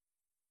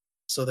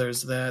 So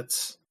there's that.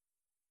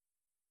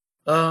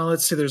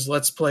 Let's see, there's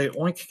Let's Play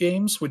Oink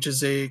Games, which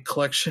is a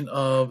collection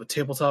of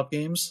tabletop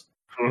games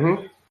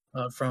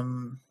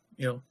from,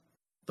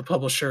 the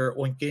publisher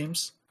Oink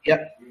Games.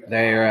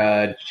 They're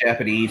a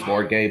Japanese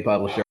board game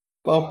publisher.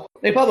 Well,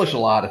 they publish a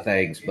lot of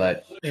things,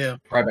 but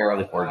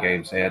primarily board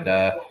games. And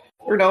they're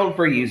known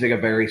for using a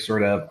very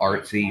sort of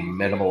artsy,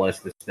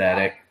 minimalist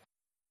aesthetic.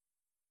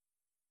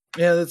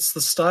 Yeah, it's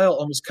the style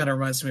almost kind of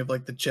reminds me of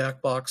like the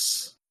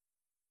Jackbox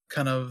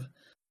kind of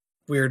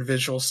weird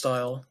visual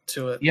style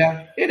to it.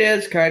 Yeah, it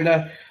is kind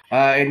of.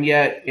 And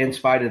yet, in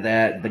spite of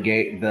that, the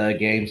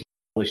games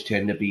published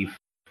tend to be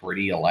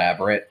pretty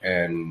elaborate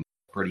and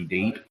pretty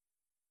deep.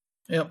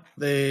 Yep,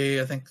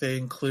 I think they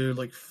include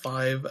like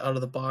 5 out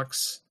of the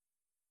box.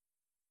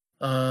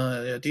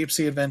 Deep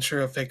Sea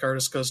Adventure, A Fake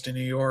Artist Goes to New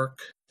York,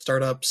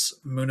 Startups,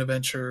 Moon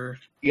Adventure.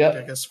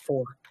 I guess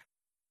 4.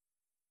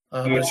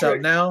 But it's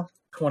out now,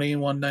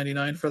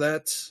 $21.99 for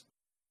that.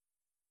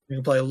 You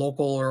can play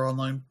local or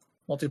online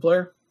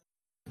multiplayer.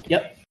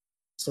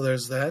 So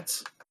there's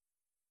that.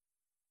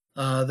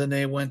 Then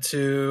they went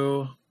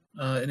to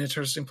an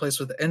interesting place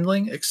with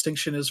Endling,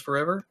 Extinction is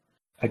Forever.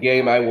 A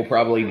game I will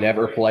probably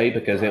never play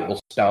because it will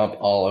stomp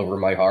all over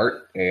my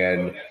heart,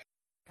 and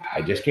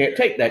I just can't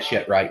take that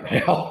shit right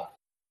now.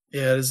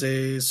 Yeah, it is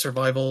a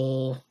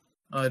survival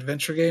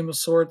adventure game of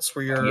sorts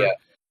where you're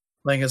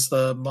playing as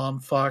the mom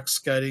fox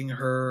guiding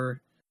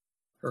her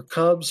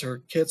cubs, her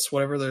kits,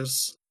 whatever.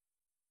 There's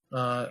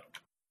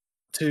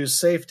to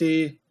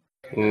safety,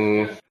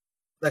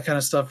 that kind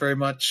of stuff. Very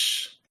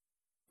much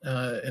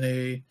in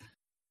a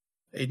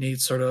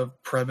neat sort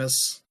of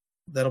premise.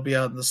 That'll be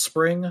out in the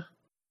spring.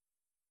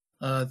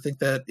 I think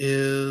that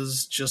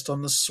is just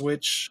on the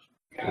Switch.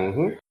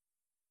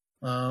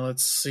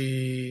 Let's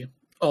see.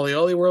 Ollie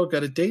Ollie World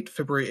got a date,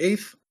 February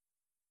 8th.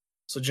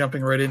 So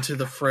jumping right into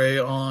the fray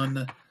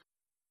on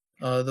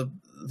the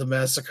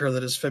massacre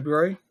that is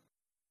February.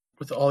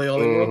 With Ollie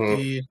Ollie World,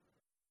 the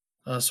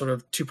sort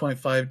of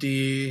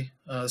 2.5D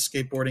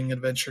skateboarding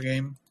adventure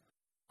game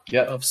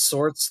of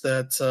sorts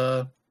that's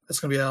going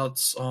to be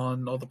out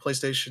on all the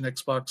PlayStation,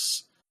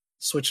 Xbox,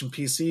 Switch, and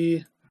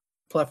PC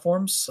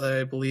platforms.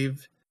 I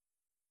believe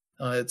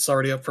it's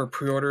already up for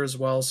pre-order as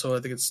well, so I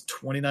think it's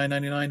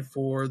 $29.99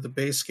 for the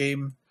base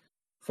game,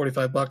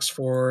 $45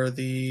 for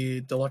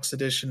the deluxe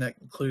edition that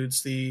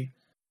includes the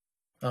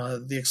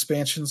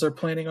expansions they're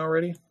planning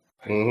already.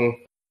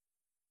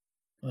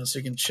 So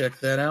you can check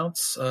that out.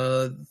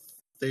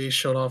 They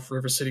showed off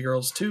River City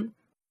Girls 2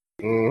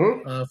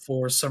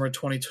 for summer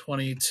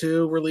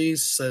 2022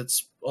 release.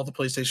 That's all the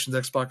PlayStations,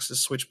 Xboxes,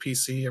 Switch,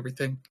 PC,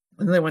 everything.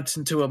 And then they went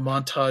into a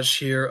montage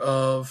here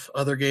of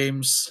other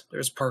games.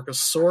 There's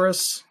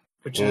Parkosaurus,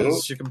 which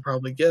is, you can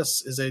probably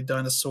guess, is a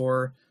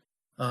dinosaur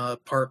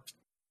park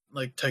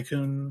like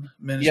tycoon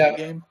management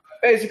game.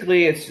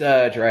 Basically, it's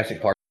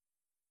Jurassic Park,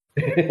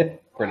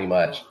 pretty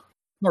much.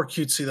 More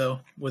cutesy though,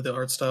 with the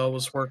art style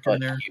was working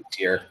there.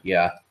 Cutesier,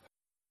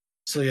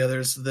 So yeah,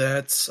 there's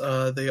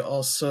that. They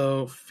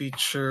also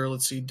feature,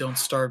 Don't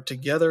Starve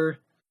Together,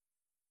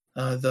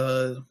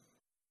 the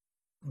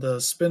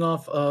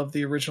spin-off of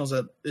the originals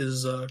that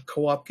is a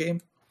co-op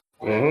game.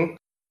 Mm-hmm.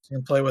 You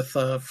can play with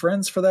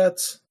friends for that.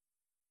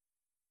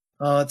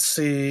 Let's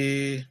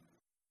see.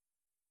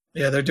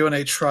 Yeah, they're doing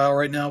a trial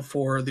right now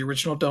for the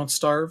original Don't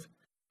Starve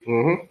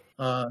Mm-hmm.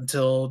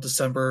 until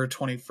December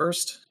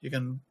 21st. You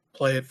can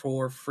play it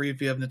for free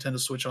if you have Nintendo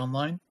Switch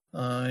Online.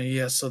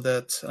 Yeah, so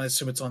that I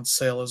assume it's on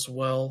sale as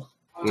well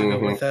to go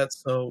with that.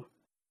 So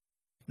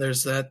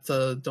there's that.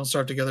 Don't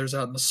Starve Together is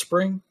out in the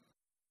spring.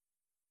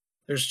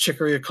 There's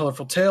Chicory: A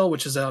Colorful Tale,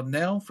 which is out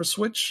now for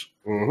Switch.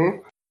 Mm-hmm.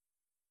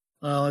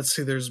 Let's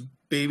see. There's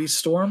Baby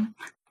Storm,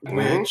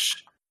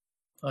 which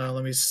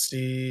let me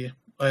see.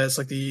 It's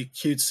like the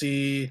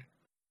cutesy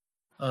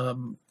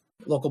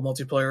local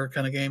multiplayer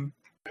kind of game.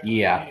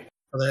 Yeah.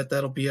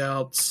 That'll be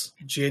out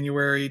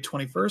January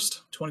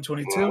 21st,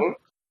 2022.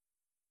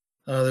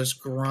 There's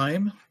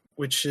Grime,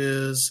 which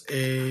is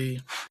a.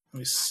 Let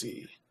me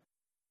see.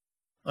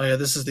 Oh yeah,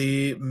 this is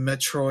the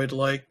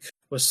Metroid-like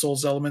with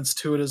Souls elements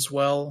to it as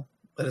well.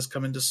 That has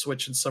come into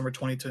Switch in summer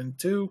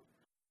 2022.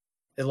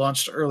 It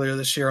launched earlier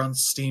this year on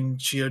Steam,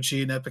 GOG,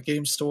 and Epic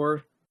Games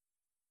Store,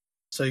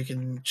 so you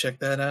can check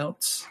that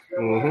out.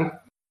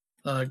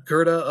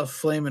 Gerda of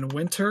Flame and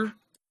Winter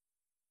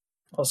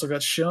also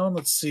got shown.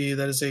 Let's see,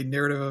 that is a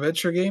narrative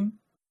adventure game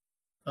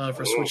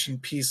for Switch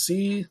and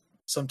PC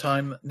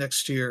sometime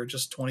next year,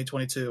 just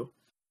 2022.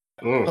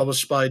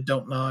 Published by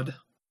Don't Nod.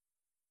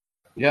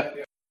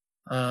 Yep.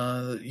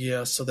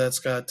 Yeah, so that's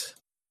got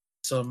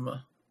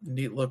some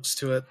neat looks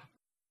to it.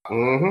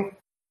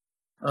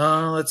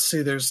 Let's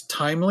see, there's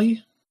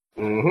Timely,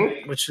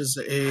 which is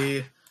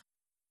a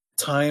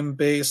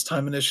time-based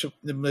time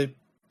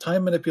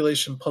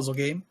manipulation puzzle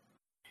game.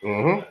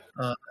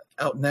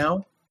 Out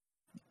now.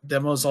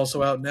 Demo is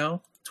also out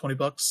now.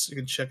 $20. You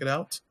can check it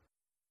out.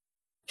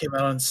 Came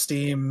out on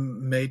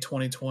Steam May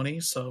 2020,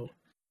 so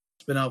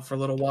it's been out for a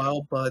little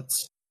while, but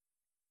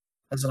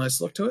has a nice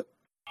look to it.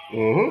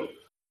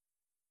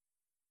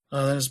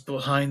 Then is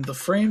Behind the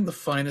Frame, The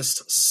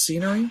Finest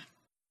Scenery,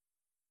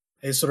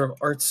 a sort of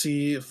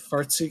artsy,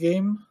 fartsy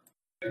game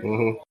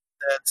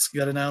that's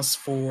got announced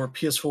for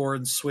PS4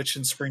 and Switch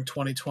in spring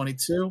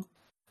 2022.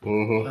 It's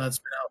been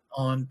out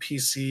on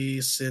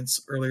PC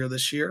since earlier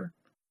this year,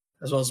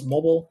 as well as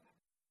mobile.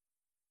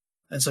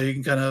 And so you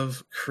can kind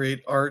of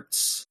create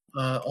arts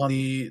on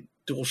the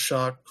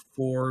DualShock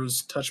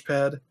 4's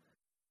touchpad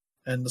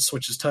and the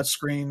Switch's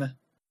touchscreen,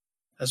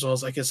 as well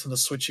as, I guess, on the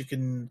Switch you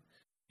can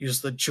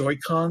use the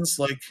Joy-Cons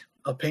like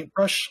a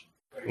paintbrush.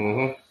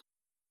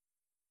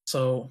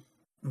 So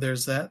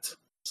there's that.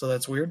 So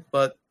that's weird,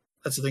 but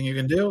that's the thing you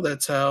can do.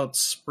 That's out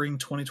spring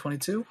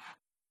 2022.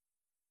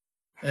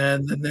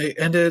 And then they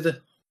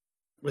ended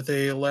with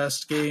a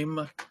last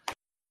game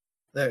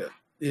that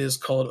is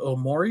called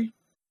Omori.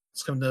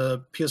 It's coming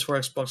to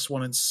PS4, Xbox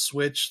One, and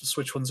Switch. The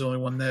Switch one's the only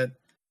one that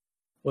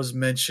was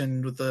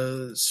mentioned with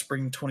the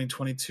spring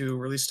 2022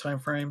 release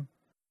timeframe.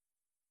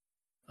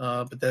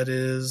 But that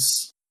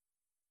is,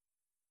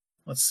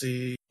 let's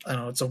see. I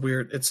don't know. It's a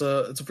weird. It's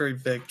a very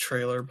vague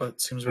trailer, but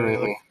it seems very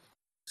like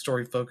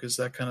story focused,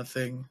 that kind of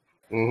thing.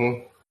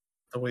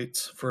 I wait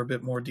for a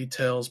bit more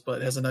details,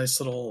 but it has a nice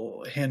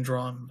little hand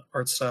drawn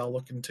art style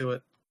look into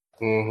it.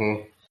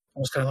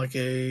 Almost kind of like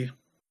a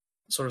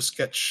sort of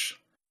sketch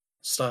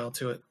style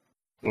to it.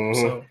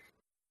 So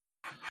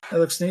that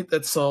looks neat.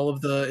 That's all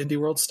of the Indie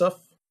World stuff.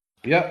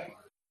 Yep.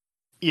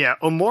 Yeah,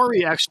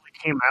 Omori actually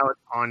came out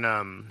on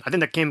I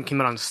think that game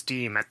came out on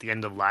Steam at the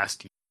end of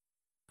last year.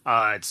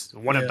 It's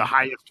one of the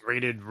highest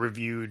rated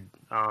reviewed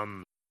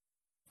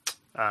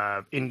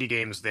indie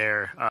games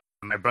there.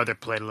 My brother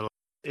played a little.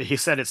 He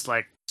said it's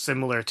like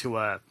similar to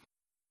a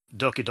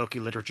Doki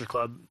Doki Literature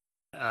Club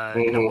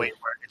in a way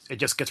where it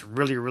just gets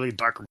really, really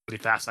dark really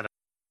fast.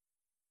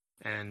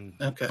 And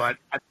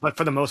but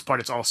for the most part,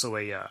 it's also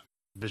a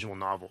visual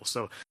novel.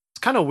 So it's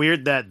kind of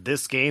weird that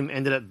this game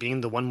ended up being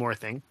the one more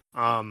thing.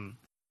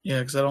 Yeah,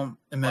 because I don't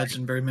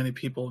imagine very many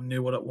people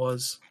knew what it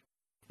was.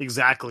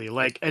 Exactly.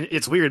 Like, and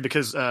it's weird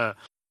because I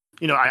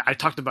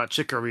talked about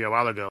Chicory a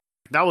while ago.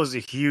 That was a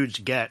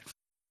huge get for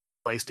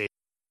PlayStation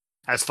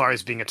as far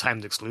as being a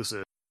timed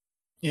exclusive.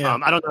 Yeah.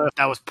 I don't know if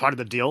that was part of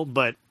the deal,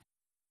 but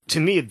to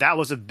me, that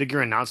was a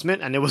bigger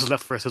announcement, and it was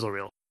left for a sizzle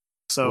reel.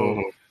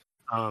 So,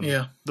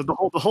 the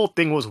whole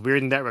thing was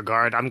weird in that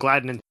regard. I'm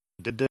glad Nintendo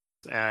did this.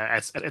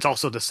 It's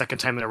also the second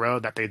time in a row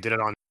that they did it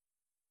on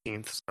the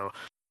 15th, so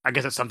I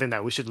guess it's something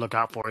that we should look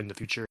out for in the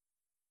future.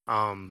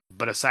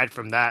 But aside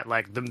from that,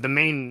 like the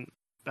main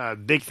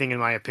big thing in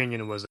my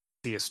opinion was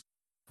CS.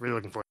 Really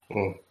looking forward to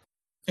it.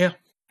 Yeah,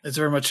 it's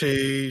very much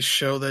a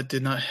show that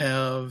did not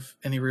have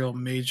any real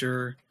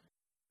major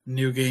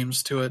new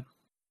games to it.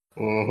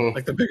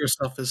 Like the bigger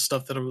stuff is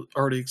stuff that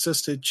already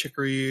existed: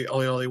 Chicory,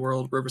 Ollie Ollie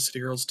World, River City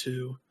Girls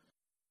 2,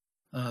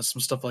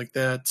 some stuff like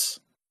that.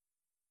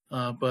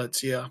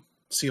 But yeah,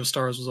 Sea of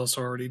Stars was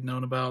also already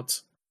known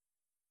about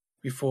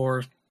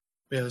before.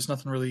 Yeah, there's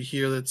nothing really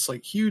here that's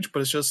like huge,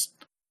 but it's just,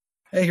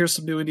 hey, here's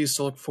some new indies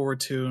to look forward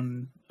to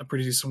and a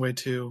pretty decent way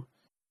to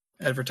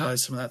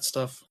advertise some of that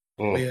stuff.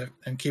 But yeah,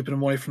 and keeping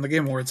them away from the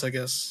Game Awards, I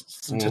guess.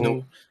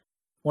 Nintendo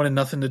wanted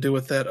nothing to do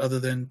with that other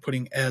than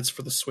putting ads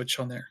for the Switch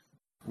on there.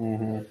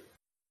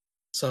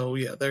 So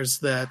yeah, there's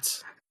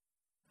that.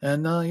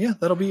 And yeah,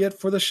 that'll be it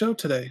for the show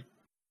today.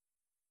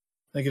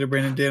 Thank you to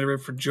Brandon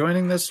Danderib for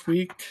joining this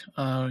week.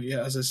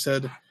 Yeah, as I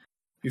said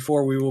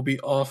before, we will be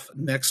off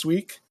next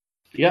week.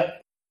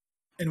 Yep.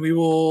 And we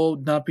will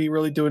not be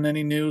really doing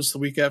any news the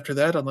week after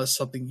that unless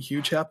something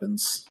huge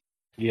happens.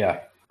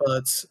 Yeah.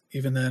 But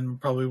even then,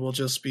 probably we'll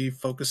just be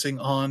focusing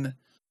on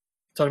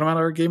talking about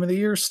our Game of the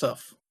Year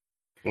stuff.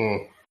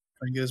 Trying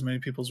to get as many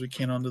people as we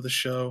can onto the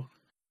show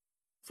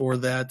for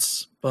that.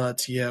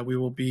 But yeah, we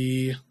will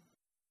be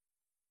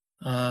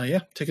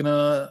taking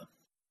a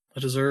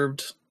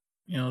deserved,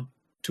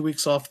 2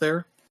 weeks off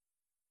there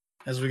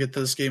as we get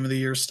this Game of the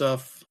Year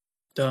stuff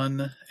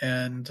done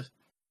and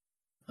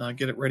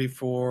get it ready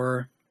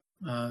for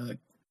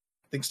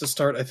things to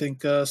start. I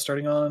think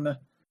starting on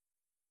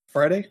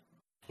Friday.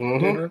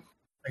 Mm-hmm.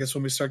 I guess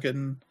when we start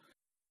getting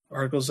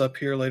articles up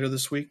here later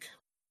this week.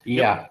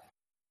 Yeah.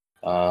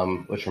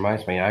 Yep. Which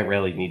reminds me, I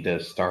really need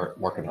to start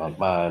working on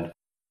mine.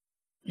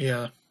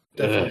 Yeah,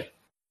 definitely.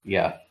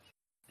 Yeah.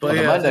 But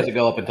well, mine doesn't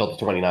go up until the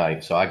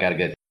 29th, so I got to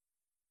get.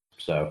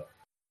 So.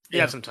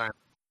 You have some time.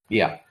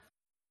 Yeah.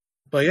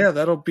 But yeah,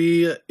 that'll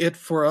be it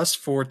for us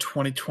for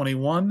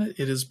 2021.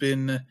 It has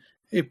been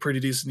a pretty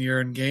decent year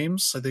in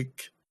games. I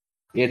think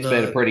it's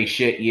been a pretty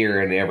shit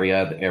year in every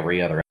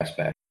other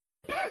aspect.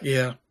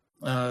 Yeah.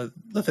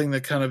 The thing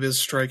that kind of is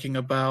striking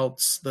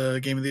about the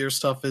Game of the Year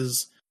stuff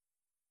is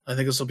I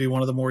think this will be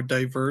one of the more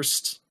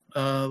diverse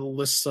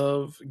lists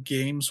of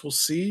games we'll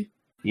see.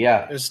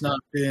 Yeah. There's not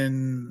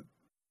been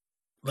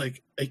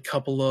like a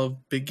couple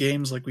of big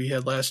games like we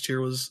had last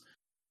year was,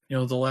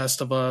 The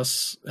Last of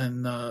Us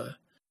and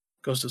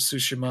Ghost of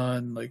Tsushima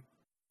and like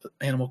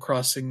Animal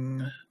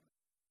Crossing,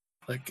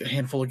 like a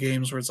handful of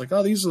games where it's like,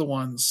 oh, these are the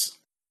ones.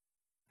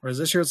 Whereas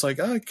this year it's like,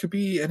 it could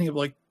be any of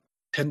like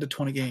 10 to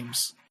 20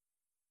 games.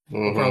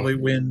 We'll probably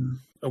win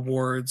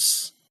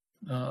awards,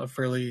 a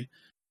fairly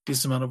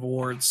decent amount of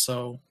awards.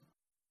 So,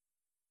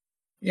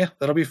 yeah,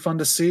 that'll be fun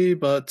to see.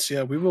 But,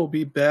 yeah, we will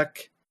be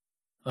back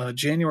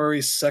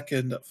January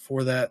 2nd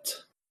for that.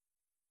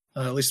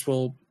 At least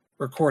we'll,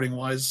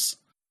 recording-wise,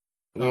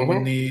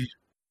 when the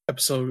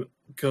episode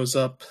goes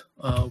up,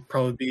 will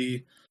probably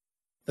be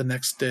the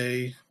next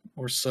day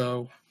or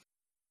so.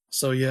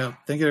 So, yeah,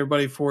 thank you,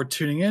 everybody, for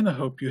tuning in. I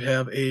hope you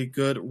have a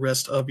good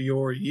rest of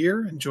your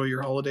year. Enjoy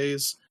your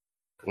holidays.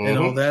 And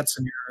all that,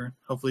 and you're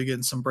hopefully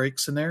getting some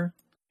breaks in there.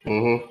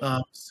 Thank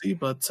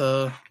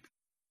you,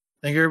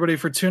 everybody,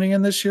 for tuning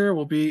in this year.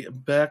 We'll be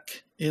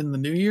back in the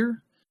new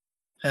year.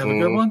 Have a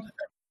good one.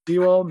 See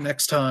you all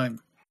next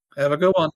time. Have a good one.